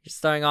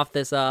 starting off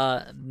this,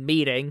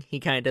 meeting, he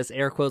kind of does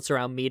air quotes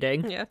around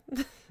meeting. Yeah.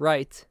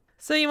 Right.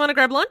 So you want to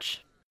grab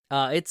lunch?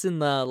 It's in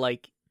the,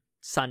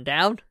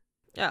 sundown.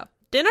 Yeah.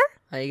 Dinner?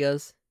 He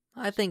goes,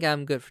 I think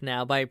I'm good for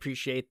now, but I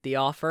appreciate the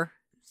offer.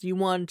 You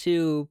want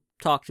to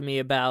talk to me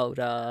about,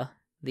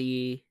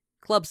 the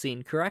club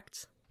scene,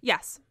 correct?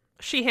 Yes.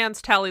 She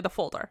hands Tally the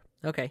folder.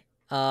 Okay.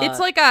 It's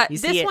like you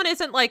see this it- one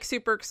isn't like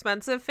super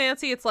expensive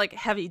fancy. It's like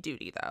heavy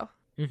duty though.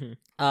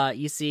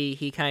 You see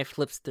he kind of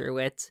flips through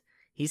it.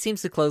 He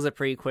seems to close it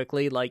pretty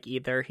quickly, like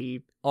either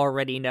he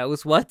already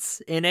knows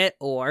what's in it,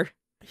 or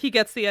He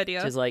gets the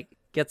idea. just,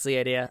 gets the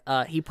idea.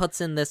 He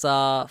puts in this,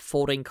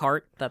 folding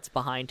cart that's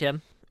behind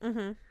him.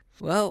 Mm-hmm.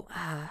 Well,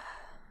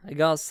 I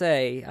gotta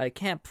say, I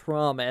can't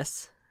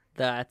promise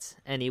that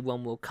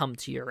anyone will come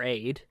to your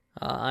aid.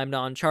 I'm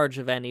not in charge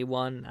of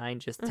anyone. I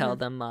just tell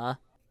them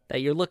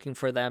that you're looking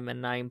for them,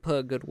 and I can put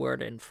a good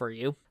word in for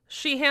you.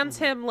 She hands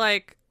him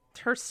like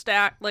her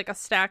stack, like a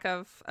stack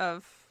of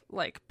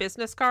like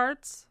business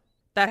cards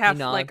that have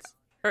like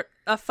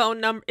a phone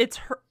number. It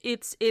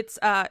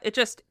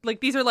just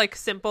like these are like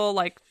simple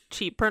like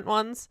cheap print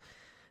ones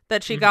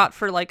that she got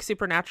for like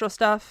supernatural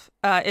stuff.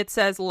 It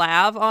says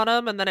Lav on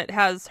them, and then it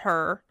has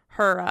her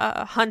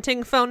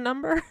hunting phone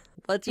number,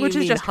 What do you which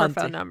mean is just hunting?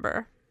 her phone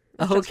number.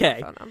 It's just her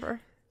Okay. phone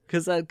number.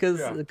 Because I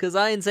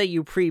didn't say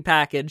you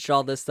prepackaged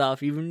all this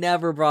stuff. You've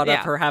never brought up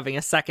Yeah. her having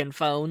a second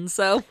phone,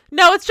 so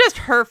No, it's just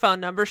her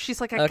phone number.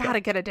 She's like, I Okay. gotta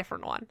get a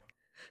different one.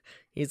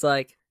 he's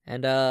like,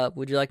 and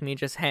would you like me to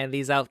just hand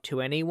these out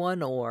to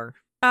anyone, or?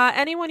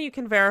 Anyone you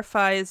can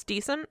verify is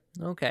decent.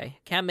 Okay,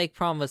 can't make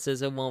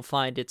promises it won't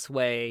find its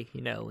way,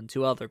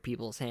 into other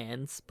people's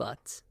hands,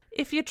 but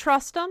If you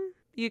trust them,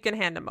 you can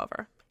hand them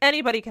over.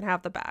 Anybody can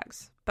have the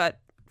bags, but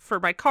for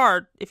my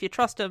card, if you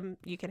trust them,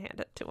 you can hand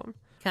it to them.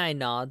 kind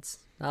nods.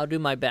 I'll do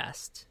my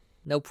best.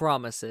 No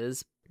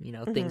promises.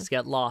 Things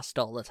get lost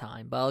all the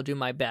time, but I'll do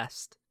my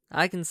best.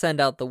 I can send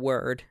out the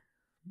word,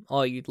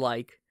 all you'd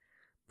like,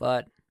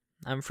 but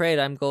I'm afraid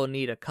I'm going to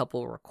need a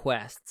couple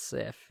requests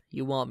if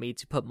you want me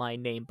to put my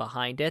name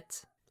behind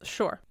it.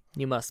 Sure.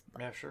 You must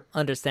Yeah, sure.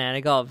 understand. I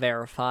gotta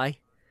verify.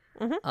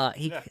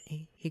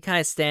 He kind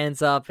of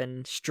stands up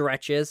and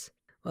stretches.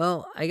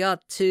 Well, I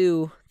got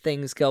 2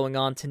 things going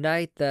on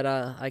tonight that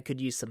I could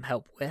use some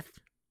help with.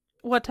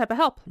 What type of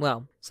help?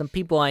 Well, some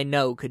people I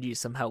know could use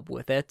some help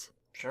with it.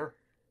 Sure.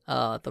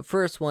 The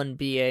first one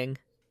being,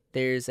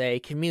 there's a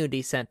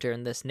community center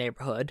in this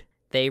neighborhood.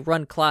 They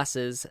run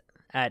classes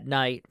at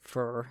night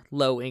for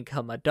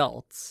low-income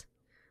adults.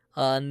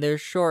 And they're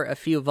short a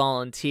few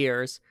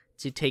volunteers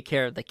to take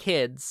care of the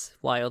kids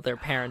while their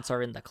parents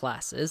are in the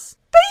classes.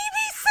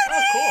 Babysitting!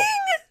 Oh, cool.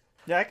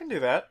 Yeah, I can do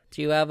that.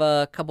 Do you have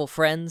a couple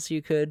friends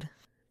you could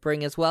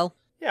bring as well?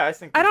 Yeah, I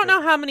think I we don't could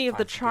know how many of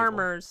the find some people.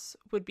 charmers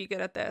would be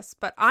good at this,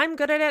 but I'm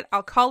good at it.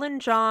 I'll call in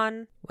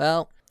John.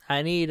 Well,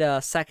 I need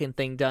a second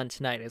thing done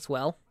tonight as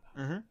well.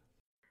 Mm-hmm.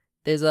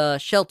 There's a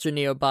shelter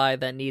nearby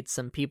that needs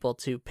some people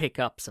to pick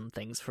up some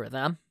things for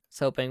them.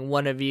 So hoping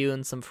one of you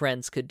and some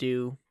friends could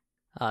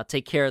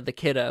take care of the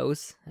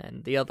kiddos,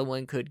 and the other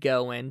one could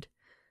go and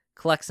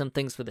collect some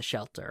things for the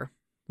shelter.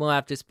 Won't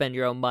have to spend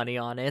your own money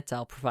on it.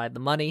 I'll provide the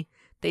money.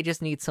 They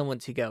just need someone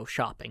to go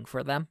shopping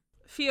for them.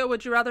 Fio,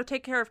 would you rather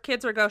take care of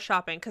kids or go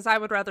shopping? Because I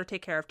would rather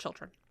take care of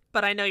children.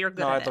 But I know you're good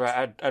No, at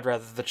it. I'd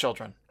rather the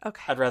children.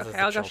 Okay. I'd rather okay,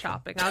 the I'll go children.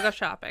 shopping. I'll go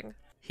shopping.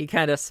 He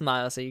kind of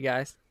smiles at you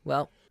guys.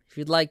 Well, if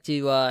you'd like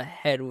to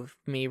head with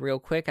me real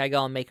quick, I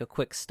gotta make a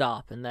quick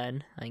stop, and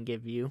then I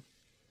can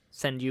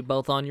send you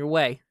both on your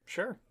way.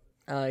 Sure.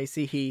 You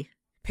see he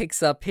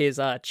picks up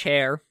his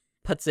chair,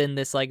 puts in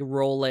this like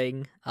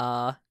rolling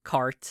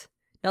cart.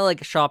 Not like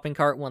a shopping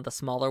cart, one of the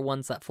smaller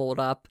ones that fold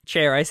up.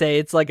 Chair, I say,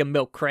 it's like a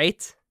milk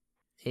crate.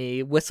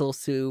 He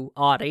whistles to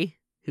Audie,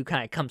 who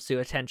kind of comes to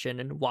attention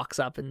and walks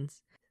up and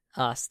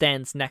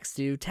stands next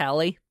to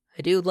Tally.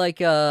 I do like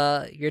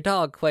your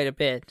dog quite a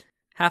bit.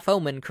 Half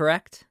omen,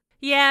 correct?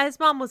 Yeah, his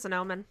mom was an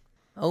omen.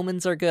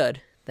 Omens are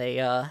good. They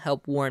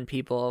help warn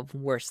people of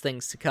worse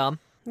things to come.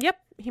 Yep,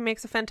 he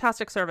makes a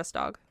fantastic service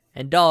dog.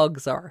 And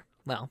dogs are,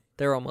 well,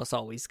 they're almost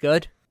always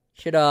good.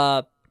 Should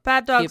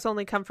Bad dogs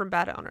only come from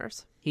bad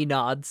owners. he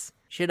nods.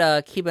 Should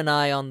keep an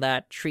eye on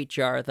that treat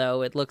jar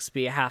though. It looks to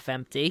be half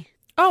empty.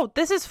 Oh,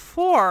 this is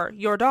for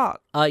your dog.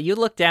 You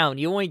look down.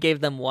 You only gave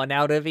them one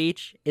out of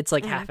each. It's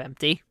like half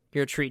empty.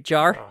 Your treat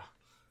jar.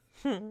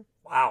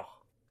 Wow.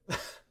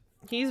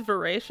 He's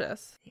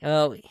voracious.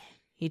 Oh,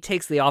 he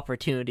takes the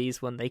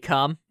opportunities when they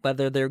come,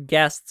 whether they're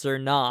guests or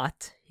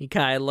not. He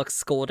kind of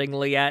looks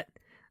scoldingly at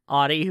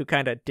Audie, who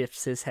kind of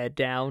dips his head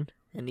down,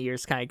 and the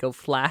ears kind of go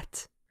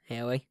flat.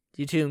 Anyway,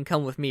 you two can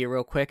come with me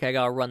real quick. I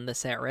gotta run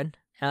this errand.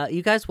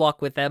 You guys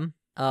walk with them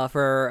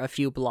for a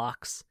few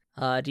blocks.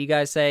 Do you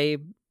guys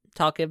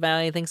talk about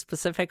anything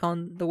specific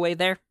on the way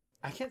there?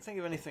 I can't think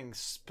of anything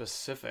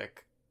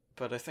specific,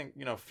 but I think,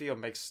 Theo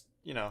makes,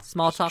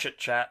 Small just talk? chit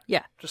chat.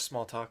 Yeah. Just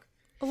small talk.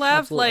 Lev,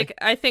 Absolutely.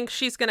 I think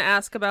she's going to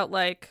ask about,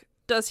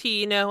 does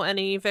he know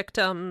any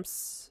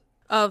victims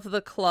of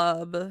the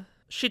club?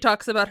 She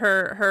talks about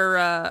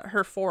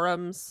her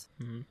forums.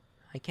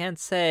 I can't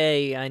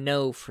say I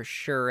know for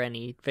sure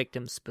any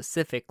victims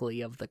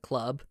specifically of the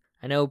club.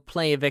 I know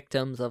plenty of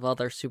victims of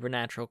other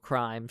supernatural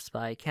crimes,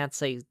 but I can't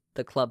say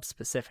the club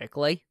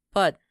specifically.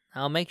 But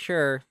I'll make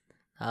sure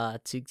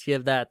to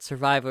give that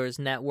Survivors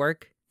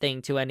Network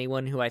thing to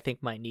anyone who I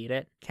think might need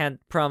it. Can't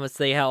promise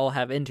they all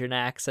have internet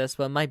access,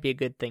 but it might be a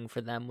good thing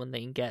for them when they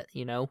can get,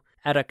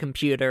 at a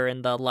computer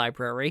in the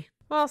library.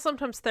 Well,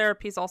 sometimes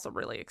therapy is also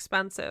really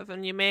expensive,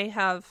 and you may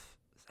have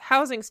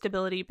housing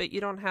stability, but you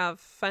don't have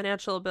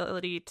financial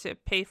ability to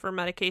pay for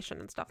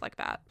medication and stuff like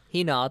that.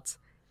 He nods.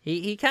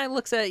 He kind of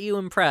looks at you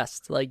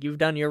impressed, like you've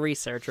done your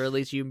research, or at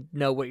least you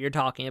know what you're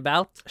talking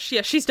about.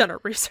 She's done her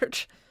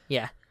research.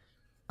 Yeah.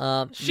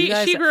 She you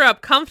guys, grew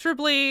up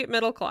comfortably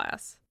middle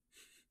class.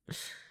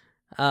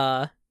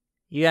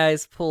 you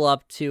guys pull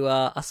up to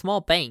a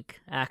small bank,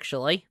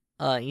 actually.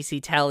 You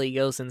see Tally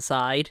goes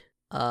inside,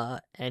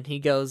 and he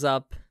goes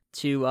up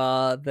to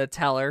the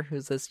teller,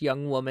 who's this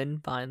young woman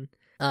behind.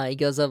 He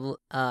goes up,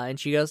 and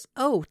she goes,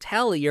 "Oh,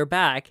 Tally, you're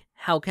back.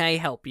 How can I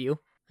help you?"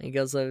 And he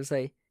goes over and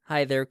say,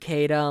 "Hi there,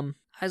 Kate. I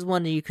was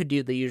wondering you could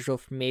do the usual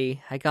for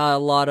me. I got a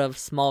lot of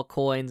small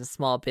coins and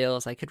small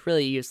bills. I could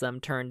really use them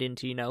turned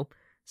into,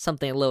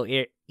 something a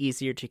little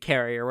easier to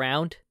carry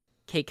around."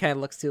 Kate kind of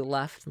looks to the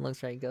left and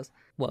looks right and goes,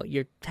 "Well,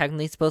 you're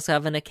technically supposed to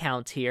have an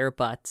account here,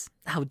 but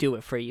I'll do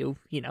it for you,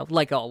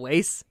 like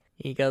always."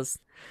 He goes,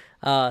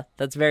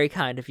 "That's very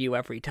kind of you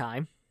every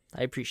time.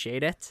 I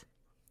appreciate it."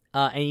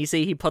 And you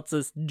see he puts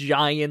this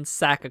giant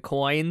sack of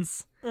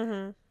coins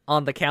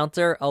on the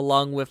counter,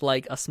 along with,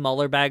 a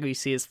smaller bag you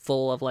see is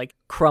full of,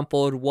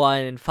 crumpled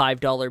 $1 and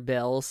 $5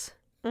 bills.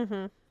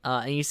 And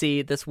you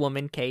see this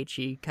woman, Kate,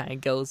 she kind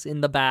of goes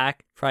in the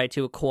back, probably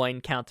to a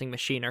coin counting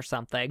machine or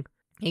something.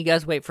 You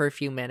guys wait for a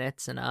few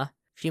minutes, and a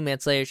few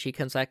minutes later she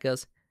comes back and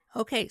goes,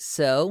 "Okay,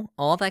 so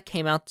all that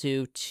came out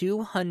to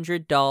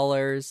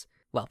 $200,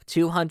 well,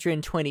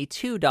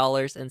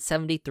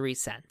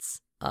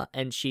 $222.73.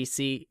 And you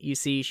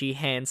see she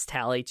hands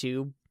Tally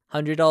two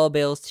 $100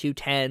 bills, 2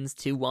 10s,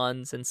 2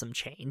 1s, and some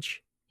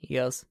change. He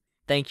goes,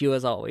 "Thank you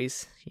as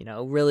always.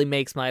 Really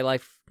makes my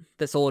life,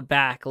 this old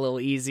back, a little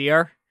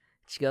easier."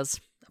 She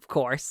goes, "Of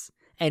course,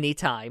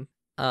 anytime."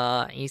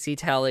 You see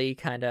Tally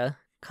kind of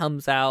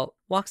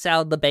walks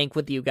out of the bank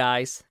with you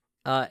guys,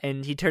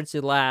 and he turns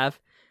to Lav,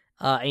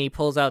 and he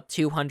pulls out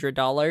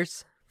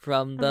 $200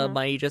 from the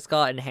money he just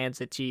got and hands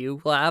it to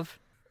you, Lav.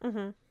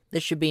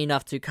 This should be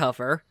enough to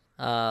cover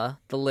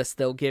the list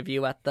they'll give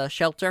you at the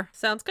shelter.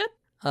 Sounds good.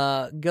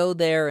 Go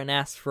there and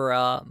ask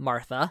for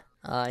Martha.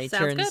 He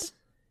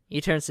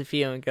turns to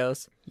Theo and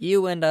goes,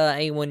 "You and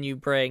anyone you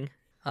bring,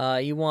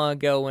 you want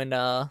to go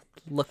and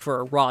look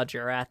for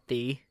Roger at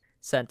the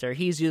center.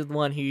 He's the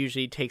one who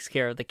usually takes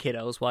care of the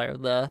kiddos while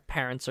the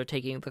parents are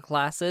taking the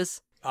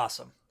classes."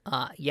 Awesome.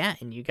 Yeah,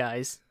 and you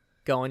guys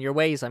go on your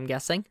ways, I'm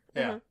guessing.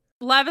 Yeah.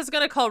 Lav is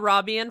gonna call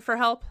Robbie in for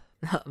help.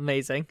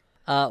 Amazing.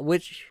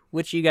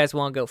 Which you guys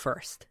want to go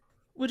first?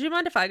 Would you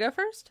mind if I go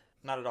first?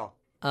 Not at all.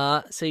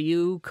 So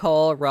you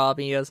call Rob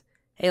and he goes,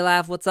 "Hey,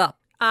 Lav, what's up?"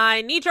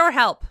 I need your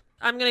help.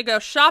 I'm gonna go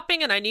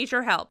shopping and I need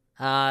your help.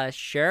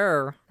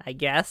 Sure, I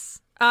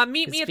guess.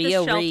 Meet Is me at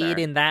Theo the shelter.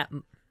 eating that?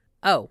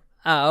 Oh,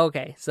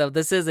 okay. So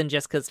this isn't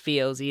just because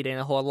Theo's eating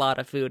a whole lot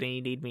of food and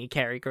you need me to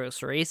carry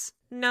groceries.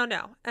 No.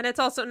 And it's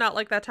also not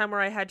like that time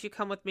where I had you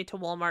come with me to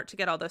Walmart to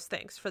get all those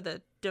things for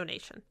the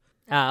donation.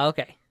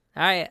 Okay.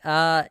 All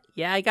right.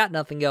 Yeah, I got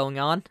nothing going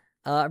on.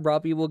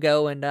 Robbie will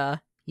go and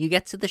you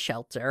get to the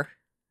shelter.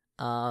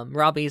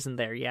 Robbie isn't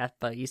there yet,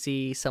 but you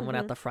see someone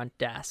at the front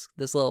desk.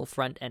 This little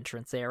front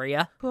entrance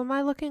area. Who am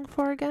I looking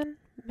for again?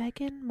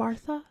 Megan?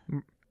 Martha?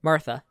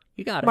 Martha,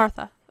 you got it.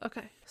 Martha.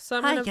 Okay. So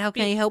I'm Hi, gonna how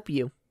can I help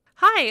you?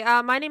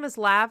 Hi, my name is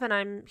Lav and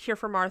I'm here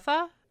for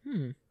Martha.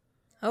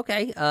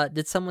 Okay.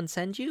 Did someone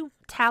send you?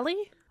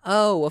 Tally?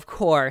 Oh, of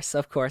course.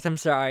 I'm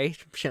sorry.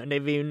 Shouldn't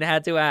have even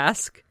had to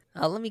ask.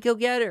 Let me go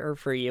get her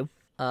for you.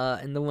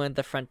 And the one at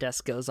the front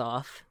desk goes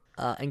off.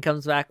 And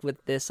comes back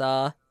with this,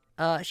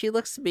 she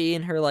looks to be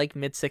in her, like,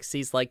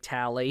 mid-60s, like,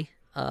 Tally.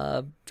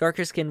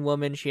 Darker-skinned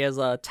woman. She has,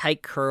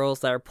 tight curls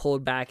that are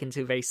pulled back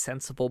into a very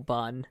sensible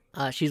bun.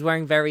 She's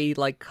wearing very,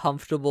 like,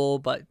 comfortable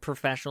but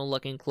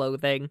professional-looking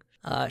clothing.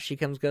 She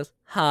comes and goes,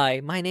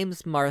 "Hi, my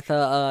name's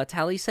Martha.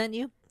 Tally sent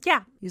you?"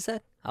 Yeah. You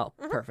said? Oh,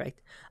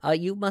 perfect.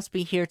 You must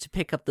be here to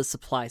pick up the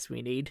supplies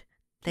we need.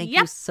 Thank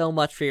Yep. you so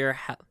much for your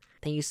help.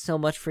 Thank you so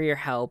much for your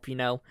help. You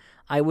know,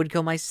 I would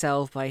go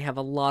myself, but I have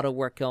a lot of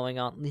work going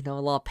on. You know, a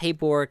lot of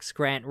paperwork,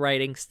 grant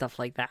writing, stuff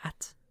like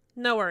that.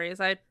 No worries.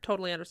 I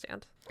totally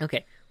understand.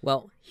 Okay,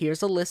 well,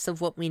 here's a list of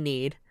what we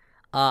need.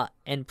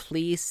 And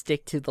please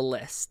stick to the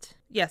list.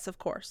 Yes, of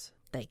course.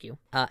 Thank you.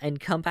 And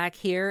come back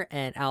here,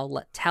 and I'll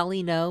let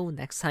Tally know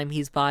next time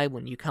he's by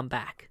when you come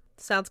back.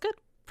 Sounds good.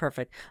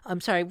 Perfect.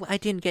 I'm sorry, I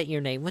didn't get your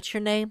name. What's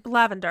your name?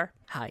 Lavender.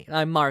 Hi,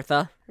 I'm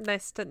Martha.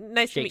 Nice to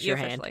Shakes meet you your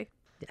hand. officially.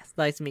 Yes,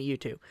 nice to meet you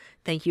too.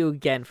 Thank you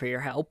again for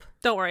your help.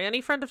 Don't worry, any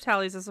friend of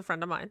Tally's is a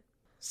friend of mine.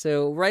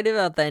 So right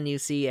about then you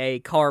see a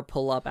car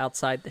pull up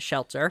outside the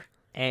shelter,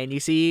 and you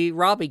see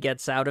Robbie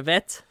gets out of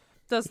it.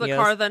 Does the Yes.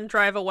 car then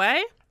drive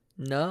away?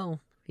 No,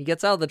 he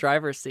gets out of the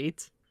driver's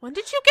seat. When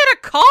did you get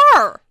a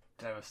car?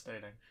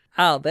 Devastating.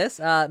 Oh, this,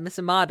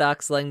 Mr.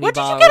 Maddox's letting me When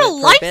did you borrow get a it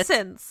for bit.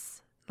 license?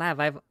 Lav,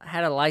 I've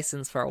had a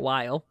license for a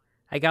while.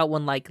 I got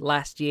one, like,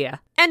 last year.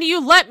 And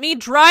you let me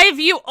drive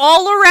you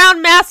all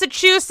around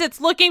Massachusetts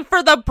looking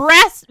for the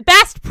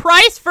best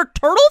price for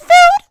turtle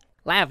food?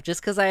 Lav,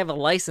 just because I have a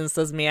license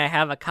doesn't mean I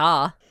have a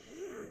car.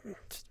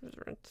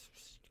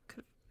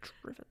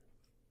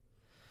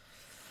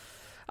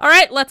 All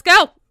right, let's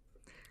go.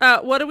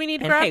 What do we need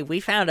to And grab? hey, we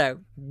found a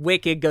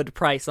wicked good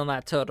price on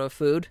that turtle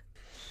food.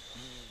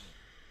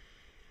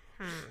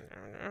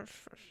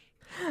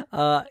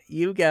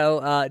 You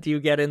go, do you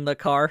get in the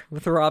car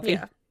with Robbie?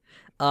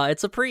 Yeah.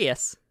 It's a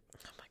Prius.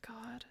 Oh my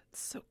god,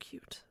 it's so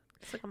cute.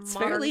 It's like a It's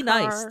modern fairly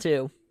car. nice,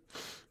 too.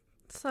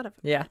 Son of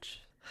a Yeah. bitch.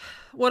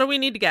 What do we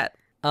need to get?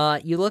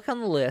 You look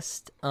on the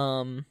list,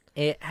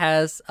 it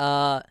has,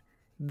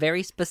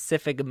 very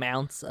specific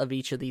amounts of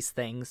each of these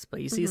things,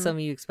 but you see some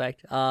you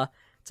expect.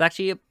 It's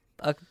actually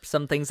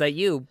some things that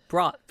you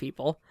brought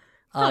people.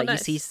 Oh,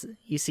 nice.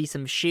 You see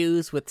some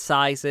shoes with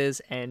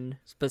sizes and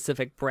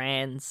specific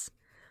brands.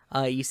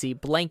 You see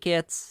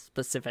blankets,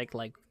 specific,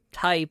 like,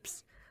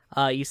 types.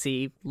 You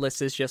see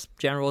lists as just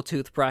general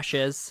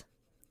toothbrushes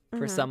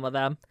for some of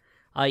them.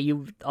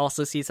 You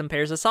also see some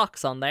pairs of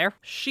socks on there.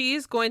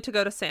 She's going to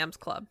go to Sam's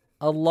Club.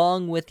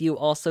 Along with you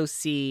also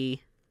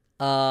see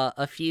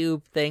a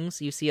few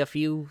things. You see a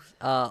few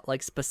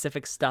like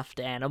specific stuffed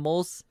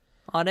animals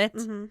on it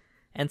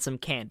and some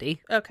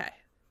candy Okay.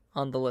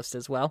 on the list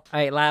as well. All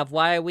right, Lav,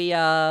 why are we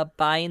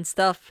buying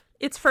stuff?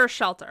 It's for a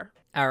shelter.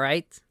 All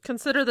right.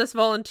 Consider this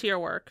volunteer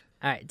work.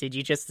 All right, did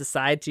you just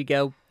decide to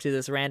go to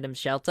this random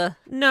shelter?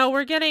 No,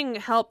 we're getting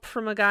help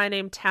from a guy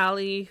named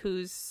Tally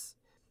who's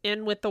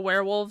in with the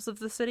werewolves of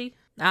the city.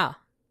 Ah,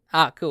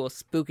 cool.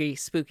 Spooky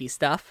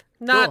stuff.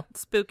 Not Cool.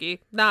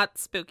 spooky. Not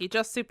spooky.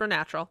 Just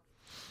supernatural.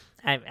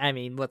 I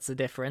mean, what's the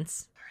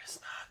difference? There is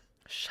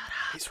not. Shut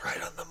up. He's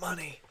right on the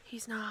money.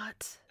 He's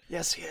not.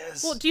 Yes, he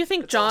is. Well, do you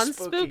think It's all John's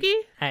spooky?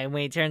 When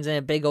he turns into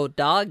a big old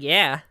dog,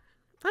 yeah.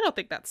 I don't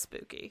think that's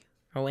spooky.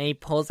 Or when he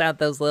pulls out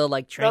those little,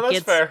 like, No,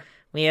 trinkets. that's fair.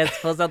 When he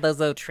pulls out those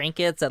little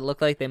trinkets that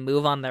look like they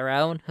move on their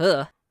own.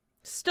 Ugh.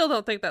 Still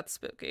don't think that's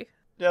spooky.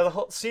 Yeah,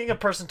 seeing a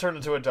person turn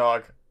into a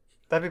dog,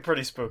 that'd be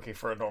pretty spooky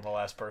for a normal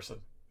ass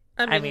person.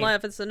 I mean, mean-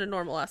 Lev isn't a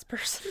normal ass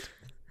person.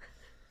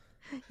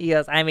 He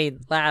goes, I mean,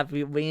 Lav,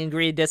 we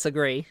agree to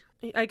disagree.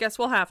 I guess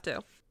we'll have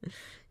to.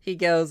 He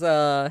goes,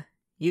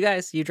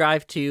 you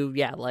drive to,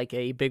 like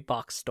a big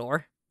box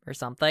store or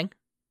something.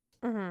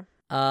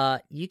 Mm-hmm.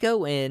 You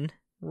go in,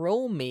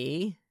 roll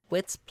me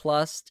wits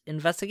plus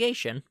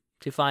investigation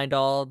to find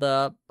all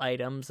the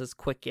items as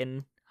quick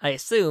and, I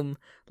assume,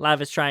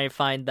 Lav is trying to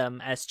find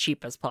them as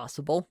cheap as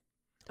possible.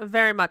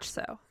 Very much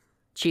so.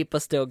 Cheap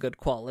but still good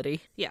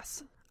quality.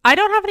 Yes. I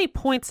don't have any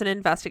points in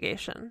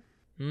investigation.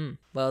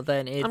 Well,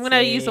 then it's I'm going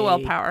to use a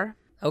willpower.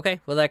 Okay,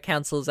 well that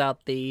cancels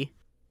out the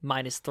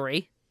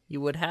 -3 you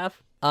would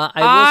have.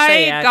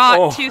 I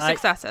got 2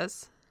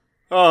 successes.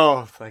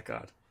 Oh, thank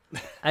God.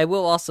 I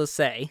will also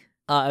say,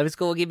 I was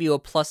going to give you a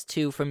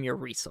 +2 from your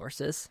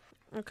resources.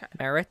 Okay.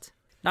 Merit.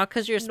 Not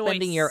because you're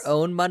spending Nice. your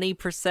own money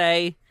per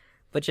se,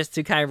 but just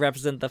to kind of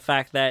represent the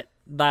fact that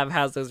Lav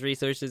has those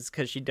resources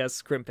because she does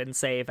scrimp and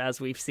save, as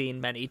we've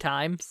seen many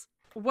times.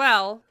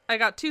 Well, I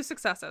got 2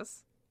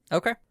 successes.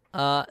 Okay.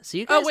 So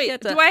you guys Oh, wait.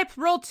 get to... Do I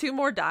roll 2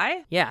 more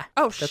die? Yeah.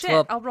 Oh, that's shit.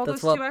 what- I'll roll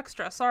that's those what- 2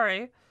 extra.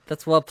 Sorry.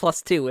 That's what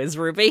 +2 is,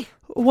 Ruby.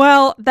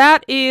 Well,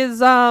 that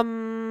is,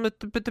 wait,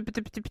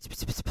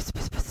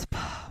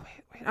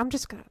 I'm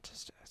just gonna,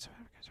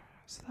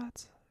 so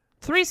that's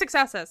 3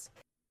 successes.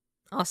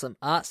 Awesome.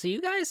 So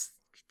you guys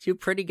do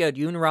pretty good.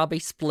 You and Robbie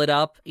split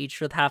up,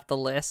 each with half the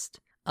list.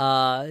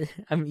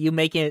 You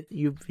make it,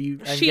 I'm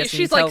guessing She's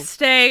you tell... like,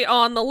 stay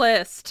on the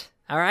list.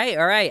 All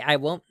right. I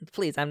won't,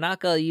 please, I'm not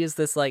gonna use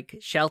this, like,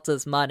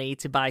 Shelta's money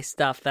to buy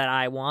stuff that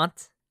I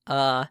want.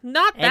 Not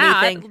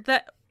anything...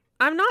 that,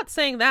 I'm not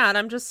saying that.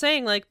 I'm just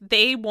saying, like,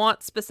 they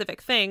want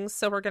specific things,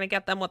 so we're gonna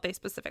get them what they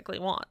specifically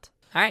want.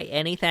 All right,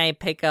 anything I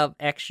pick up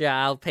extra,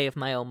 I'll pay with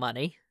my own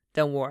money.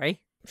 Don't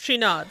worry. She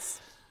nods.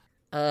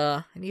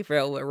 I need to figure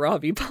out what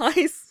Robbie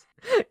buys.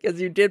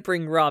 Because you did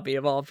bring Robbie,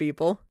 of all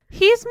people.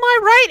 He's my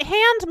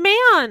right-hand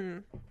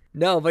man.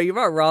 No, but you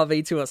brought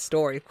Robbie to a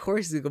store. Of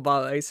course you could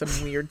buy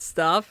some weird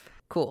stuff.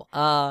 Cool.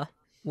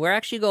 We're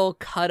actually going to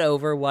cut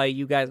over while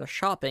you guys are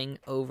shopping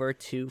over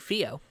to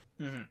Theo.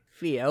 Mm-hmm.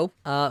 Theo,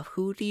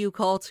 who do you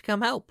call to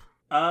come help?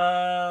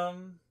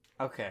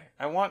 Okay.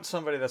 I want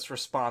somebody that's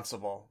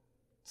responsible.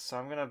 So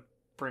I'm gonna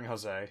bring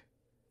Jose.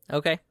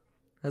 Okay.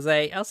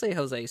 Jose, I'll say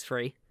Jose's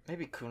free.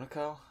 Maybe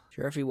Kuniko?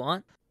 Sure, if you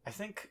want. I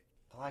think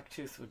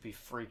Blacktooth would be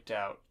freaked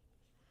out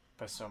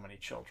by so many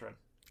children.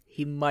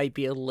 He might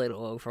be a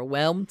little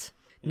overwhelmed.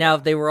 Now,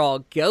 if they were all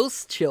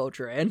ghost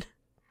children,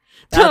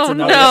 that's Oh,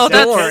 another no,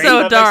 that's story. so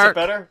that dark.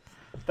 Makes it better?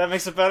 That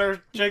makes it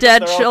better, Jacob?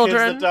 Dead They're all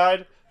children. kids that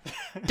died?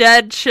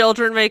 Dead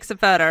children makes it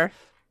better.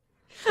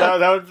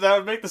 that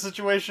would make the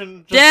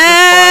situation just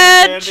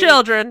Dead fine and dandy.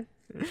 children.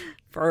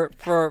 For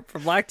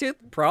Blacktooth,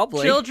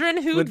 probably.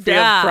 Children who would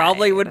died.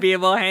 probably would be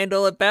able to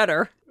handle it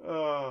better.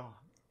 Oh.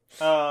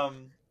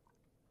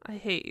 I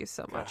hate you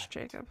so much,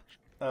 Jacob.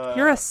 Uh,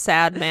 You're a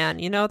sad man.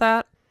 You know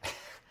that?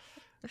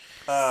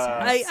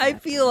 I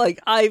feel like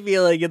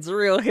it's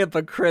real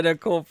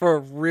hypocritical for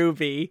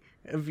Ruby,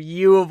 of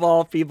you of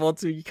all people,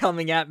 to be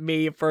coming at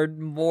me for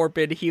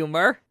morbid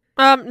humor.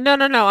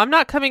 No. I'm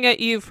not coming at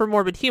you for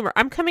morbid humor.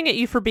 I'm coming at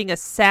you for being a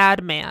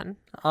sad man.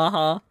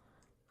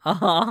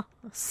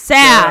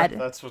 Sad. Yeah,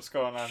 that's what's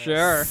going on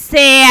Sure.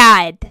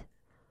 Sad.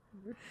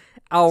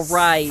 All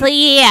right.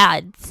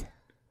 Sad.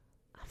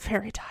 I'm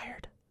very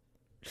tired.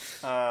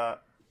 here.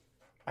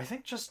 I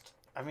think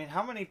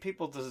how many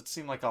people does it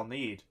seem like I'll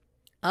need?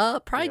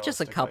 Probably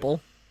just a Realistically.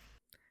 couple.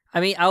 I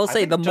mean, I will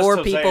say think the just more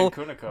Jose people, and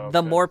Kuniko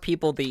the could- more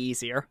people, the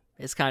easier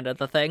is kind of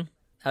the thing.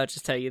 I'll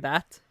just tell you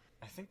that.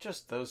 I think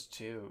just those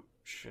two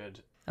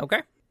should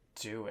Okay.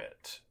 do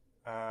it.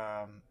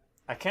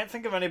 I can't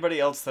think of anybody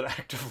else that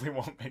actively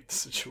won't make the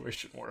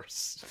situation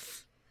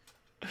worse.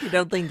 You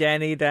don't think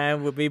Danny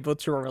Dan would be able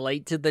to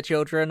relate to the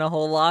children a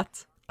whole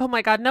lot? Oh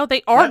my god, no,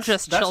 they are That's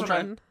just what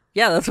children.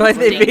 Yeah, that's why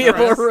they'd be able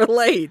Dangerous. to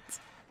relate.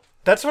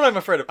 That's what I'm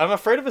afraid of. I'm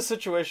afraid of a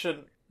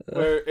situation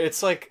where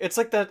it's like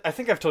that. I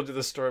think I've told you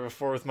this story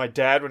before with my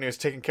dad when he was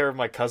taking care of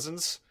my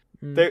cousins.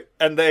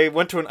 They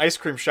went to an ice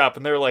cream shop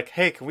and they were like,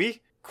 "Hey, can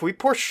we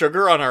pour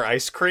sugar on our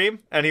ice cream?"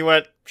 And he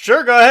went,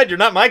 "Sure, go ahead. You're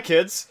not my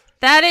kids."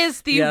 That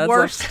is the Yeah, that's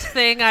worst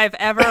thing I've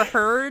ever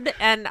heard,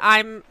 and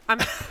I'm.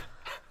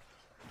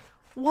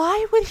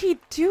 Why would he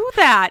do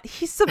that?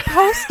 He's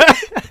supposed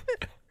to.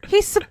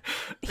 He's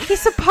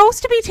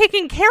supposed to be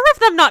taking care of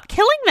them, not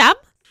killing them.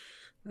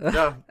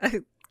 Yeah,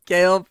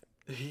 Caleb,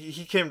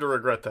 he came to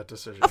regret that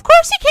decision. Of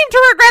course, he came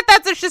to regret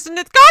that decision.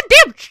 It's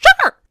goddamn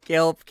sugar.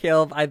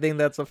 Caleb, I think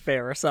that's a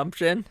fair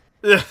assumption.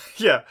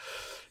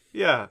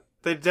 Yeah.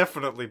 They'd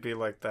definitely be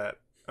like that.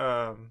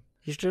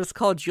 You should just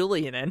call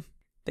Julian in.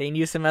 They can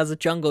use him as a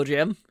jungle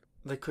gym.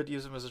 They could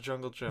use him as a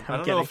jungle gym. I'm I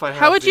don't kidding. know if I have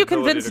How would the you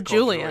ability convince to call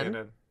Julian?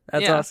 in.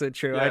 That's Yeah. also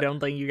true. Yeah. I don't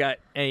think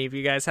any of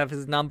you guys have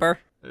his number.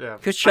 Yeah,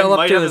 Could show I up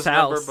might to have his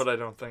number, house. but I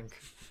don't think.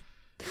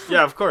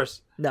 Yeah, of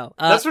course. No.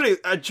 That's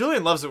what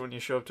Julian loves it when you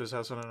show up to his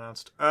house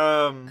unannounced.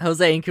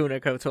 Jose and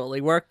Kuniko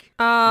totally work.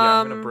 Yeah,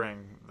 I'm gonna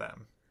bring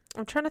them.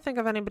 I'm trying to think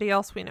of anybody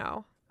else we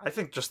know. I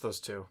think just those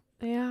two.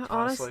 Yeah,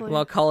 Honestly. honestly.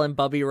 Well, call him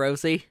Bubby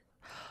Rosie.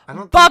 I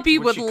don't. Bubby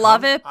think, would she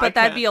love come? it, but I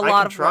that'd can- be a I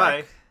lot can of try.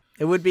 work.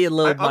 It would be a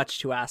little I'll- much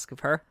to ask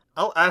of her.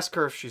 I'll ask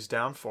her if she's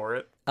down for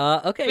it.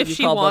 Okay. If you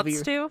she call wants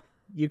Bubby, to.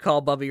 you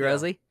call Bubby Yeah.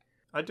 Rosie.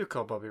 I do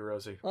call Bubby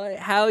Rosie.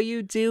 How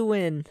you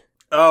doing?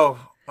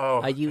 Oh.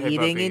 Are you hey,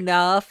 eating Bubby.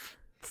 enough?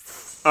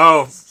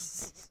 Oh,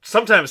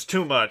 sometimes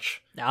too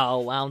much.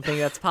 Oh, I don't think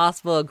that's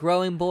possible. A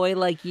growing boy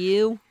like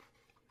you?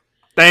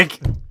 Thank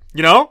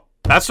you.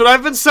 That's what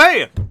I've been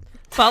saying.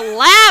 But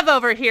Lav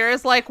over here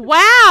is like,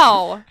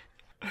 wow.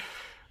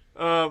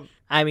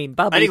 I mean,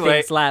 Bubby Anyway.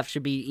 thinks Lav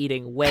should be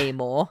eating way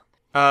more.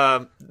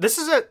 This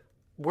is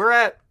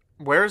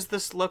where is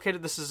this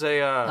located? This is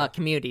a,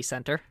 Community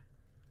center.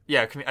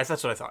 yeah,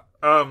 that's what I thought.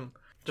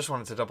 Just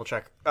wanted to double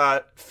check.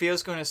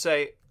 Theo's going to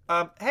say,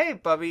 hey,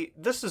 Bubby,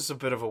 this is a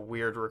bit of a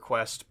weird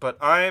request, but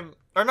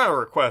or not a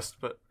request,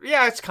 but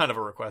yeah, it's kind of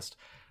a request.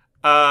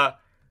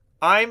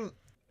 I'm,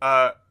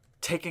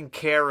 taking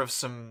care of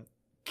some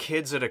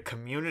kids at a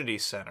community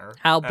center.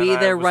 I'll and be I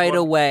there was right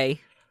wondering-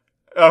 away.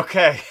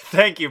 Okay,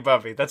 thank you,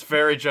 Bubby. That's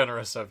very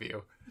generous of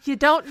you. You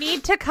don't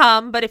need to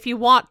come, but if you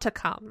want to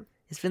come.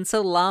 It's been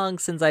so long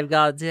since I've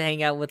got to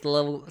hang out with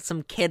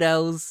some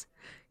kiddos.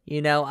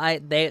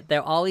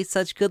 They're always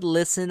such good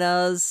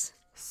listeners.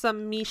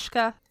 Some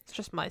Mishka. It's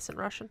just mice in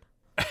Russian.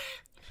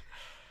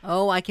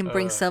 Oh, I can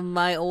bring some of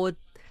my old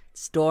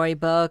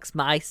storybooks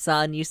my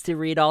son used to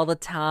read all the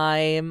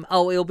time.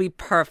 Oh, it'll be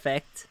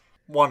perfect.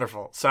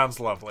 Wonderful. Sounds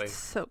lovely.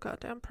 So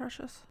goddamn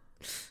precious.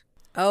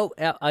 Oh,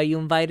 are you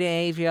inviting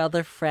any of your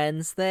other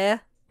friends there?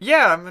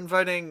 Yeah, I'm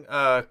inviting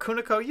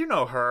Kuniko. You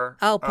know her.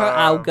 Oh,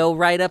 I'll go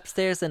right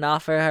upstairs and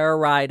offer her a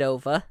ride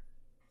over.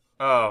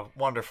 Oh,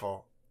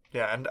 wonderful.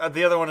 Yeah, and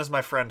the other one is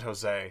my friend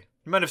Jose.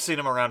 You might have seen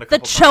him around a The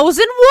couple times.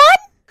 chosen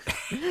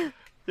one?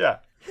 Yeah.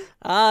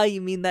 Ah,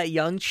 you mean that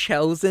young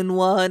chosen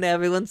one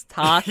everyone's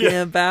talking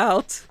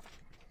about?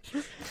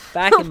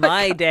 Back in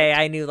my day,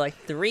 I knew like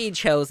 3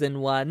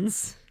 chosen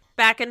ones.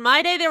 Back in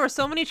my day, there were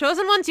so many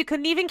chosen ones you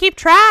couldn't even keep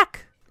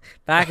track.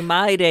 Back in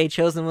my day,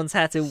 chosen ones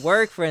had to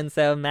work for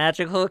instead of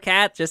magical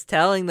cat just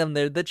telling them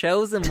they're the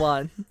chosen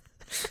one.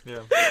 Yeah.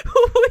 We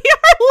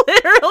are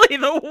literally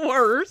the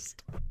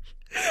worst.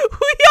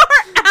 We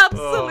are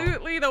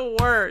absolutely the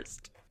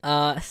worst.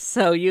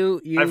 So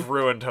you I've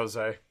ruined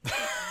Jose.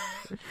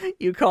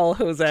 you call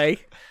Jose,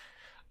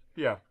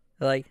 Yeah.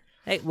 like,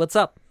 hey, what's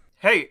up?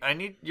 Hey, I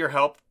need your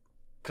help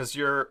because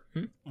you're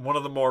one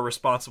of the more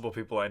responsible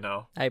people I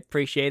know. I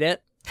appreciate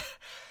it.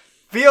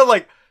 Feel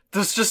like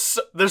there's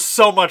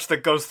so much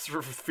that goes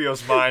through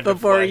Theo's mind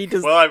Before of like, he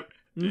just-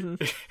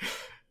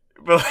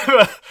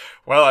 well,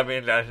 well, I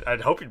mean,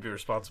 I'd hope you'd be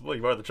responsible.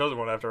 You are the chosen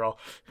one after all.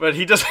 But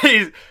he's like,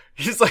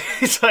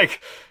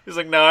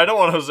 no, I don't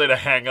want Jose to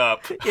hang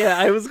up. Yeah,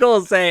 I was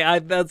gonna say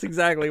that's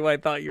exactly what I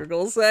thought you were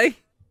gonna say.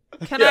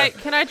 Can Yeah.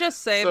 I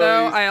just say So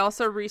though, he's- I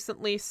also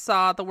recently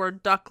saw the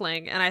word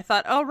duckling and I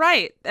thought, oh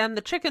right, and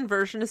the chicken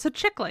version is a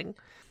chickling.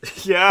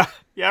 Yeah,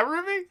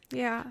 Ruby.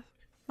 Yeah.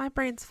 My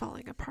brain's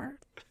falling apart.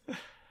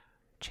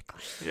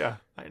 Chickling. Yeah,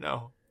 I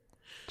know.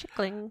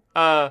 Chickling.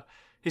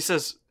 He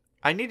says,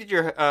 I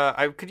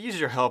could use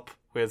your help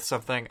with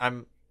something.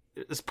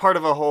 It's part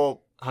of a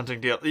whole hunting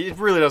deal. It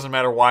really doesn't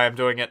matter why I'm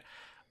doing it.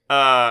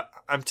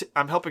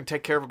 I'm helping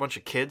take care of a bunch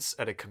of kids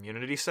at a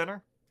community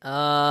center.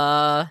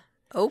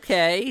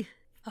 Okay.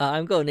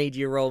 I'm gonna need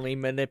you to roll me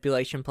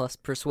manipulation plus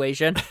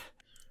persuasion.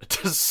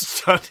 Does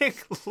stunning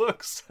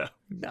look so?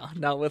 No,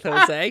 not with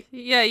Jose.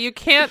 Yeah, you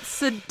can't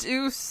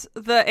seduce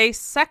the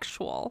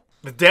asexual.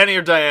 With Danny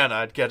or Diana,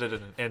 I'd get it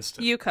in an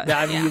instant. You could.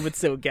 I mean, yeah. you would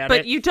still get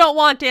But it. you don't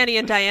want Danny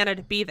and Diana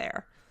to be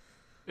there.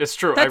 It's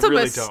true. That's I a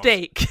really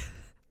mistake. don't.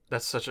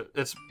 That's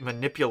it's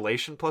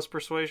manipulation plus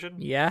persuasion.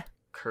 Yeah,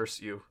 Curse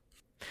you.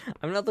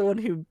 I'm not the one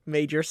who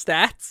made your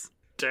stats.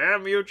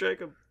 Damn you,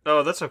 Jacob.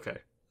 Oh, that's okay.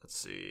 Let's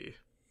see.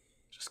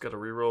 Just gotta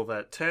reroll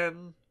that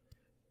 10.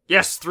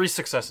 Yes, 3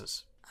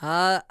 successes.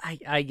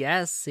 I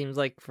guess seems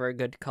like for a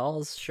good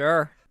cause.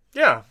 Sure.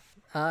 Yeah.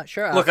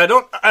 Sure. Look, I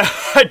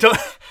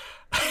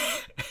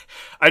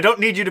don't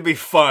need you to be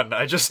fun.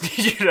 I just need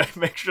you to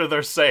make sure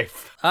they're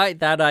safe.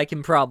 That I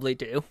can probably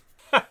do.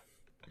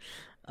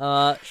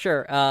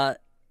 Sure.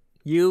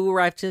 You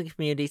arrive to the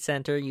community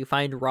center. You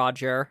find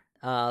Roger,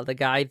 the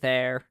guy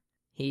there.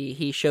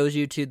 He shows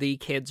you to the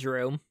kids'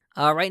 room.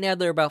 Right now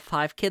there are about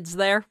 5 kids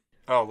there.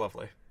 Oh,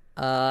 lovely.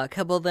 A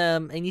couple of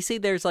them, and you see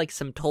there's like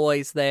some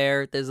toys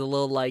there. There's a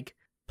little like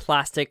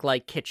plastic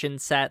like kitchen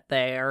set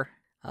there.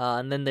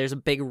 And then there's a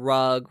big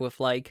rug with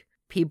like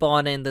people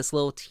on it and this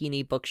little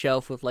teeny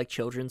bookshelf with like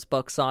children's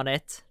books on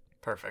it.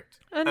 Perfect.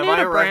 A Am I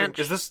nana arriving?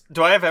 branch.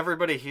 Do I have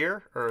everybody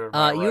here? Or am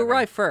I You arriving?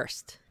 arrive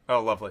first.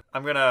 Oh, lovely.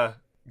 I'm gonna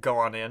go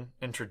on in,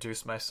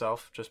 introduce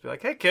myself, just be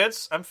like, "Hey,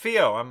 kids, I'm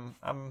Theo.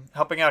 I'm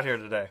helping out here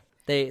today."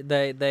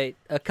 They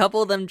a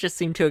couple of them just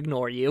seem to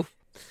ignore you.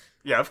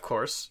 Yeah, of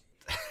course,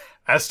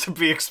 as to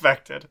be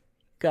expected.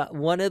 Got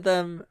one of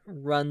them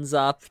runs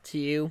up to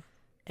you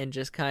and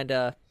just kind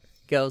of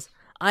goes,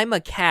 "I'm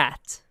a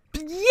cat."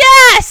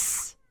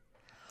 Yes!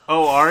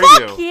 Oh, are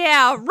Fuck you?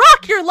 yeah!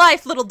 Rock your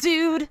life, little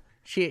dude!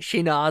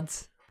 She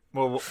nods.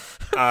 Well, he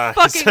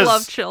Fucking says,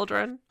 love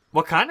children.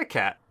 What kind of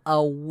cat?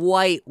 A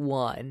white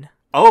one.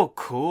 Oh,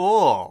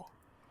 cool.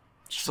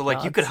 So, like,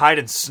 you nods. could hide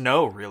in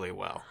snow really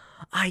well.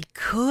 I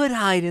could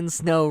hide in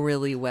snow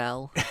really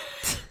well.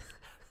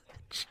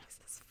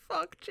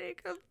 Fuck,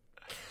 Jacob.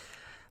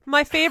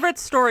 My favorite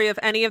story of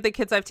any of the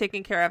kids I've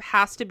taken care of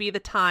has to be the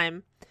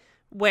time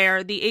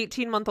where the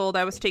 18-month-old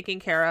I was taking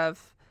care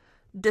of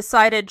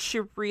decided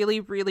she really,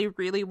 really,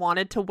 really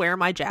wanted to wear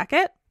my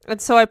jacket.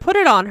 And so I put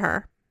it on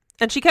her.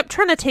 And she kept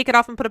trying to take it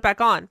off and put it back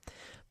on.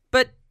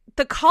 But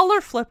the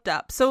collar flipped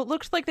up. So it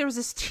looked like there was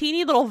this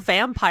teeny little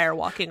vampire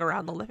walking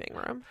around the living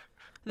room.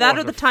 That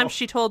are the times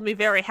she told me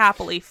very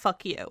happily,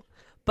 fuck you.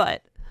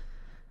 But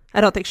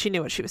I don't think she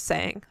knew what she was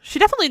saying. She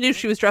definitely knew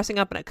she was dressing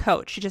up in a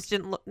coat. She just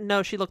didn't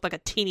know she looked like a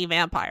teeny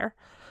vampire.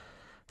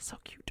 So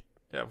cute.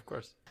 Yeah, of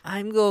course.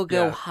 I'm gonna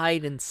go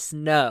hide in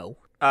snow.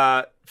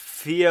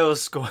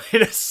 Theo's going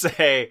to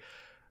say,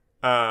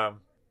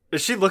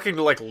 is she looking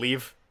to, like,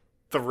 leave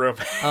the room?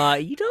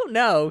 You don't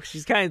know.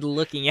 She's kind of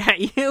looking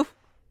at you.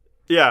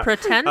 Yeah.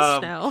 Pretend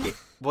snow.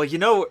 Well, you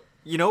know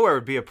where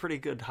would be a pretty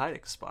good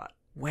hiding spot?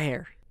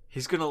 Where?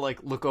 He's gonna,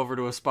 like, look over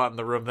to a spot in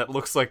the room that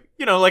looks like,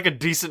 like a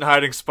decent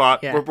hiding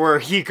spot where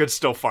he could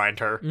still find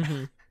her.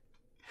 Mm-hmm.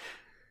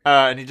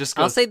 And he just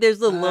goes... I'll say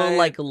there's a little,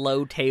 like,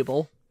 low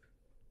table.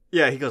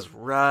 Yeah, he goes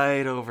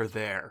right over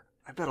there.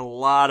 I bet a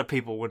lot of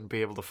people wouldn't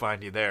be able to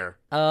find you there.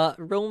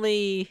 Roll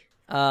me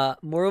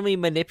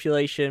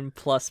manipulation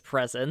plus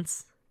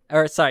presence.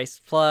 Or, sorry,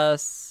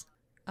 plus...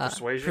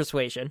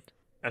 Persuasion.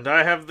 And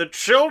I have the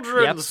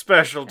children's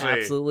specialty.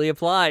 Absolutely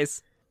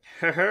applies.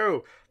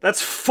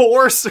 That's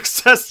 4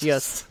 successes.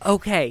 Yes.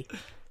 Okay.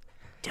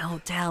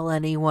 Don't tell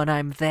anyone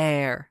I'm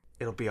there.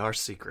 It'll be our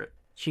secret.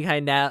 She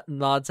kind of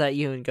nods at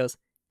you and goes,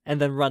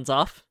 and then runs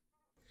off.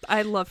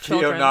 I love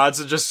children. Theo nods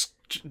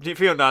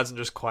and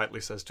just quietly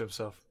says to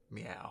himself,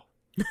 meow.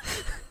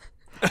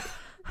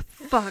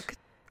 Fuck.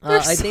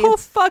 They're so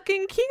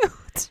fucking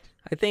cute.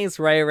 I think it's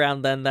right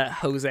around then that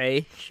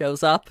Jose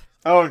shows up.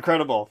 Oh,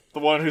 incredible. The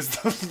one who's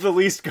the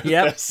least good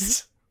at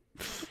this.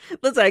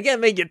 Listen, I can't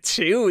make it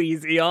too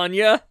easy on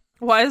you.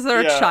 Why is there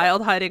a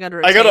child hiding under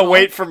a table? I gotta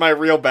wait for my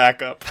real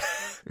backup.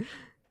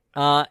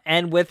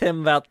 And with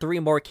him, about 3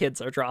 more kids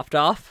are dropped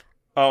off.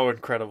 Oh,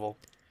 incredible.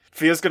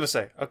 Fia's gonna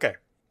say, okay,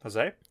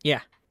 Jose?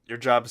 Yeah. Your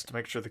job is to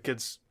make sure the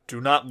kids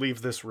do not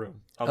leave this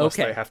room unless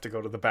they have to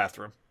go to the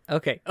bathroom.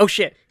 Okay. Oh,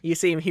 shit. You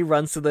see him, he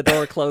runs to the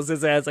door,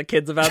 closes as a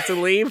kid's about to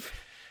leave.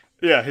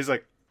 Yeah, he's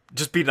like,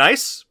 just be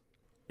nice.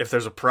 If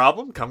there's a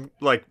problem, come,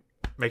 like,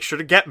 make sure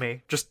to get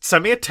me. Just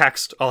send me a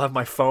text. I'll have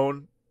my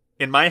phone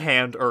in my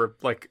hand or,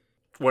 like,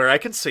 where I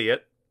can see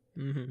it.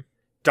 Mm-hmm.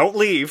 Don't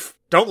leave.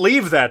 Don't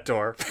leave that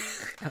door.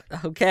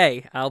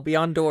 Okay, I'll be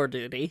on door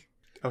duty.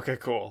 Okay,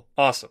 cool.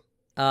 Awesome.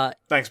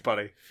 Thanks,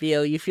 buddy.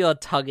 Theo, you feel a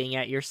tugging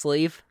at your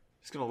sleeve.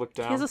 He's gonna look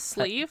down. He has a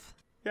sleeve?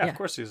 Yeah, of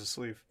course he has a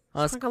sleeve.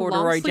 It's like corduroy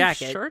a long-sleeve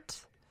jacket. shirt?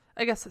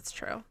 I guess it's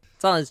true.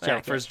 It's on his Yeah,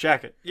 jacket. for his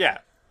jacket. Yeah.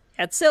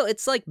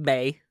 It's like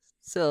May.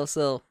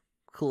 Still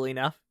cool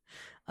enough.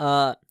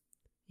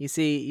 You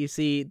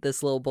see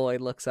this little boy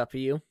looks up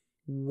at you.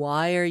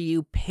 Why are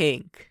you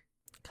pink?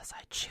 Because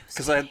I choose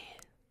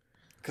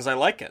Because I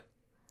like it.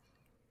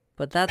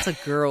 But that's a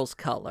girl's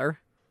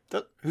color.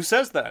 Who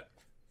says that?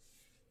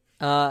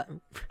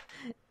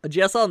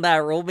 Just on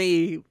that, roll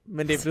me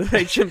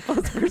manipulation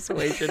plus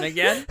persuasion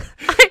again.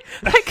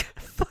 I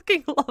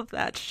fucking love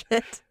that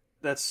shit.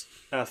 That's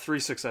 3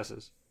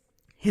 successes.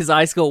 His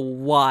eyes go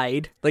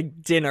wide,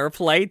 like dinner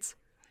plates.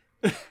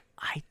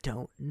 I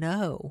don't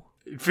know.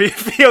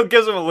 Theo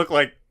gives him a look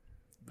like,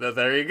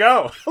 there you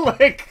go.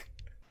 Like,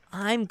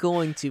 I'm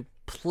going to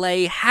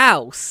play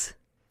house.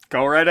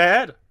 Go right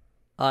ahead.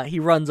 He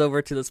runs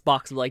over to this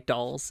box of, like,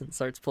 dolls and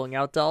starts pulling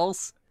out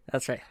dolls.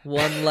 That's right.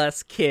 One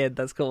less kid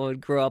that's going to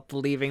grow up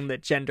believing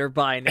that gender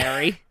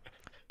binary.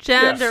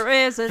 Gender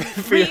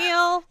isn't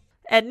real,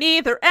 and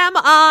neither am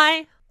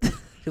I.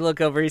 You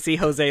look over, you see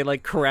Jose,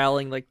 like,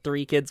 corralling, like,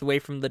 3 kids away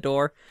from the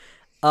door.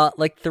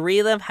 Like, 3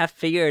 of them have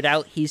figured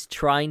out he's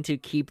trying to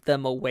keep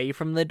them away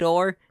from the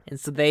door, and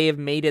so they have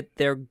made it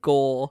their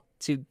goal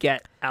to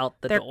get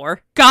out the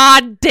door.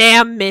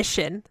 Goddamn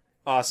mission.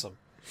 Awesome.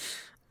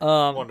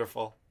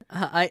 Wonderful.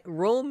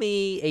 Roll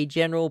me a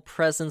general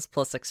presence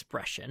plus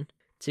expression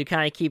to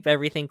kind of keep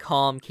everything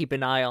calm, keep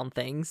an eye on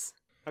things.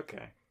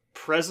 Okay.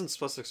 Presence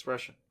plus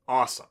expression.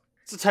 Awesome.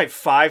 It's a type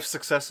 5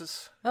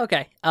 successes.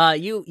 Okay.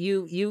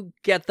 You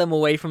get them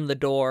away from the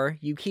door.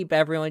 You keep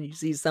everyone. You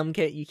see some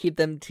kid. You keep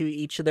them to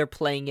each of their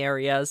playing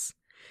areas.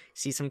 You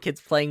see some kids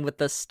playing with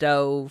the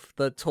stove,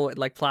 the toy,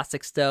 like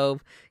plastic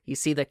stove. You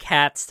see the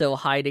cat still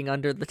hiding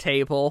under the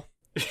table.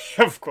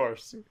 Of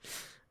course.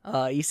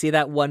 You see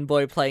that one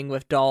boy playing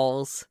with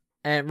dolls.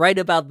 And right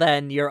about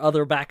then, your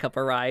other backup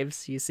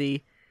arrives. You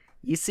see,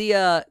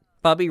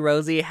 Bubby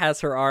Rosie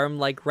has her arm,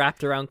 like,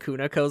 wrapped around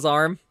Kunako's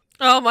arm.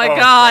 Oh my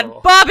god,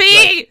 no.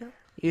 Bubby! Like,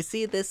 you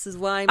see, this is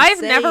why I've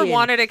saying, never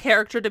wanted a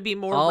character to be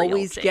more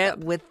always real, get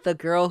Jacob. with the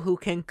girl who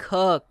can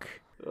cook.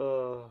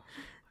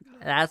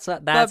 That's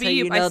Bubby, how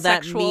you know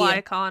that bisexual Mia.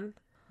 icon.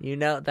 You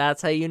know,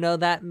 that's how you know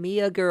that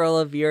Mia girl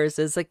of yours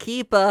is a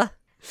keeper.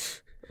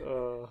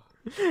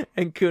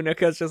 And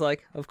Kuniko's just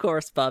like, of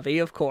course, Bubby,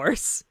 of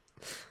course.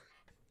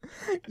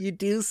 You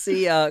do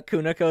see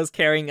Kuniko's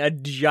carrying a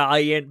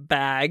giant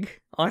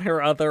bag on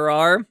her other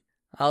arm.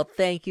 Oh,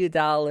 thank you,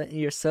 darling.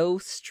 You're so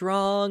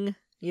strong.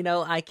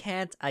 I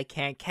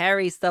can't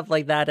carry stuff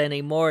like that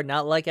anymore,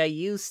 not like I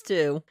used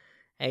to.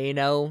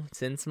 And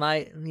since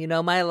my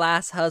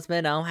last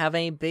husband, I don't have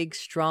any big,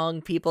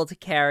 strong people to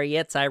carry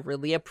it, so I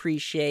really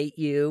appreciate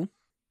you.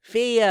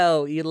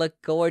 Theo, you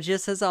look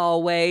gorgeous as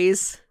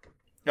always.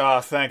 Ah,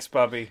 thanks,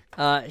 Bubby.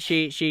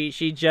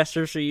 She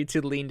gestures for you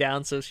to lean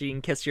down so she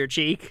can kiss your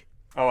cheek.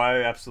 Oh,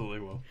 I absolutely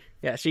will.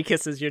 Yeah, she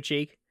kisses your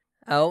cheek.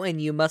 Oh,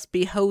 and you must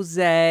be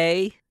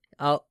Jose.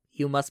 Oh,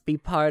 you must be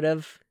part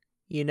of,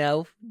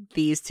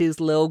 these two's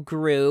little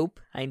group.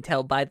 I can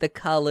tell by the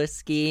color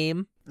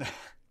scheme.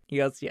 He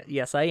goes,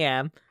 yes, I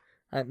am.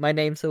 My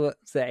name's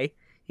Jose.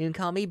 You can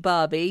call me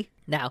Bobby.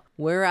 Now,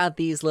 where are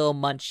these little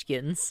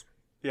munchkins?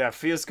 Yeah,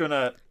 Fia's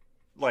gonna,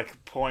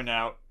 point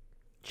out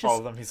Just all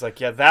of them. He's like,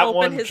 yeah, that open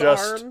one his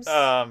just,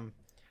 arms.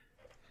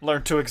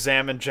 learned to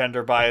examine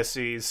gender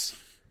biases.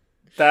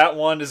 That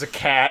one is a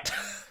cat.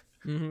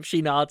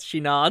 She nods.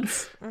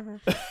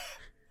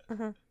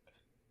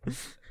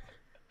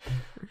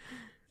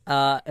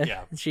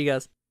 Yeah. She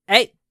goes,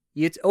 hey,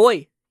 you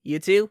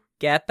two,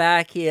 get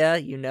back here.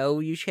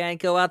 You can't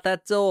go out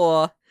that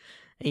door.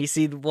 And you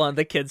see one of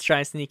the kids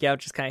trying to sneak out,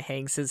 just kind of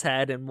hangs his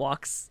head and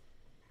walks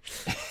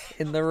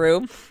in the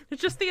room.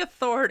 It's just the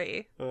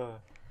authority.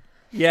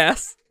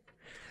 Yes.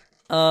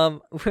 We're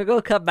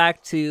gonna cut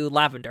back to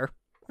Lavender.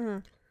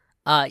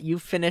 You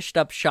finished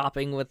up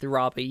shopping with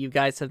Robbie. You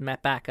guys have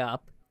met back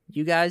up.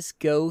 You guys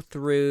go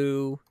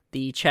through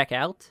the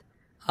checkout.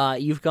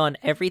 You've gone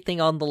everything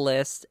on the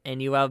list,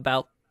 and you have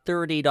about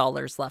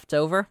 $30 left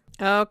over.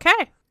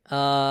 Okay.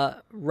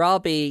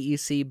 Robbie, you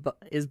see,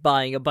 is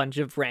buying a bunch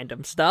of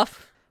random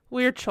stuff.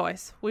 Weird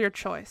choice.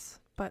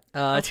 But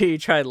Do you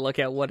try to look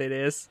at what it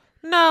is?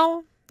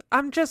 no,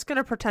 I'm just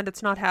gonna pretend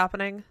it's not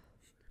happening.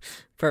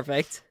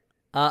 Perfect.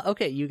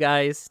 Okay, do you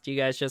guys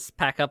just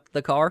pack up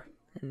the car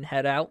and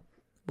head out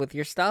with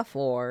your stuff,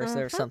 or is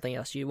there something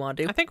else you want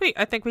to do?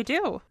 I think we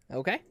do.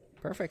 Okay,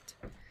 perfect.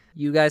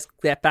 You guys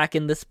get back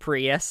in this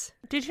Prius.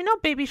 Did you know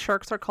baby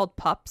sharks are called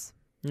pups?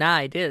 Nah,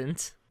 I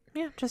didn't.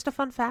 Yeah, just a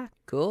fun fact.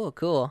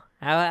 Cool.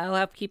 I'll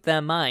have to keep that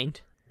in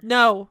mind.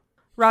 No,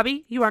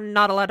 Robbie, you are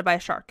not allowed to buy a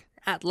shark.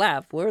 At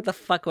Lav, where the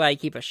fuck would I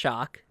keep a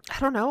shark? I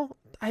don't know.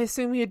 I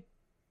assume you'd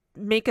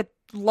make a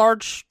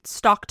large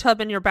stock tub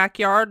in your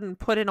backyard and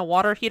put in a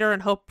water heater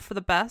and hope for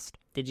the best.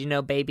 Did you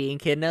know baby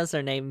echidnas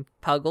are named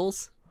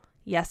Puggles?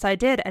 Yes, I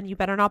did, and you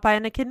better not buy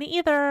an echidna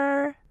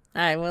either.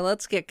 Alright, well,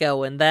 let's get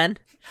going then.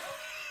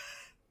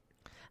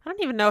 I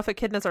don't even know if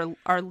echidnas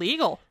are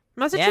legal.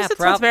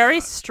 Massachusetts has very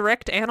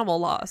strict animal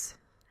laws.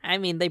 I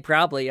mean, they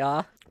probably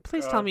are.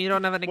 Please tell me you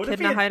don't have an what if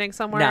echidna you- hiding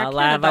somewhere. I No, can't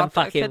Lav, I'm adopt an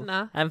fucking.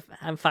 echidna.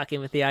 I'm fucking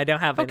with you. I don't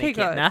have an Okay,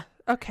 echidna.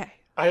 good. Okay.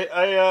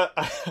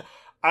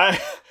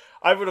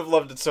 I would have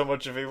loved it so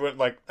much if he went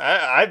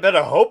I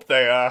better hope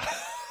they are.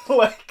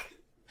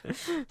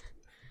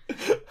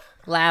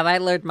 Lav, I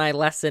learned my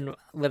lesson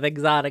with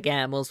exotic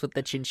animals with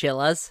the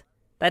chinchillas.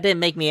 That didn't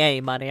make me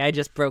any money. I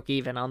just broke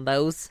even on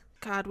those.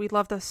 God, we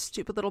love those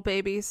stupid little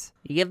babies.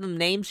 You give them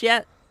names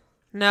yet?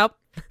 Nope.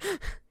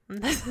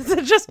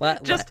 just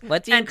What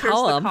do you enters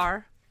call the them?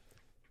 car.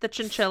 The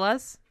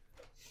chinchillas.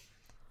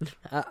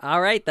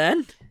 All right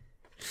then.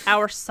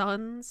 Our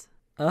sons.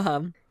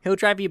 He'll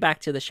drive you back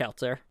to the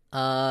shelter.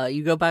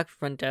 You go back to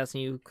front desk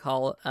and you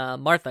call.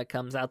 Martha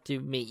comes out to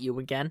meet you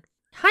again.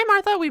 Hi,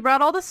 Martha. We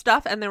brought all the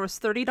stuff, and there was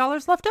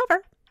 $30 left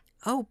over.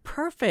 Oh,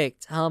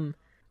 perfect.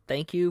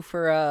 Thank you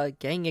for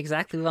getting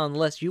exactly on the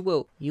list. You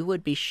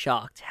would be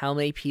shocked how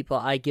many people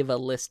I give a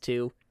list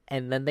to,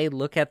 and then they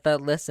look at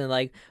that list and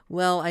like,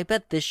 well, I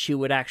bet this shoe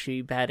would actually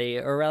be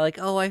better, or like,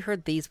 oh, I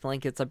heard these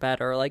blankets are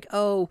better, or like,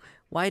 oh,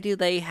 why do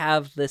they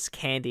have this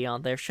candy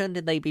on there?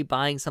 Shouldn't they be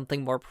buying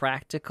something more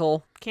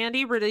practical?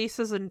 Candy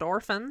releases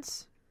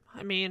endorphins.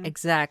 I mean,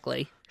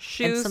 Exactly.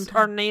 shoes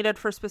are needed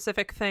for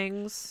specific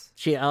things.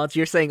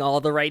 You're saying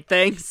all the right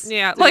things.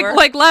 Yeah, to her.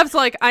 like Lev's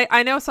like,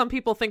 I know some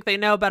people think they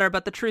know better,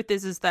 but the truth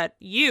is that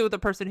you, the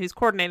person who's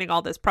coordinating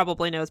all this,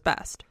 probably knows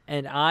best.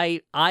 And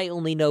I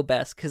only know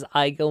best because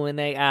I go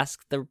and I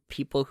ask the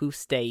people who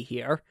stay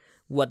here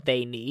what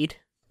they need.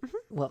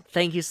 Well,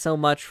 thank you so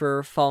much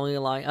for following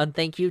along, and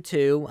thank you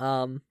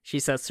too. She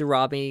says to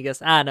Robbie, he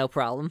goes, no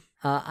problem.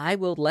 I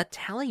will let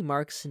Tally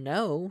Marks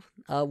know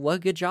what a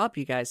good job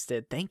you guys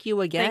did. Thank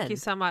you again. Thank you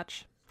so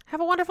much. Have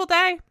a wonderful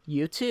day.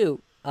 You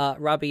too.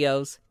 Robbie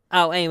goes,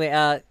 oh,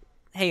 anyway,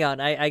 hang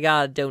on, I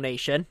got a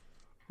donation.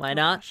 Why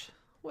not? Gosh.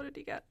 What did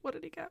he get?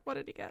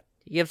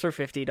 He gives her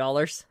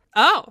 $50.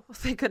 Oh,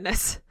 thank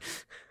goodness.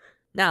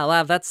 Nah,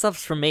 Lav, that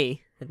stuff's for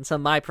me and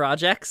some of my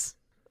projects.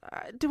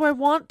 Do I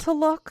want to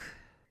look?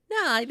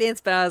 Nah, I didn't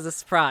spell as a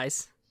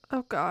surprise.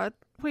 Oh, God.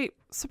 Wait,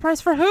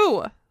 surprise for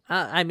who?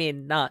 I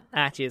mean, not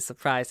actually a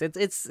surprise.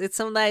 It's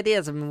some of the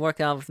ideas I've been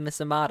working on with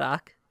Mr.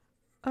 Mardock.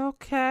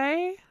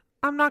 Okay.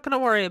 I'm not going to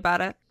worry about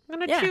it. I'm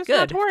going to choose good.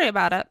 not to worry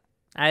about it.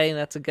 I think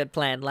that's a good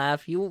plan,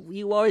 Lav.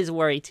 You always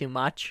worry too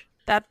much.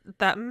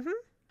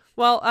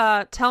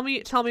 Well, tell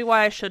me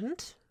why I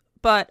shouldn't.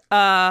 But,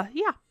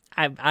 yeah.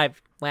 Have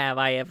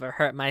I ever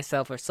hurt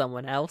myself or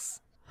someone else?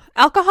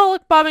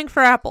 Alcoholic bobbing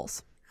for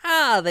apples.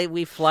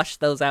 We flushed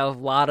those out of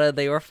water.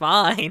 They were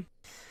fine.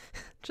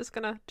 Just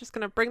gonna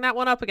bring that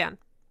one up again.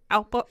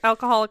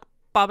 Alcoholic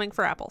bobbing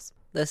for apples.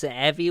 Listen,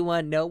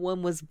 everyone, no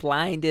one was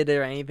blinded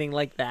or anything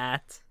like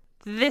that.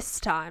 This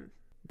time.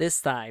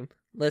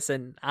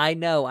 Listen, I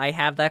know, I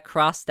have that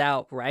crossed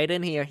out right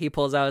in here. He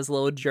pulls out his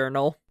little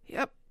journal.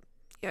 Yep.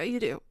 Yeah, you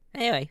do.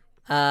 Anyway,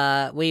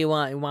 you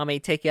want me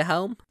to take you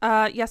home?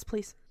 Yes,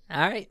 please.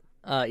 All right.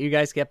 You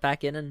guys get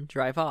back in and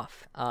drive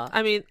off.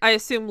 I mean, I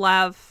assume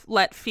Lav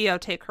let Theo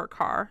take her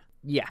car.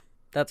 Yeah,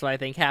 that's what I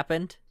think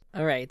happened.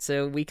 All right,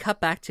 so we cut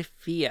back to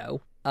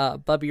Theo.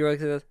 Bubby Rose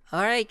goes,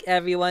 all right,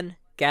 everyone,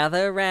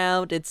 gather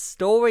around. It's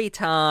story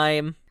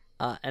time.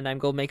 And I'm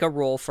going to make a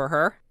roll for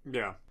her.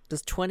 Yeah.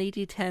 Does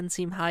 20d10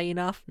 seem high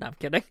enough? No, I'm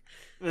kidding.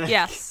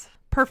 Yes.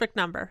 Perfect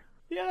number.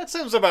 Yeah, that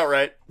sounds about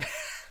right.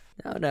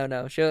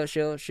 No.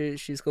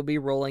 She's going to be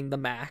rolling the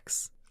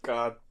max.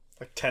 God,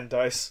 like 10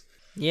 dice.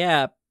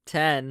 Yeah,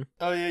 10.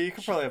 Oh yeah, you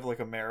could probably have like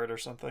a merit or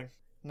something.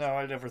 No,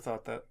 I never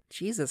thought that.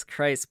 Jesus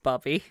Christ,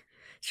 Bubby.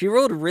 She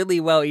rolled really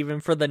well even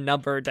for the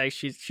number of dice.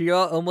 She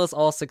got almost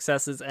all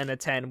successes and a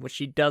 10, which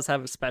she does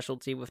have a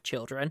specialty with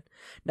children.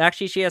 And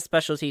actually, she has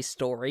specialty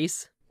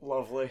stories.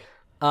 Lovely.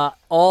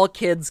 All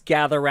kids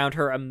gather around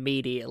her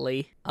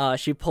immediately.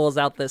 She pulls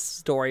out this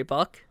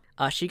storybook.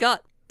 She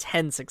got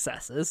 10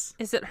 successes.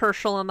 Is it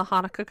Herschel and the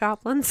Hanukkah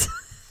Goblins?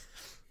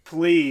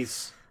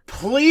 Please.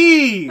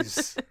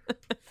 Please!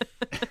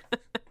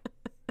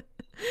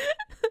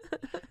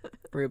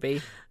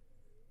 Ruby,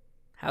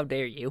 how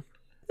dare you?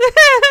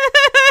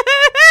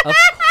 Of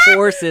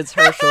course it's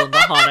Herschel and the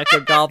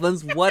Hanukkah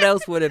Goblins. What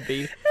else would it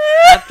be?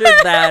 After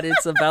that,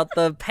 it's about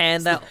the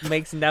pan that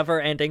makes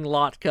never-ending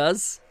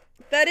latkes.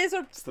 That is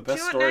It's the best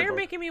now storybook. you're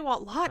making me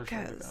want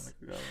latkes.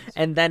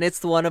 And then it's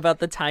the one about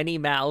the tiny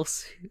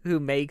mouse who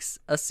makes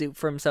a suit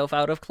for himself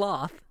out of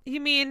cloth. You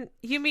mean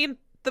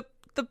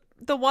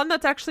the one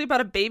that's actually about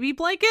a baby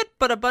blanket,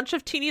 but a bunch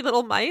of teeny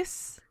little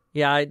mice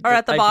Yeah, are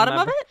at the bottom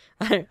of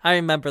it? I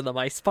remember the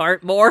mice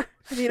part more.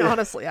 I mean,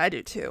 honestly, I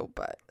do too,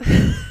 but...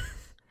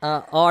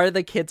 All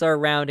the kids are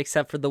around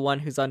except for the one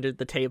who's under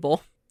the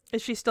table.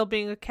 Is she still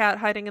being a cat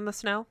hiding in the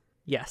snow?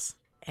 Yes.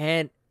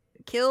 And,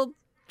 Kill,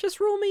 just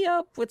roll me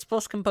up with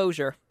plus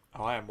composure.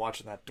 Oh, I am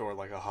watching that door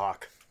like a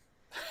hawk.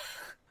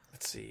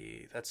 Let's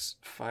see, that's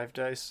 5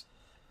 dice.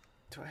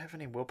 Do I have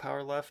any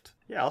willpower left?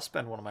 Yeah, I'll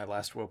spend one of my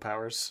last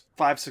willpowers.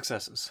 5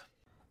 successes.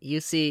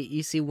 You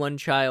see one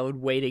child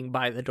waiting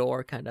by the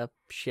door, kind of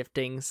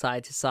shifting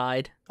side to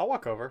side. I'll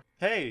walk over.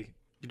 Hey,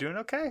 you doing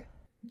okay?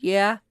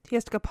 Yeah, He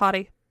has to go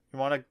potty. You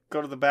want to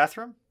go to the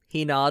bathroom?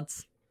 he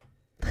nods.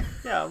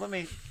 Yeah,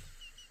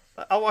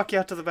 I'll walk you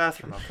out to the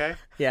bathroom, okay?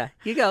 Yeah,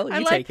 you go,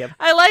 you take him.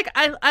 I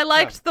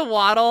liked the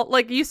waddle.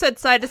 Like you said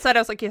side to side, I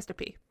was like, he has to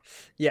pee.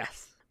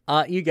 Yes.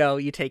 You go,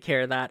 you take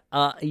care of that.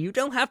 You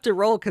don't have to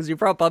roll because you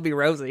brought Bubby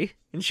Rosie,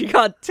 and she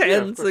got 10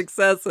 of course.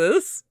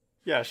 successes.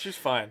 Yeah, she's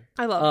fine.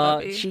 I love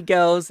Bubby. She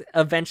goes,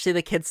 eventually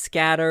the kids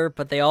scatter,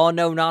 but they all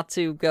know not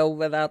to go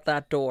without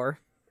that door,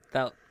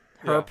 without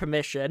her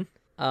permission.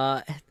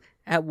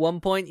 At one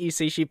point, you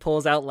see she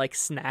pulls out, like,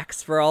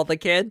 snacks for all the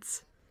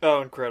kids.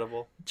 Oh,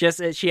 incredible.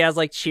 She has,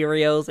 like,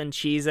 Cheerios and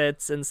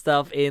Cheez-Its and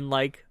stuff in,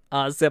 like,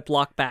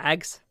 Ziploc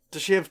bags.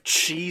 Does she have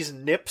cheese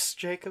nips,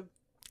 Jacob?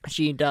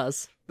 She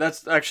does.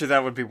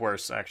 That would be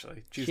worse,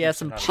 actually. Cheese She has nips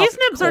some are not- Cheese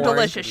nibs are Popcorn.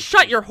 delicious.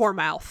 Shut your whore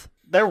mouth.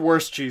 They're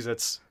worse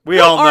Cheez-Its. We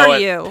Who all know are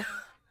it. you?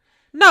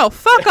 No,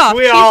 fuck off.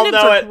 We Cheese all nibs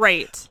know are it.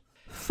 great.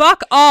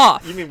 Fuck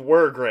off. You mean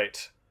we're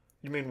great.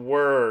 You mean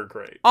we're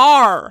great.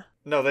 Are.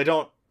 No, they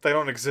don't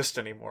exist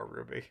anymore,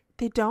 Ruby.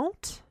 They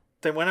don't?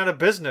 They went out of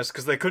business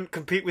because they couldn't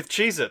compete with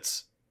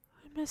Cheez-Its.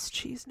 I miss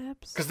cheese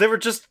nibs. Because they were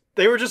just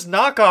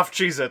knockoff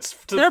Cheez-Its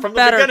They're from the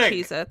better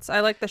beginning. Cheez-Its.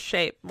 I like the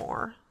shape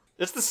more.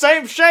 It's the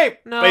same shape,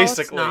 No, it's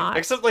basically. not.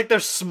 Except like they're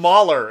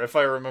smaller, if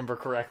I remember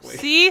correctly.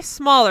 See?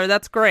 Smaller.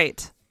 That's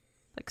great.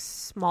 Like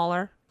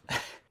smaller.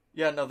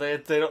 Yeah, no, they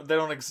So went out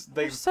of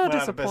business.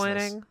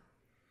 disappointing.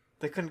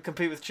 They couldn't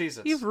compete with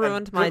Cheez-Its. You've And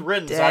ruined my good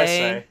riddance, day. I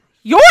say.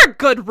 You're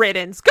good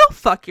riddance. Go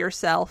fuck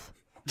yourself.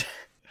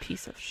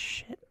 Piece of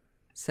shit.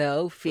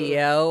 So,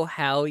 Theo,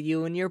 how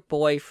you and your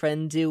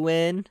boyfriend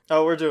doing?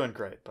 Oh, we're doing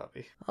great,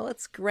 puppy. Oh,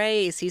 it's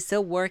great. Is he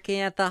still working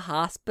at the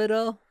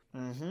hospital?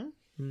 Mm-hmm.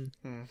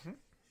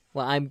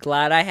 Well, I'm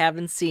glad I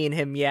haven't seen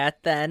him yet,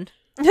 then.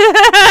 Yeah,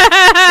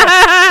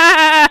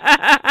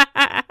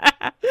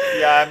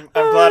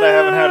 I'm glad I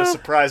haven't had a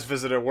surprise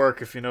visit at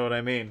work, if you know what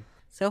I mean.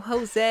 So,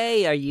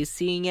 Jose, are you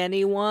seeing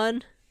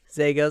anyone?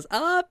 Jose goes,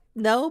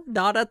 no,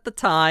 not at the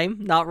time.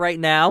 Not right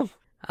now.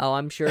 Oh,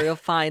 I'm sure you'll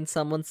find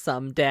someone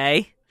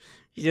someday.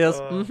 She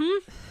goes,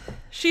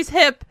 She's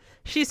hip.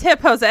 She's hip,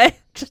 Jose.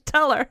 Just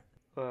tell her.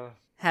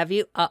 Have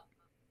you,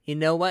 you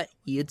know what?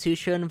 You two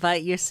should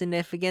invite your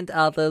significant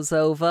others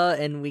over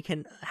and we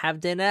can have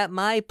dinner at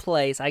my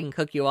place. I can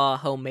cook you all a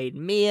homemade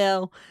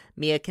meal.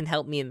 Mia can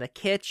help me in the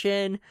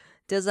kitchen.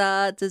 Does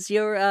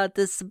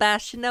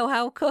Sebastian know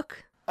how to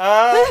cook?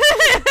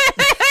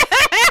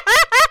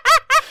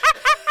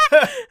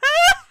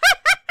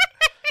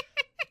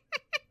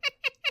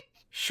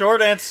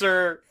 Short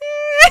answer,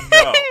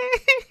 no.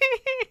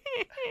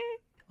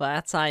 Well,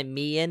 that's why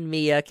me and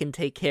Mia can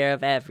take care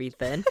of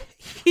everything.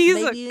 He's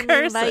Maybe a you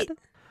cursed.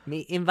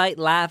 invite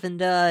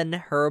Lavender and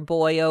her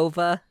boy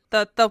over.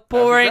 The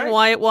boring great.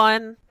 white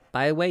one.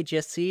 By the way,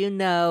 just so you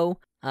know,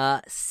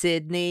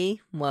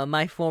 Sydney, one of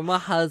my former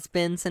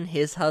husbands, and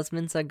his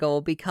husbands are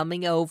going to be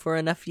coming over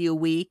in a few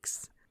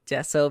weeks.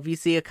 Just so if you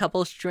see a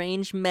couple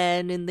strange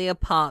men in the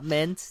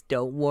apartment,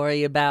 don't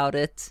worry about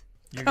it.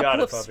 You Couple got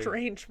it, of Bubby.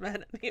 strange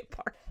men in the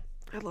apartment.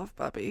 I love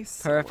Bubby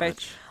so Perfect.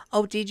 much.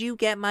 Oh, did you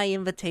get my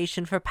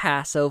invitation for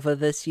Passover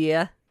this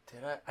year?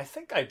 Did I? I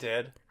think I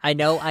did. I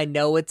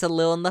know it's a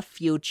little in the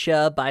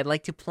future, but I'd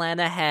like to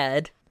plan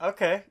ahead.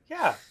 Okay,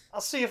 yeah.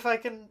 I'll see if I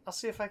can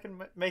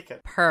make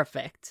it.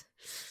 Perfect.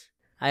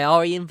 I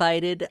already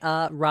invited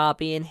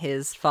Robbie and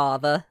his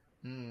father.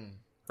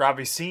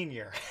 Robbie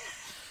Senior.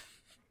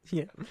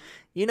 Yeah.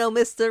 You know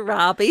Mr.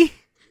 Robbie.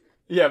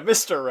 Yeah,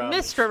 Mr. Robbie.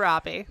 Mr.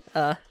 Robbie.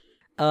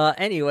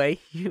 Anyway,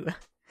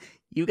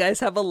 you guys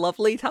have a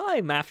lovely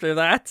time after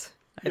that.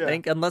 I Yeah.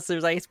 think, unless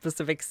there's any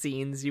specific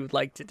scenes you would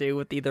like to do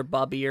with either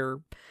Bubby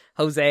or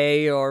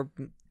Jose or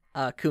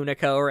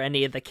Kuniko or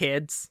any of the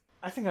kids.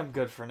 I think I'm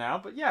good for now,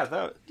 but yeah,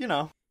 that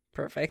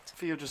Perfect.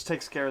 Theo just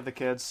takes care of the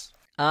kids.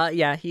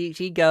 Yeah,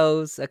 he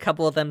goes. A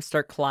couple of them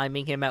start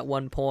climbing him at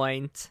one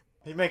point.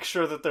 He makes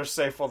sure that they're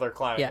safe while they're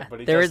climbing. Yeah, but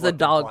he there does is a let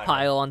them dog climb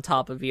pile on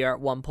top of you at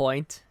one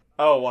point.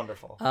 it. Oh,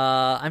 wonderful.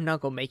 I'm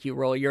not gonna make you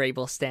roll. You're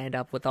able to stand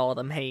up with all of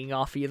them hanging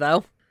off you,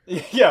 though.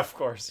 Yeah, of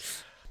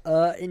course.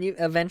 And you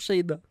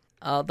eventually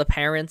the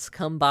parents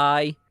come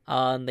by.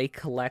 And they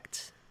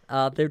collect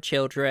their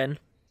children.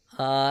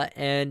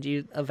 And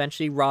you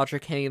eventually Roger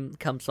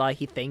comes by.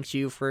 He thanks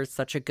you for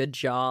such a good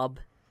job.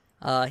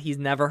 He's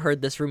never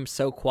heard this room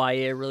so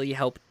quiet. It really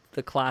helped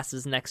the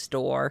classes next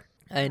door.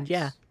 And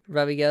yeah,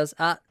 Robbie goes,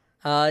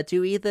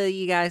 do either of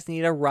you guys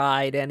need a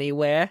ride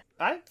anywhere?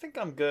 I think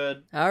I'm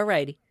good.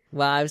 Alrighty.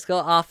 Well, I was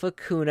going to offer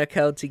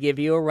Kuniko to give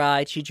you a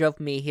ride. She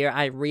drove me here.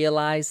 I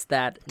realized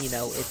that,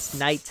 it's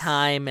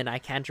nighttime and I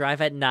can't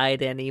drive at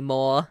night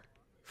anymore.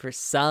 For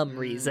some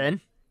reason.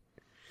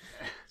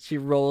 She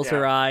rolls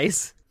her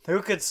eyes.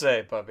 Who could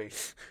say, Bubby?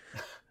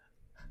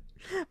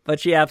 But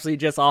she absolutely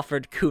just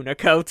offered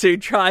Kuniko to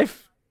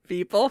drive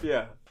people.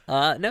 Yeah.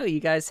 No, you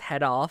guys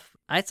head off.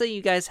 I'd say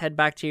you guys head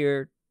back to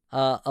your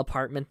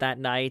apartment that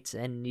night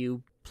and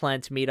you plan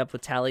to meet up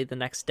with Tally the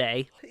next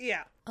day.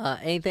 Yeah.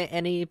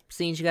 Any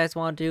scenes you guys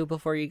want to do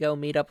before you go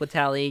meet up with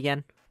Tally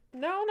again?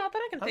 No, not that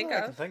I can Not think that I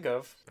of. can think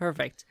of.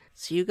 Perfect.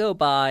 So you go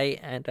by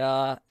and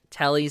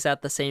Tally's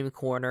at the same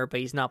corner,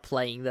 but he's not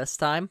playing this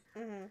time.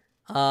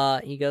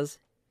 He goes,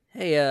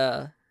 "Hey,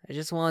 I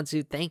just wanted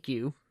to thank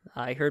you.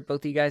 I heard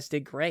both of you guys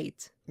did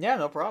great." Yeah,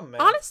 no problem,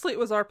 man. Honestly, it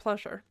was our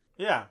pleasure.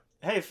 Yeah.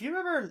 Hey, if you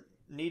ever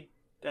need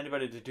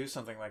anybody to do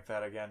something like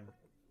that again,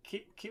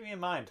 keep me in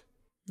mind.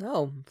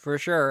 No, for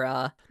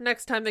sure.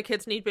 Next time the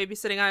kids need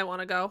babysitting, I want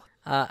to go.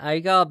 I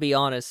gotta be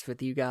honest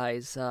with you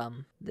guys.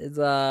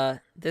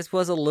 This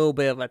was a little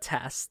bit of a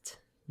test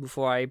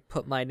before I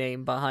put my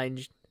name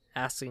behind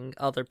asking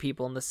other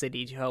people in the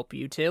city to help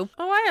you too.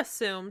 Oh, I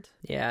assumed.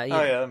 Yeah.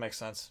 Oh yeah, that makes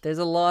sense. There's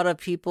a lot of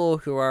people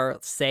who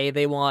say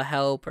they want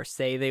help or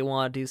say they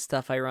want to do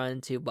stuff I run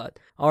into, but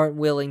aren't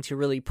willing to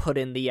really put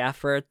in the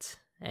effort.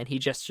 And he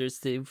gestures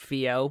to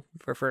Theo,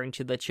 referring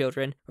to the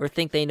children, or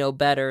think they know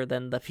better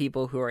than the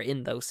people who are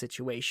in those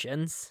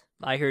situations.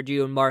 I heard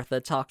you and Martha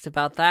talked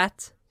about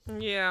that.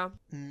 Yeah.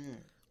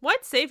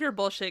 White savior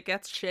bullshit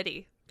gets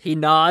shitty. He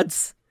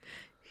nods.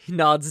 He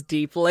nods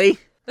deeply.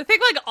 I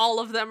think like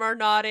all of them are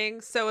nodding.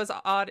 So is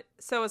Audie.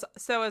 So is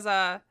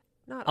not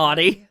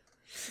Audie.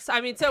 So, I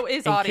mean, so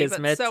is And Audie,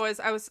 Kismet. but so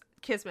is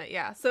Kismet.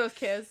 Yeah. So is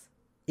Kiz.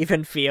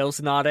 Even Theo's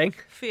nodding.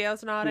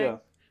 Theo's nodding.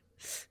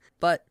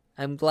 But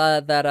I'm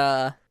glad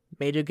that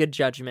made a good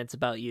judgment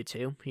about you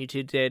two. You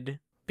two did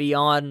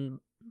beyond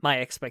my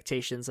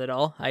expectations at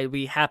all. I'd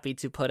be happy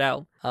to put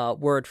out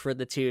word for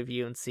the two of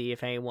you and see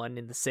if anyone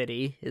in the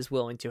city is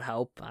willing to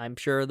help. I'm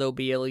sure there'll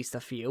be at least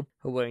a few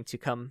who are willing to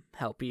come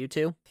help you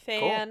two.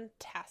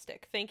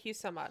 Fantastic. Thank you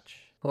so much.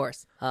 Of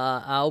course.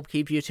 I'll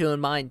keep you two in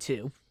mind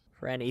too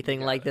for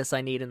anything like this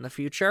I need in the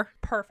future.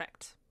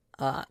 Perfect.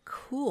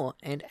 Cool.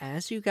 And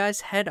as you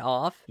guys head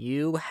off,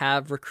 you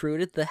have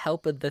recruited the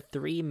help of the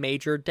 3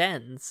 major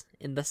dens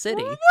in the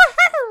city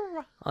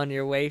on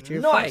your way to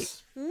your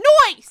fight.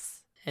 Nice.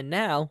 And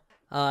now,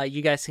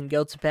 you guys can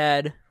go to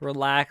bed,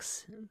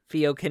 relax.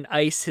 Theo can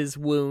ice his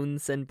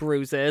wounds and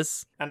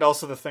bruises. And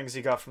also the things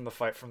he got from the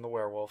fight from the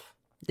werewolf.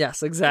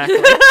 Yes, exactly.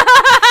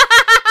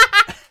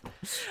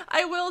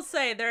 I will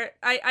say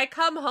I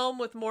come home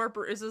with more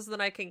bruises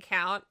than I can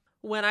count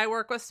when I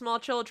work with small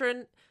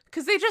children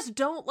because they just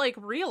don't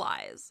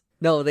realize.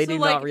 No, they So, do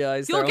not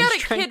realize you'll their get own a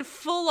strength. kid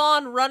full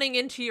on running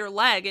into your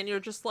leg and you're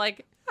just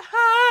like,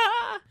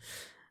 ah!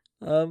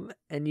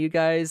 And you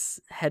guys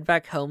head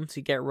back home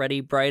to get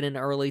ready bright and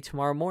early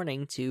tomorrow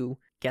morning to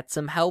get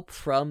some help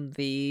from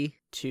the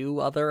 2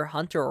 other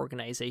hunter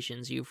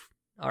organizations you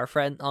are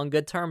on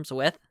good terms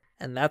with.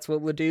 And that's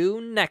what we'll do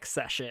next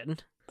session.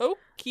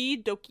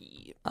 Okie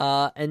dokie.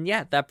 And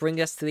yeah, that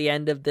brings us to the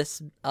end of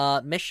this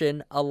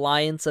mission,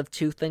 Alliance of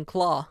Tooth and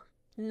Claw.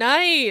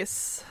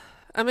 Nice.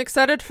 I'm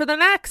excited for the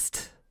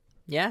next.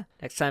 Yeah,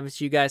 next time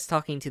it's you guys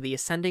talking to the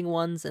Ascending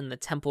Ones and the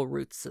Temple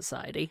Roots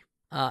Society.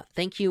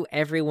 Thank you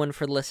everyone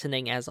for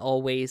listening as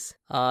always.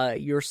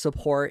 Your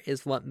support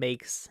is what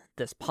makes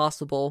this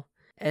possible.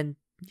 And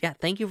yeah,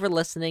 thank you for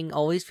listening.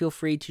 Always feel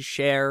free to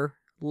share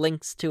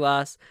links to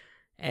us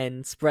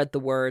and spread the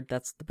word.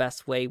 That's the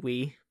best way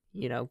we,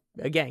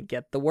 again,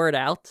 get the word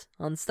out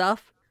on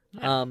stuff.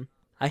 Yeah.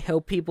 I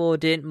hope people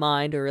didn't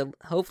mind or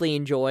hopefully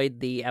enjoyed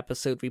the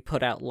episode we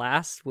put out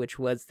last, which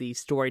was the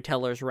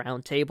Storytellers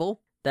Roundtable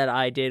that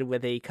I did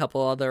with a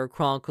couple other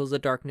Chronicles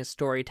of Darkness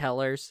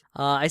storytellers.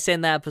 I say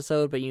in that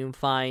episode, but you can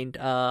find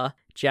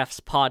Jeff's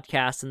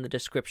podcast in the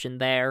description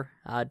there,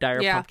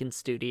 Dire Pumpkin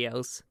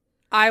Studios.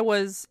 I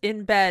was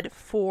in bed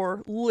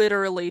for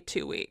literally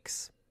 2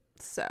 weeks,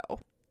 so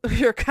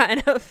you're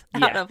kind of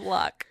out of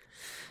luck.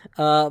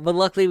 But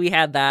luckily we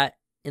had that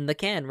in the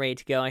can, ready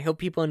to go. I hope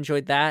people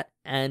enjoyed that,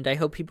 and I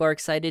hope people are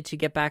excited to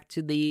get back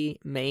to the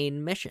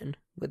main mission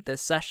with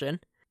this session.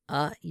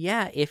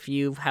 If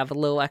you have a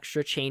little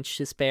extra change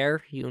to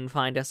spare, you can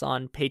find us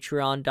on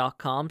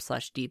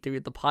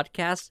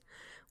patreon.com/D3thepodcast.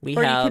 You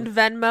can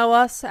Venmo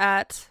us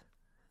at...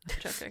 I'm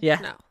joking. Yeah.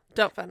 No,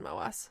 don't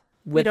Venmo us.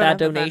 With that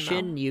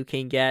donation, you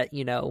can get,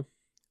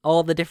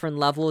 all the different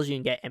levels. You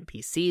can get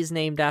NPCs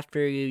named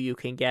after you. You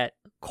can get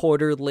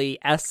quarterly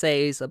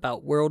essays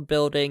about world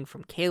building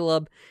from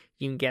Caleb.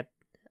 You can get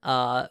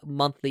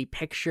monthly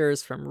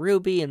pictures from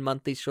Ruby and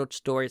monthly short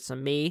stories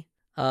from me.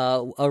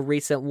 A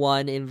recent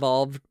one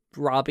involved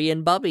Robbie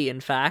and Bubby,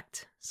 in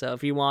fact. So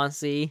if you want to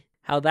see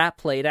how that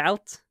played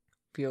out,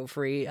 feel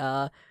free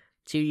to,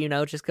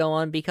 just go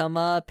on and become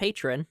a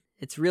patron.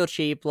 It's real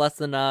cheap, less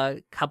than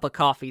a cup of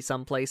coffee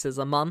some places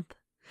a month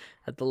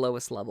at the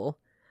lowest level.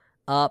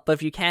 But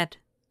if you can't,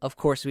 of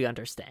course we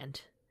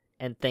understand.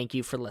 And thank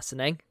you for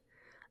listening.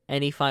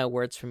 Any final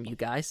words from you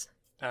guys?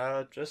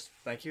 Just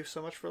thank you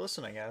so much for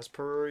listening, as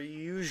per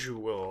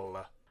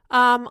usual.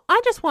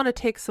 I just want to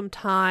take some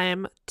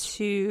time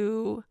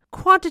to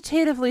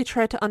quantitatively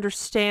try to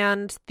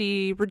understand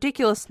the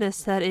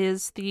ridiculousness that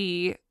is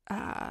the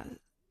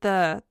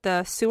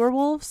sewer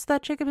wolves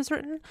that Jacob has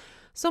written.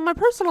 So my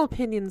personal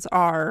opinions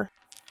are